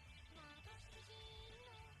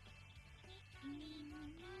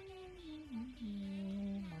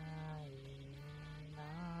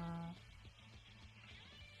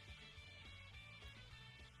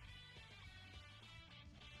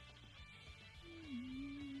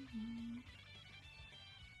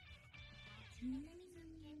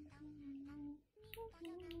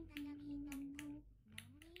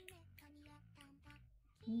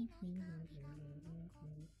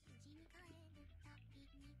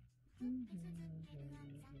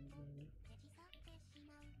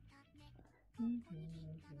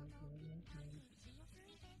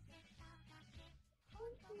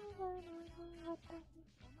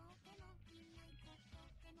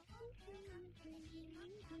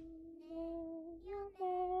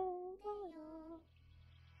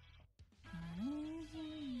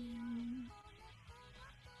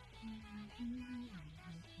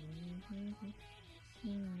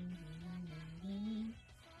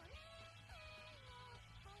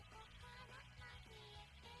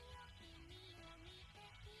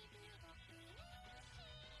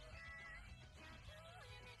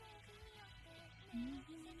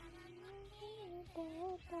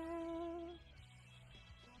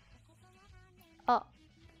 Oh,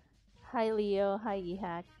 hi Leo, hi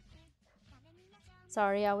Ehak.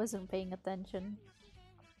 Sorry, I wasn't paying attention.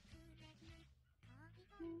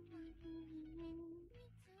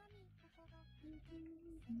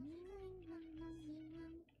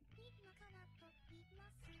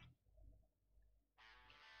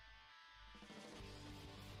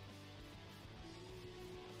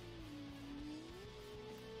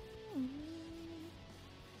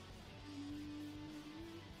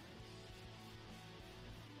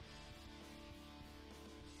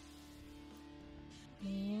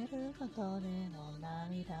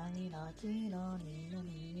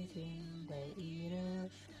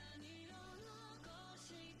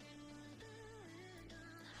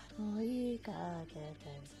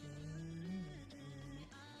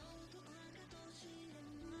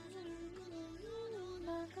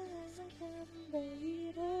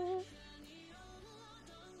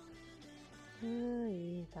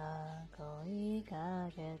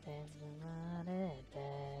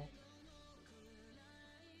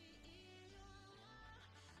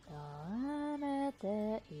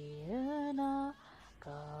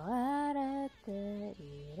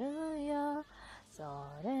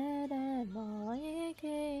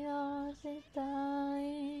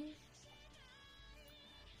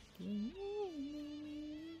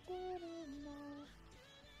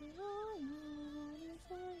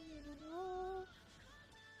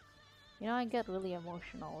 You know, I get really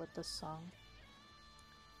emotional with this song.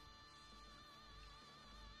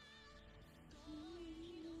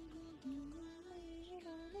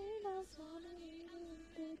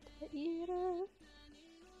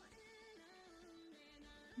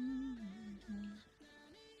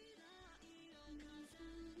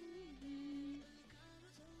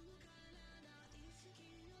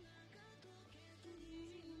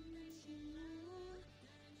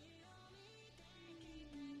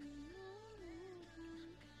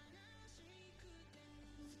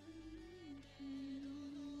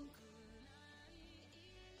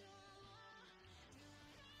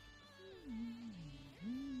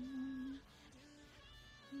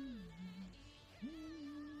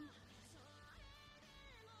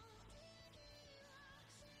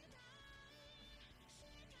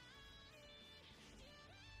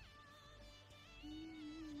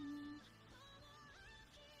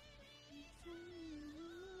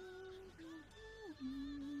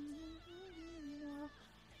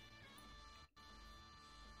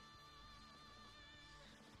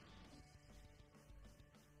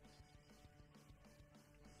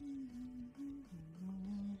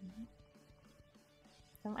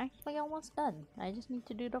 I'm actually almost done. I just need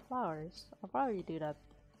to do the flowers. I'll probably do that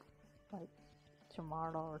like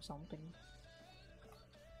tomorrow or something.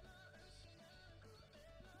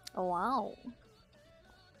 Oh wow.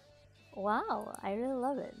 Wow, I really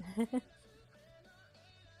love it.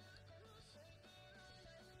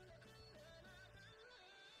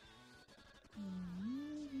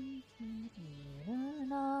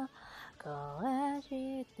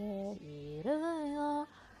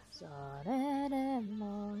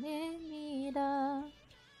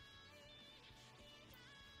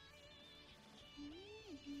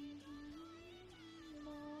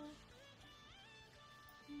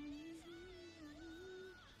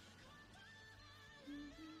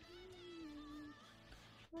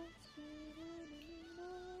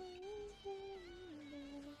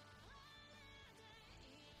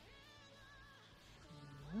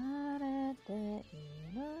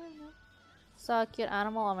 saw a cute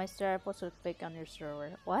animal on my story. I posted a pic on your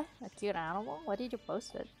server. What? A cute animal? Why did you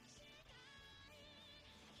post it?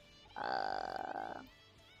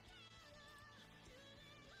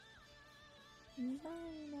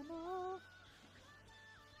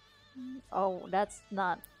 Oh, that's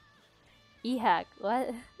not EHAC.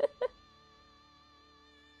 What?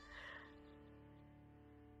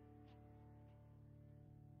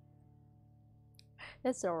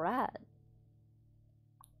 It's a rat.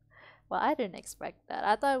 Well, I didn't expect that.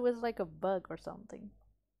 I thought it was like a bug or something.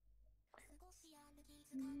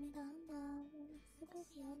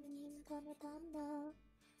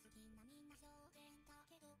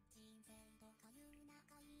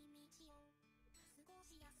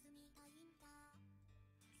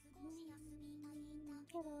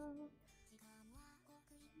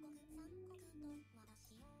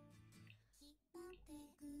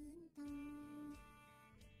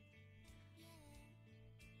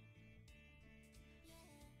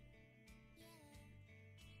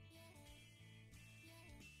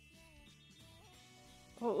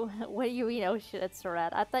 What do you mean, oh shit, it's a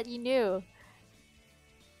rat? I thought you knew.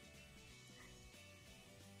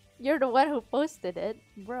 You're the one who posted it,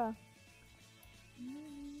 bruh.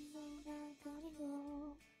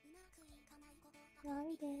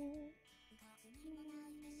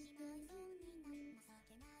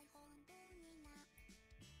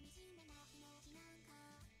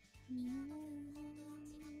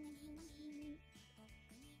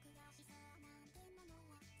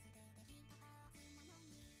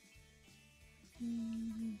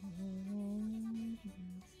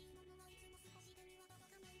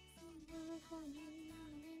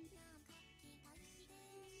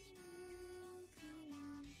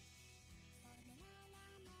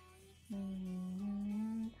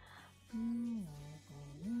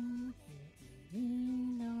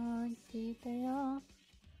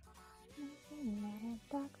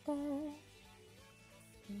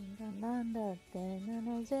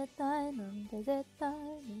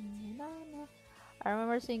 I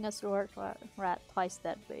remember seeing a sword rat twice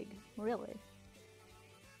that big. Really?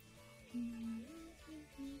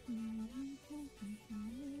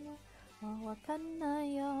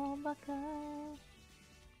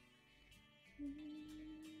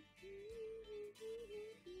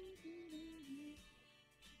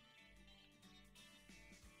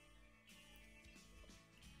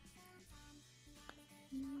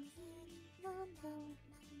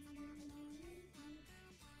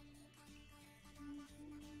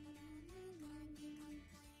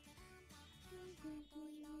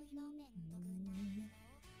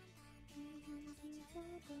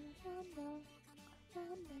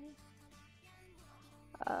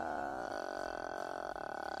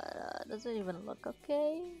 Doesn't even look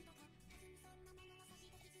okay.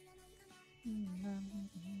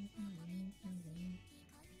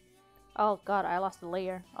 Oh god, I lost a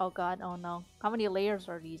layer. Oh god, oh no. How many layers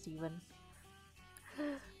are these even?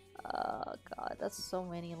 Oh god, that's so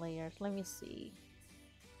many layers. Let me see.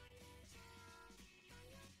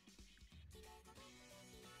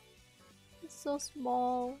 It's so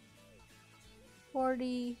small.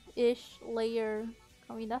 40-ish layer.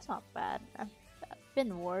 I mean, that's not bad. I've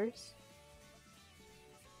been worse.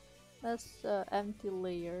 That's empty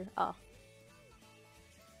layer.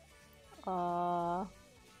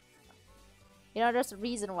 You know, there's a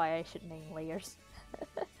reason why I should name layers.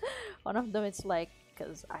 One of them is like,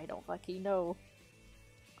 because I don't fucking know.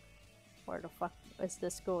 Where the fuck is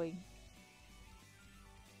this going?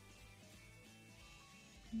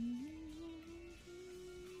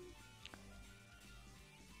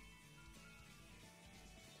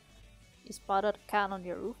 You spotted a cat on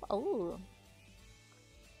your roof? Oh.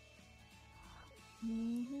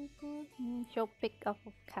 Show pick up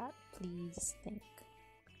a cat, please. Think.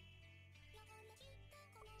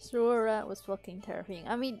 Sewer rat was fucking terrifying.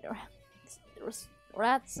 I mean,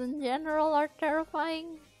 rats in general are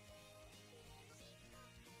terrifying.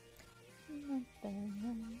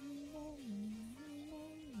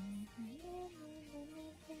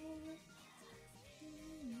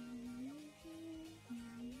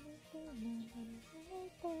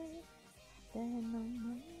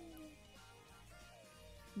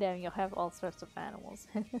 Damn, you have all sorts of animals.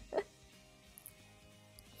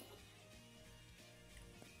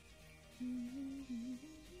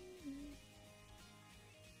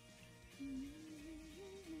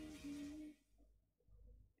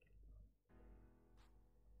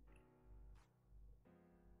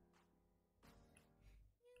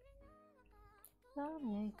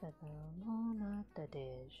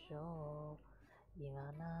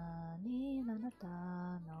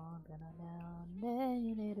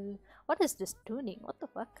 What is this tuning? What the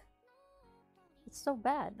fuck? It's so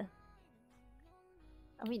bad.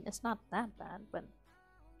 I mean, it's not that bad, but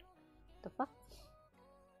the fuck?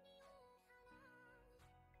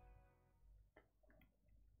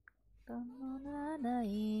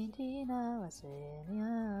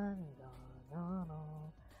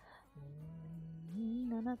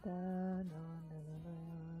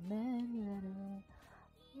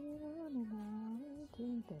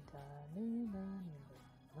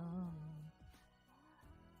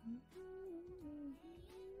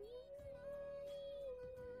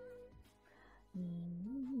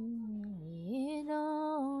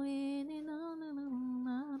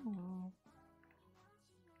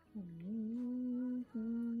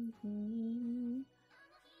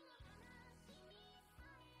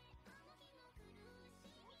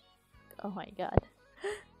 Oh my god.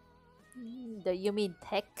 You mean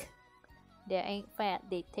tech? They ain't fat,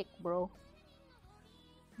 they thick, bro.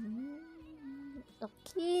 A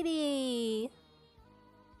kitty!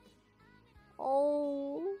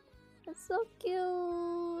 Oh, that's so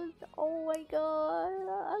cute! Oh my god,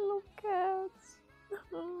 I love cats!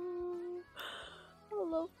 I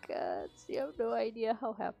love cats. You have no idea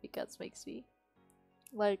how happy cats makes me.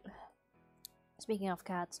 Like, speaking of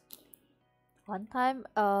cats, one time,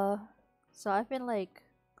 so I've been like,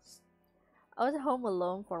 I was home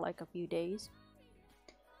alone for like a few days.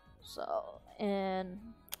 So, and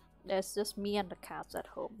there's just me and the cats at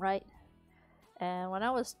home, right? And when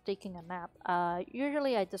I was taking a nap,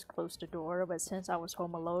 usually I just close the door, but since I was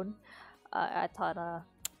home alone, I thought,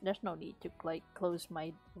 there's no need to like close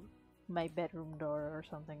my bedroom door or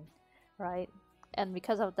something, right? And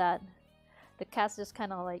because of that, the cat just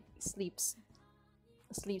kind of like sleeps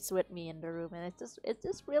with me in the room, and it's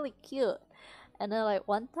just really cute. And then like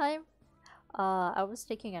one time, I was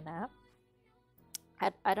taking a nap.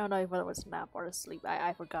 I don't know if it was a nap or a sleep.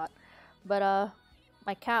 I forgot. But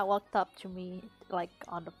my cat walked up to me like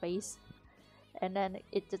on the face, and then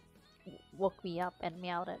it just woke me up and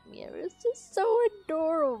meowed at me. It was just so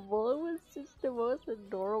adorable. It was just the most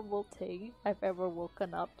adorable thing I've ever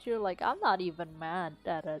woken up to. Like, I'm not even mad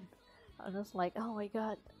at it. I'm just like, oh my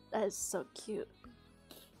god, that is so cute.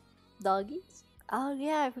 Doggies? Oh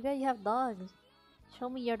yeah, I forgot you have dogs. Show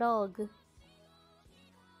me your dog.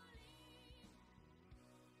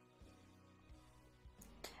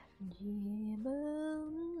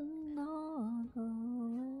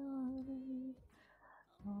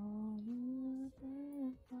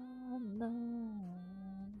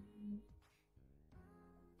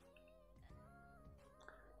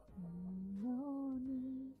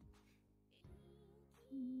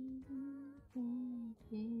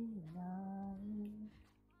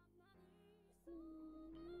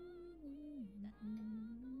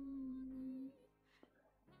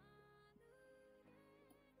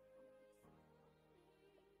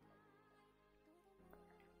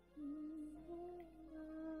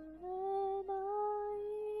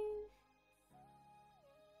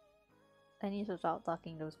 I need to stop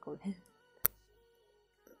talking those codes.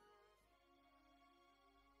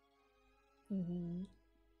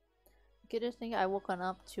 Cutest thing I woken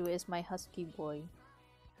up to is my husky boy.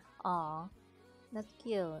 Aw, that's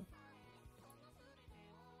cute.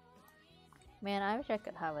 Man, I wish I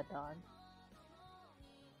could have a dog.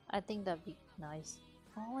 I think that'd be nice.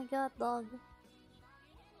 Oh my god, dog.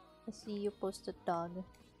 I see you posted dog.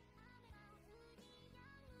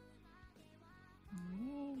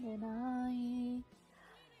 And then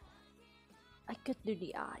I could do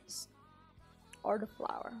the eyes. Or the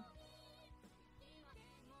flower.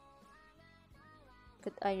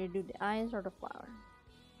 Could either do the eyes or the flower.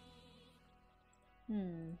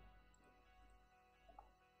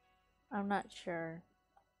 I'm not sure.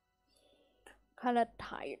 Kinda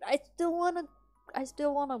tired. I still wanna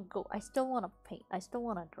go. I still wanna paint. I still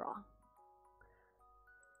wanna draw.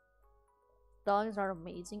 Dogs are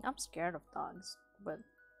amazing. I'm scared of dogs, but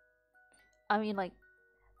I mean, like,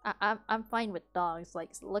 I'm fine with dogs. Like,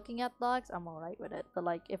 looking at dogs, I'm alright with it. But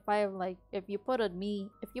like, if you put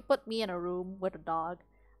me in a room with a dog,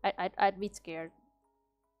 I'd be scared.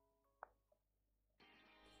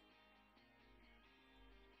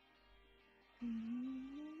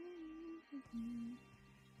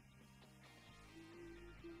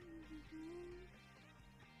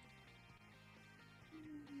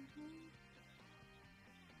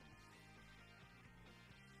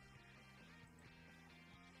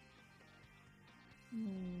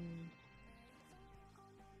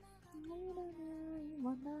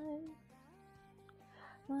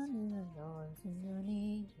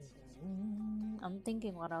 I'm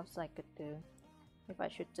thinking what else I could do. If I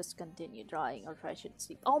should just continue drawing or if I should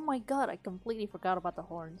sleep. Oh my god, I completely forgot about the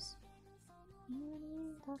horns.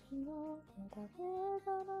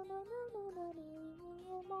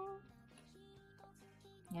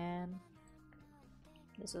 And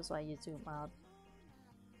this is why you zoom out.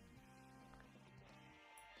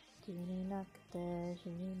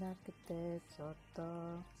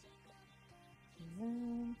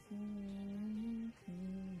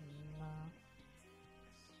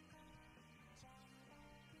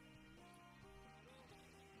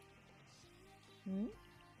 Hmm?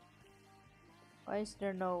 Why is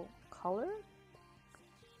there no color?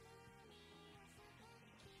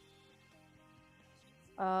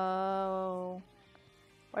 Oh,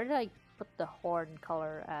 where did I put the horn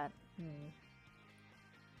color at?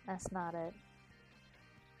 That's not it.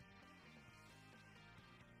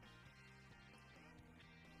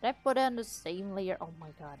 Did I put it on the same layer? Oh my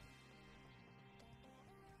god.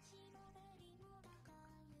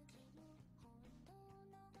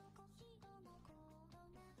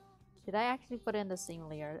 Did I actually put it in the same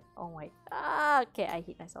layer? Oh my. Ah, okay, I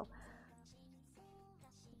hate myself.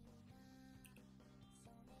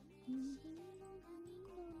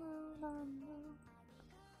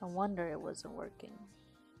 No wonder it wasn't working.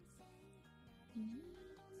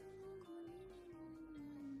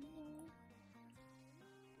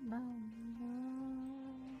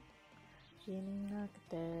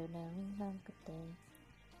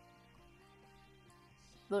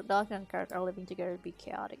 But dogs and cats are living together to be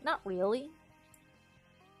chaotic. Not really.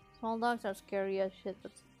 Small dogs are scary as shit,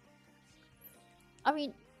 but I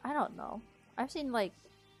mean, I don't know. I've seen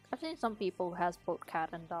some people who has both cat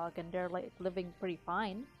and dog and they're like living pretty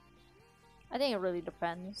fine. I think it really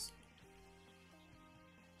depends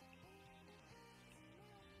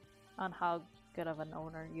on how good of an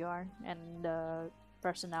owner you are and the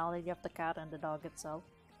personality of the cat and the dog itself.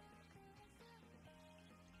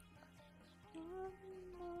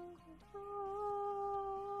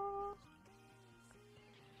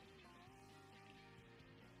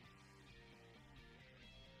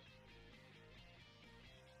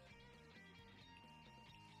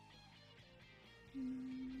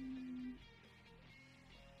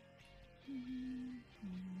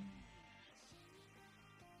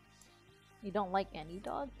 You don't like any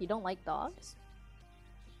dog? You don't like dogs?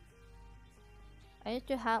 I used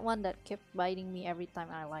to have one that kept biting me every time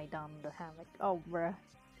I lie down in the hammock. Oh, bruh.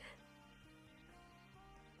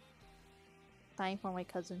 Time for my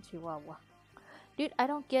cousin Chihuahua. Dude, I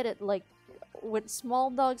don't get it. Like, with small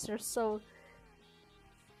dogs, they're so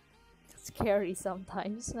scary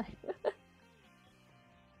sometimes.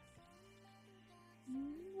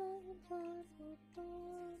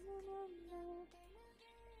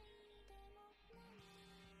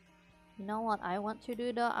 You know what I want to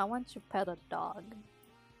do though? I want to pet a dog.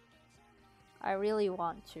 I really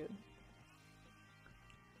want to.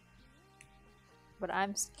 But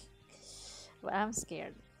I'm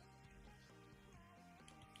scared.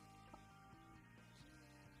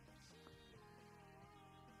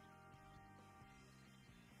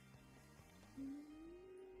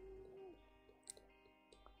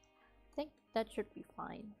 I think that should be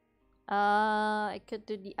fine. I could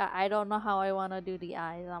do the. I don't know how I want to do the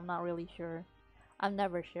eyes. I'm not really sure. I'm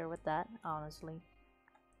never sure with that, honestly.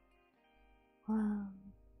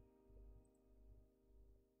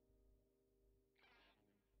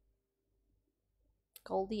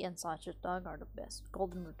 Goldie and Sasha's dog are the best.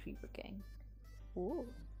 Golden Retriever gang. Ooh.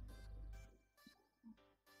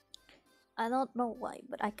 I don't know why,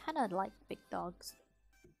 but I kind of like big dogs.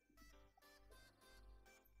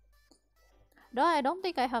 No, I don't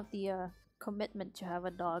think I have the commitment to have a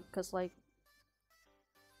dog, cause like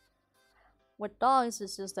with dogs,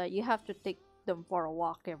 it's just that you have to take them for a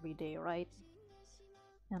walk every day, right?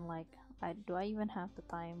 And like, do I even have the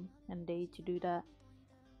time and day to do that?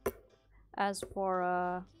 As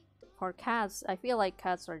for cats, I feel like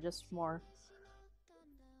cats are just more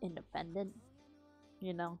independent,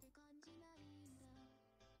 you know.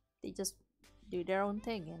 They just do their own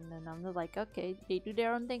thing, and then I'm just like, okay, they do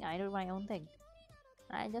their own thing, I do my own thing.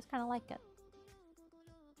 I just kind of like it.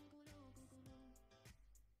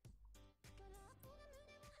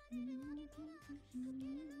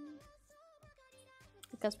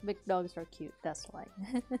 Because big dogs are cute, that's why.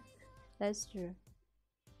 That's true.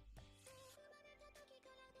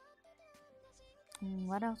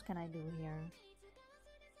 What else can I do here?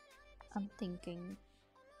 I'm thinking.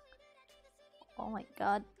 Oh my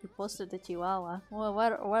god, you posted the Chihuahua. Well,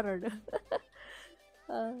 what are the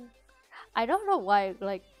I don't know why,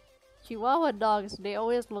 like, Chihuahua dogs, they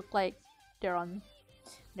always look like they're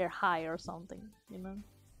high or something, you know?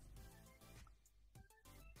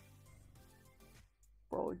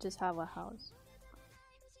 Bro, just have a house.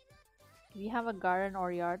 If you have a garden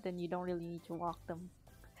or yard, then you don't really need to walk them.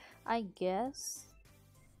 I guess.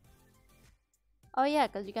 Oh yeah,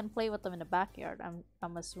 because you can play with them in the backyard.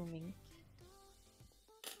 I'm assuming.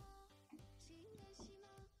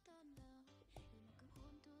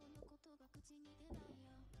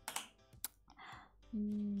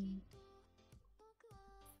 Hmm.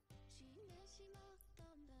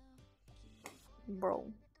 Bro,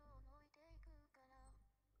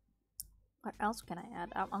 what else can I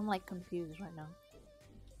add? I'm like confused right now.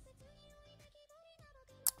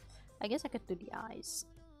 I guess I could do the eyes.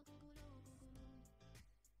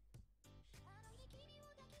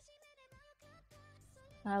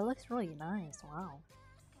 It looks really nice. Wow.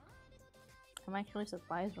 I'm actually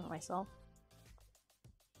surprised with myself.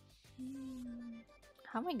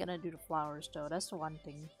 How am I gonna do the flowers though? That's the one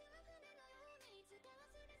thing.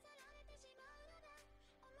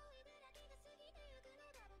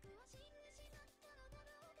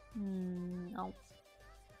 No.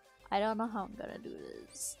 I don't know how I'm gonna do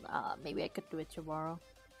this. Maybe I could do it tomorrow.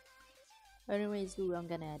 Anyways, I'm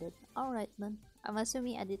gonna edit. Alright then. I'm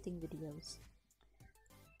assuming editing videos.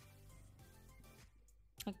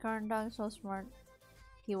 My current dog is so smart.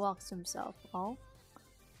 He walks himself. Oh?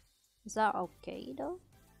 Is that okay though?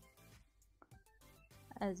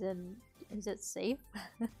 As in, is it safe?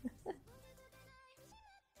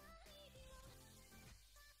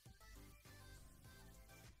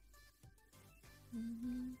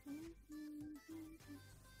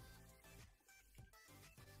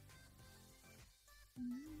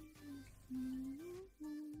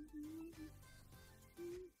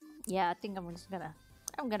 Yeah, I think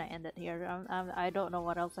I'm gonna end it here. I don't know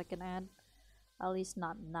what else I can add. At least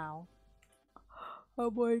not now.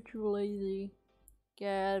 I'm way too lazy.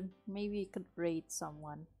 Yeah, maybe we could raid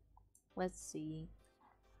someone. Let's see.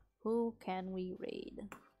 Who can we raid?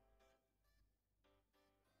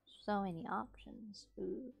 So many options.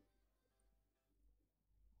 Ooh.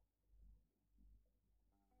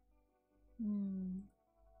 Hmm.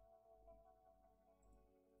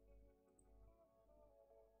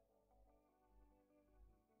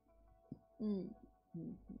 Mm.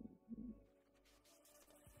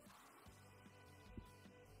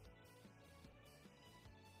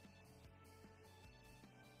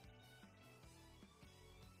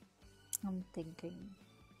 I'm thinking.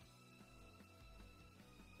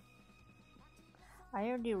 I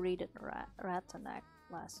already raided Ratanak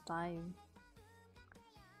last time.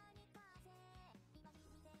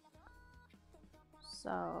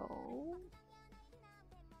 So...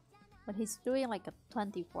 But he's doing like a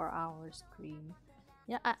 24-hour stream.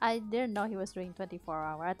 Yeah, I didn't know he was doing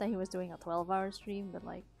 24-hour. I thought he was doing a 12-hour stream, but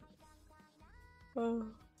like... Oh.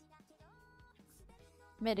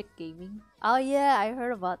 Medic Gaming. Oh yeah, I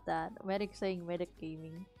heard about that. Medic saying Medic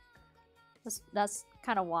Gaming. That's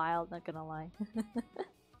kind of wild, not gonna lie.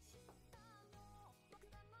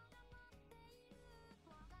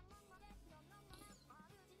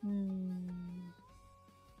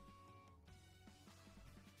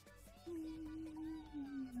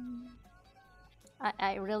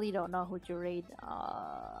 I really don't know who to raid.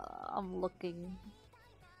 I'm looking.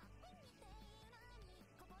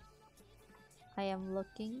 I am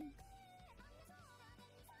looking.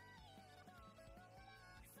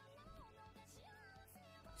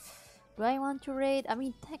 Do I want to raid? I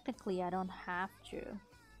mean, technically, I don't have to.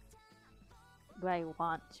 Do I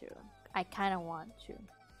want to? I kind of want to.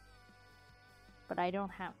 But I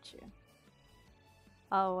don't have to.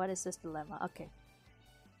 Oh, what is this dilemma? Okay.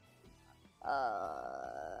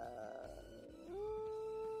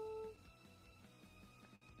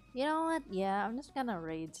 You know what? Yeah, I'm just gonna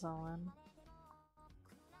raid someone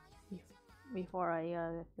before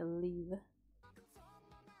I leave.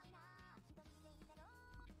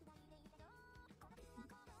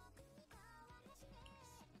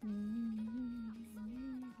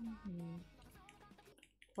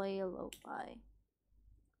 Play a lo-fi.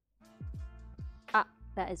 Ah,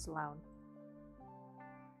 that is loud.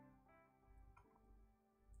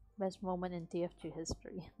 Best moment in TF2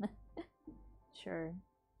 history. Sure.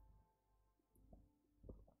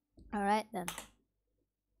 Alright then.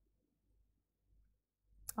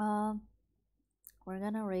 We're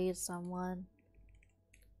gonna raid someone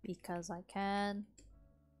because I can.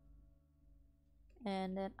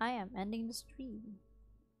 And then I am ending the stream.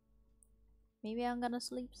 Maybe I'm gonna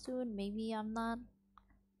sleep soon, maybe I'm not.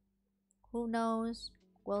 Who knows?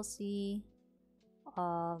 We'll see.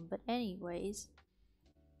 But anyways,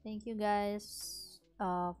 thank you guys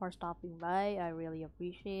for stopping by. I really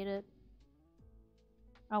appreciate it.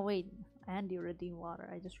 Oh wait, Andy redeemed water.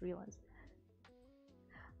 I just realized.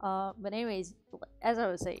 But anyways, as I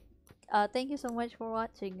was saying, thank you so much for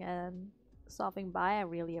watching and stopping by. I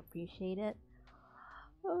really appreciate it.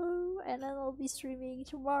 Oh, and then I'll be streaming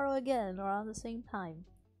tomorrow again around the same time.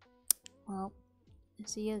 Well,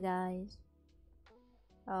 see you guys.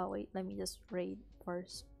 Oh wait, let me just raid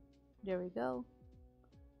first. There we go.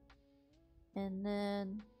 And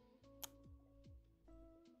then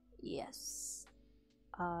yes.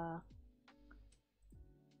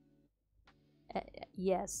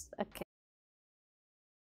 Yes. Okay.